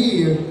saints in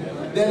here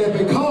that have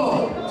been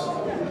called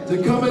to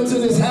come into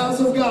this house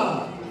of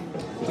God,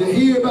 to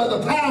hear about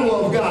the power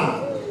of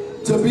God,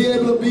 to be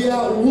able to be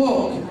out and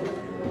walk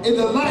in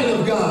the light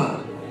of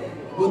God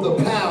with the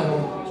power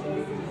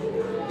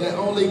that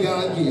only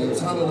God gives.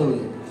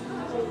 Hallelujah.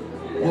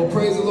 Well,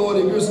 praise the Lord.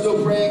 If you're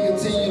still praying,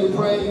 continue to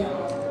pray.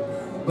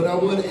 But I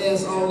would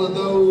ask all of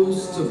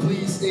those to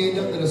please stand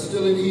up that are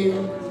still in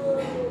here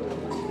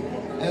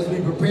as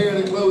we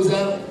prepare to close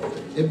out.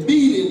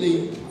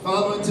 Immediately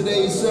following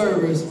today's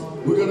service,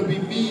 we're going to be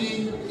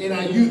meeting in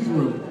our youth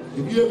room.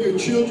 If you have your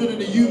children in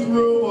the youth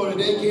room or the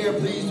daycare,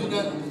 please do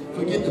not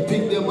forget to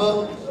pick them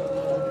up,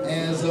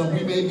 as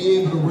we may be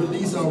able to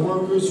release our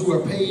workers who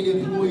are paid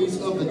employees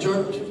of the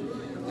church.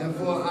 And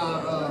for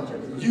our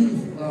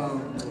youth,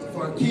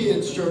 for our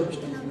kids' church,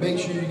 make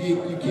sure you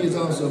get your kids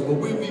also. But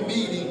we'll be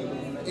meeting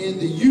in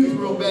the youth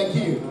room back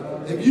here.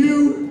 If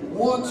you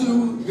want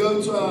to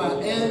go to our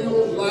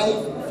annual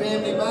Life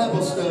Family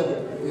Bible study,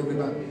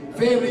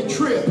 family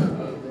trip,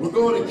 we're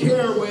going to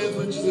Carowinds,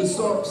 which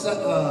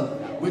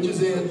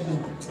is in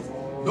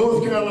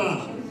North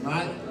Carolina.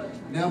 Right?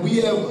 Now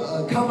we have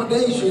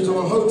accommodations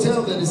or a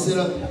hotel that is set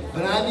up,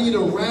 but I need a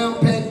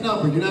round pack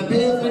number. You're not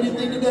paying for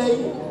anything today,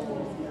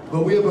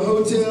 but we have a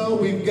hotel.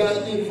 We've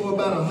gotten it for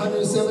about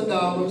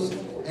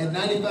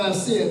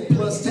 $107.95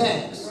 plus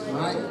tax.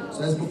 Right?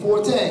 So that's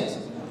before tax.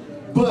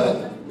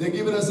 But they're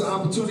giving us an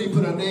opportunity to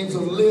put our names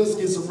on the list,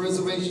 get some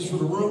reservations for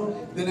the room.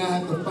 Then I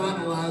have to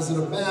finalize it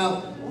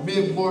about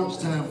mid-March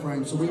time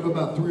frame. So we have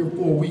about 3 or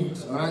 4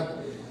 weeks, all right?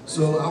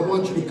 So I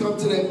want you to come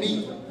to that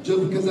meet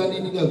just because I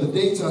need to know. The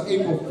dates are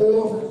April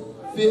 4th,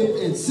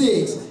 5th, and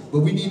 6th, but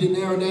we need to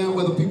narrow down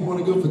whether people want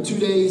to go for 2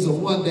 days or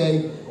 1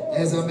 day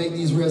as I make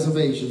these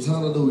reservations.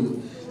 Hallelujah.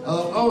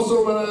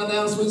 Also, on our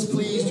announcements,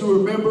 please do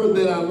remember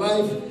that our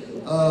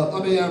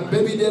our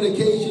baby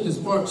dedication is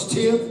March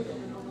 10th.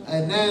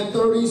 At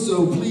 9:30,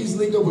 so please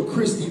link up with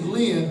Christy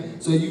Lynn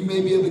so you may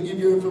be able to give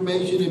your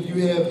information if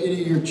you have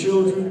any of your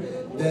children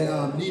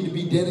that need to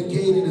be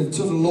dedicated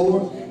unto the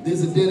Lord.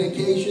 There's a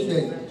dedication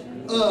that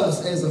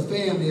us as a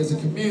family, as a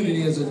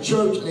community, as a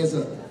church, as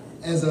a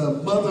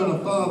mother and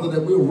a father,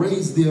 that we'll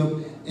raise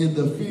them in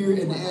the fear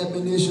and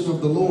admonition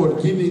of the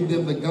Lord, giving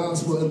them the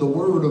gospel and the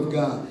word of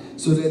God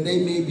so that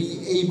they may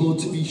be able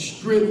to be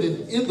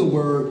strengthened in the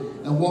word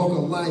and walk a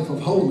life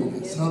of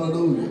holiness.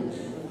 Hallelujah.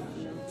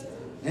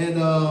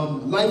 And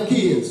Life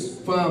Kids,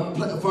 for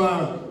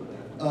our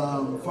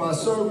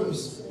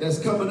service that's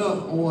coming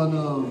up on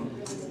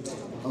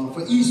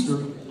for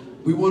Easter,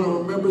 we want to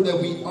remember that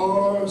we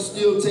are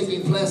still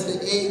taking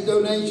plastic egg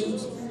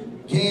donations,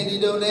 candy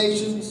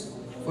donations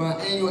for our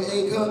annual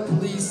egg hunt.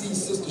 Please see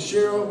Sister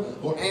Cheryl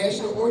or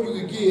Ashley, or you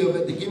can give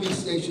at the giving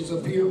stations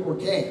up here or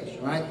cash,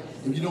 right?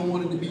 If you don't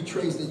want it to be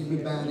traced that you've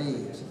been buying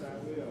eggs.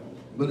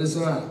 But it's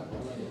all right.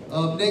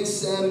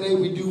 Next Saturday,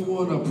 we do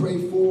want to pray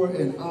for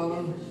and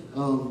honor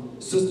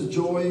Sister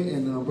Joy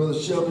and Brother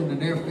Sheldon and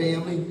their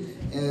family,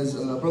 as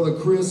Brother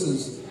Chris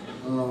is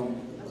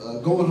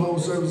going home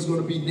service is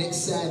going to be next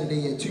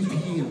Saturday at 2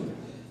 p.m.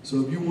 So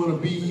if you want to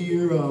be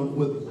here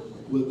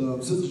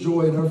with Sister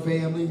Joy and her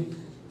family,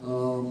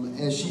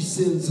 as she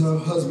sends her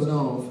husband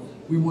off,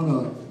 we want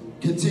to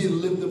continue to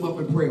lift them up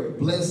in prayer.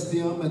 Bless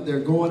them as they're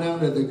going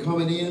out, as they're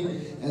coming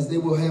in, as they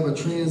will have a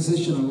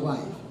transition of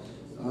life,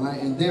 all right,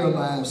 in their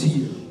lives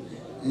here.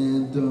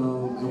 And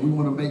we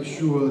want to make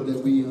sure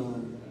that we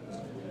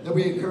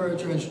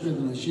encourage her and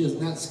strengthen her. She has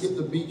not skipped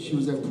a beat. She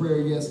was at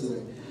prayer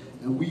yesterday.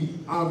 And we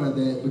honor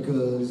that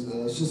because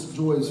Sister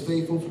Joy is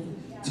faithful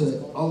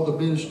to all the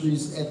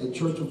ministries at the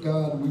Church of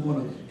God, and we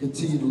want to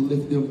continue to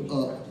lift them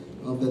up,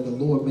 that the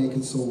Lord may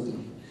console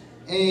them.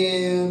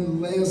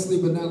 And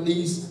lastly but not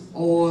least,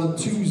 on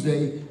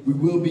Tuesday, we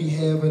will be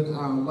having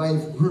our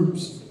life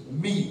groups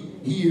meet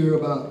here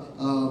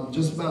about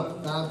just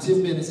about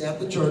 5-10 minutes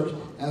after church.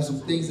 I have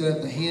some things that I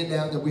have to hand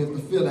out that we have to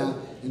fill out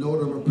in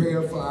order to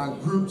prepare for our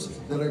groups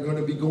that are going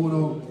to be going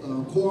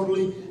on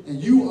quarterly.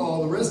 And you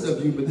all, the rest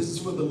of you, but this is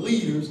for the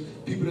leaders,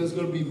 people that's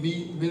going to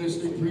be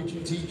ministering,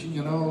 preaching, teaching,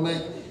 and all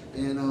that,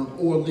 and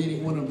or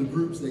leading one of the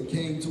groups that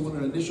came to one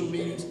of the initial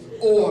meetings,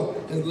 or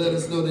has let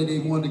us know that they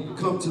want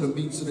to come to the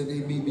meeting so that they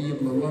may be able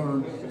to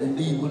learn and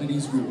lead one of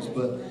these groups.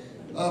 But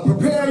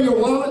prepare your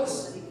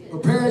wallets,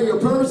 prepare your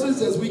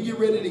purses as we get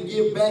ready to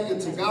give back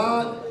into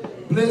God,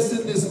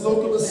 blessing this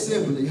local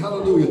assembly.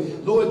 Hallelujah.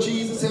 Lord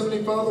Jesus,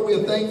 Heavenly Father, we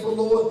are thankful,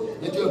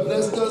 Lord, that you have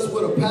blessed us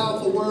with a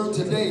powerful word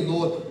today,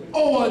 Lord,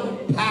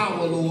 on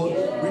power, Lord.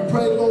 We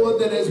pray,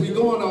 Lord, that as we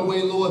go on our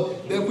way,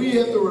 Lord, that we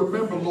have to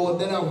remember, Lord,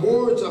 that our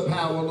words are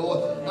power,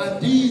 Lord, our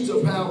deeds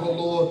are power,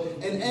 Lord,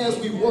 and as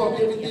we walk,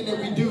 everything that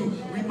we do,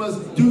 we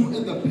must do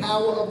in the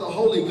power of the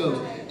Holy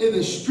Ghost, in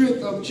the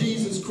strength of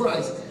Jesus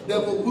Christ,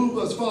 that will move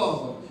us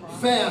farther,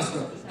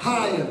 faster,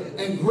 higher,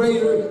 and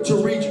greater to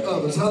reach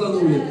others.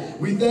 Hallelujah.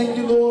 We thank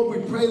you, Lord.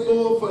 We pray,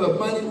 Lord, for a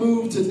mighty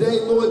move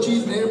today, Lord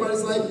Jesus, in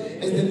everybody's life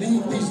as they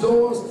leave these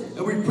doors.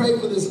 And we pray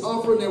for this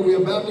offering that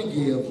we're about to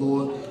give,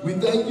 Lord. We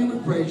thank you,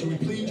 we praise you, we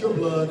plead your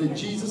blood. In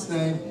Jesus'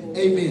 name,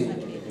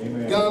 amen.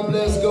 Amen. God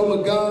bless, go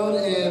with God,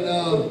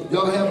 and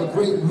y'all have a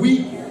great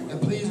week. And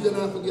please do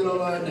not forget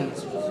all our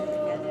announcements.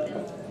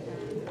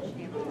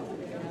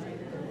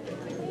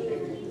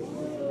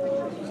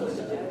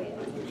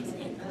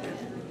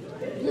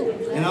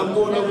 And I'm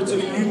going over to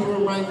the youth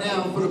room right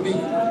now for the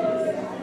meeting.